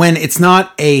when it's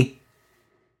not like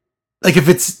if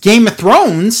it's Game of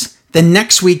Thrones, then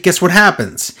next week, guess what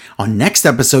happens? On next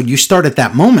episode, you start at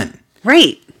that moment.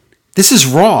 Right. This is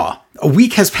Raw. A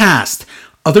week has passed.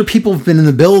 Other people have been in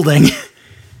the building.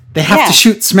 They have to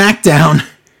shoot SmackDown.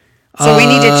 So we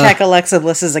need to check Alexa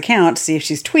Bliss's account to see if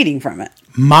she's tweeting from it.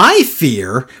 My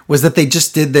fear was that they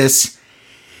just did this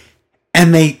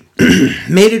and they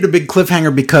made it a big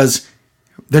cliffhanger because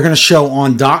they're going to show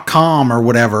on .com or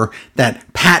whatever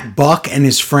that Pat Buck and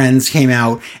his friends came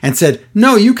out and said,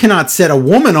 no, you cannot set a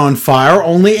woman on fire,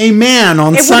 only a man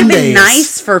on Sundays. It would have been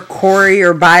nice for Corey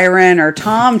or Byron or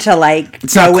Tom to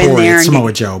it's go not Corey, in there. It's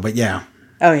Samoa Joe, but yeah.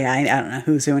 Oh, yeah, I don't know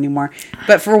who's who anymore.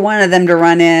 But for one of them to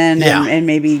run in and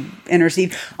maybe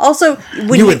intercede. Also,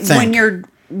 when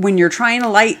you're trying to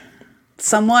light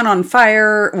someone on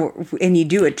fire and you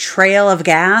do a trail of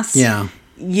gas,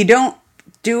 you don't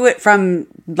do it from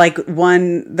like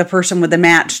the person with the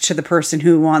match to the person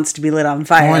who wants to be lit on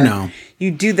fire. Oh, I know.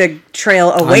 You do the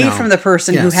trail away know. from the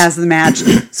person who Yes. has the match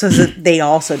so that they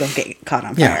also don't get caught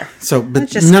on Yeah. fire. So, but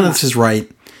That's just none too of this is right.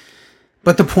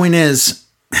 But the point is,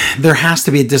 there has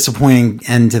to be a disappointing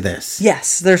end to this.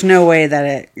 Yes, there's no way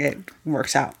that it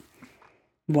works out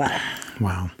well.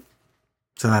 Wow.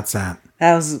 So that's that.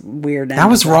 That was weird. That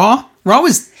was Raw. Raw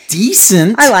was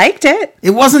decent. I liked it. It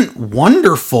wasn't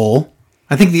wonderful.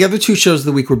 I think the other two shows of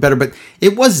the week were better, but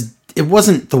it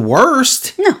wasn't the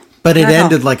worst. No, But it not at all.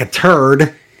 ended like a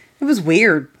turd. It was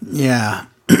weird. Yeah.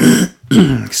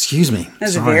 Excuse me. It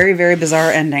was a very, very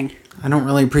bizarre ending. I don't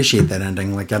really appreciate that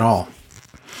ending, like, at all.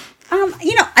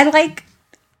 I like.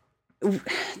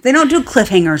 They don't do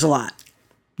cliffhangers a lot,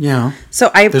 Yeah.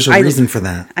 so There's a reason for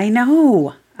that. I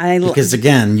know. Because,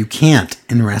 again, you can't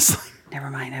in wrestling. Never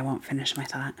mind. I won't finish my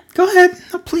thought. Go ahead.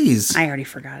 No, please. I already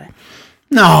forgot it.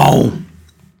 No.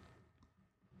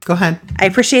 Go ahead. I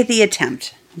appreciate the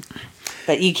attempt,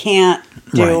 but you can't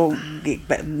do.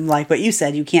 But like what you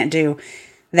said, you can't do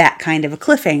that kind of a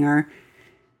cliffhanger.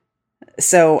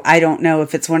 So I don't know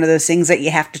if it's one of those things that you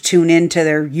have to tune into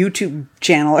their YouTube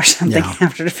channel or something Yeah.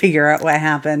 after to figure out what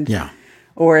happened. Yeah.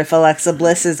 Or if Alexa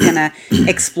Bliss is going to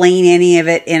explain any of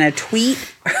it in a tweet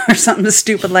or something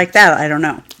stupid like that. I don't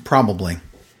know. Probably.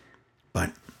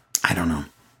 But I don't know.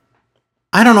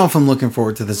 I don't know if I'm looking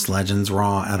forward to this Legends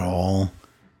Raw at all.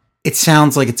 It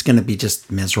sounds like it's going to be just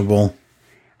miserable.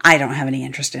 I don't have any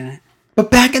interest in it.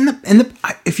 But back in the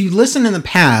if you listen in the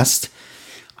past,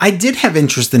 I did have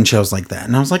interest in shows like that.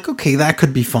 And I was like, okay, that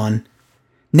could be fun.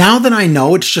 Now that I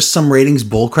know it's just some ratings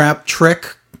bullcrap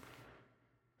trick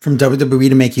from WWE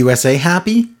to make USA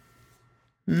happy.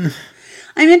 I'm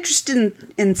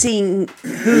interested in seeing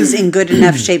who's in good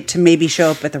enough shape to maybe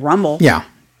show up at the Rumble. Yeah.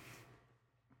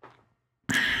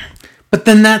 But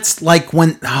then that's like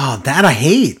when, that I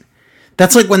hate.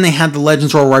 That's like when they had the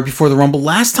Legends Raw right before the Rumble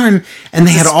last time, and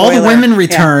they had all the spoiler. women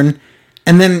return,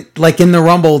 and then like in the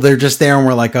Rumble, they're just there, and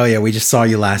we're like, oh yeah, we just saw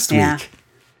you last Yeah. week.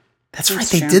 That's right,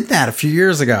 That's they true. did that a few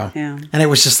years ago. Yeah. And it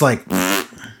was just like,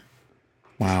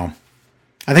 wow.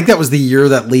 I think that was the year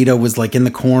that Lita was like in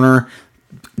the corner,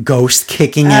 ghost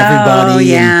kicking everybody. Oh,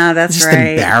 yeah, and that's just right.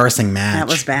 Embarrassing match. That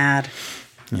was bad.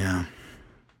 Yeah.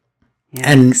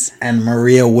 Yikes. And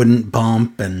Maria wouldn't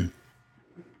bump, and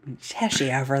Has she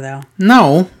ever, though?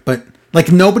 no, but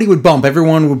like nobody would bump.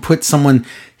 Everyone would put someone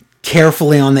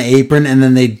carefully on the apron, and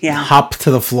then they'd Yeah. hop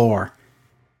to the floor.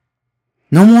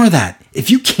 No more of that. If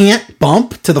you can't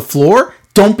bump to the floor,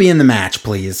 don't be in the match,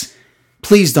 please.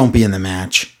 Please don't be in the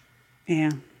match.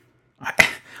 Yeah.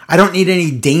 I don't need any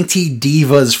dainty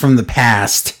divas from the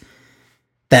past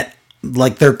that,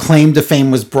 like, their claim to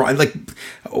fame was bra. Like,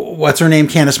 what's her name?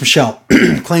 Candice Michelle.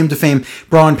 Claim to fame,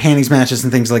 bra and panties matches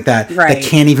and things like that. Right. That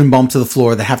can't even bump to the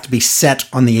floor. That have to be set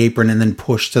on the apron and then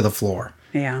pushed to the floor.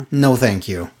 Yeah. No, thank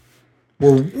you.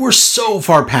 We're so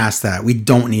far past that. We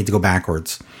don't need to go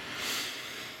backwards.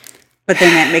 But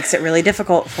then that makes it really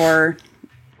difficult for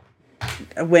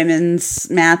a women's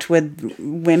match with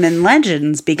women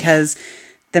legends because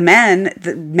the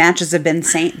matches have been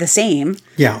the same.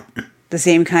 Yeah. The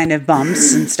same kind of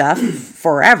bumps and stuff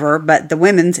forever, but the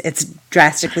women's, it's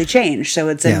drastically changed. So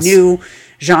it's a Yes. new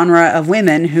genre of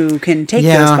women who can take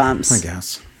those bumps. I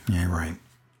guess. Yeah, right.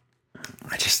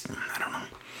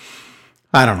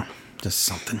 I don't know. Just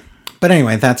something. But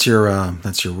anyway, that's your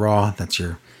Raw. That's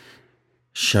your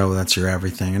show. That's your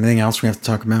everything. Anything else we have to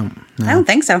talk about? No? I don't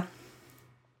think so.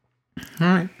 All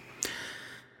right.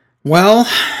 Well,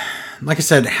 like I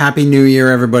said, Happy New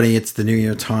Year, everybody. It's the New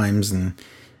Year times. And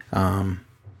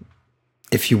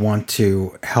if you want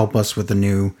to help us with if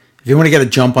you want to get a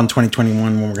jump on 2021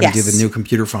 when we're going to do the new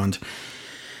computer fund,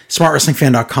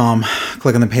 smartwrestlingfan.com,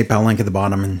 click on the PayPal link at the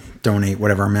bottom and donate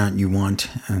whatever amount you want.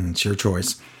 And it's your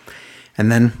choice.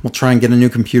 And then we'll try and get a new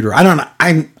computer. I don't know.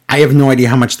 I have no idea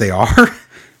how much they are.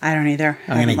 I don't either.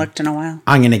 I haven't looked in a while.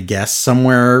 I'm going to guess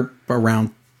somewhere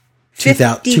around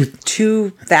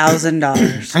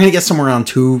 $52,000. I'm going to guess somewhere around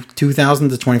 $2,000 to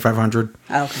 $2,500.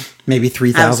 Oh, okay. Maybe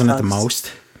 $3,000 at the close.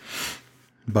 most.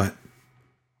 But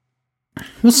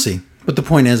we'll see. But the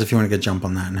point is, if you want to get a jump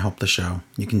on that and help the show,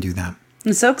 you can do that.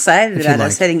 I'm so excited If you about like.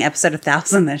 us hitting episode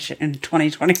 1,000 in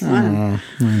 2021.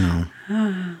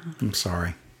 I'm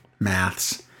sorry.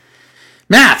 Maths.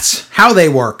 How they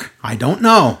work. I don't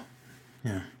know.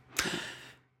 Yeah.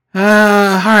 All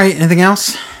right. Anything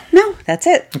else? No, that's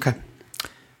it. Okay. I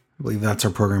believe that's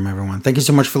our program, everyone. Thank you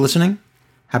so much for listening.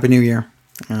 Happy New Year.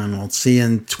 And we'll see you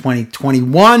in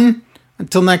 2021.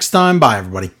 Until next time, bye,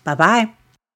 everybody. Bye-bye.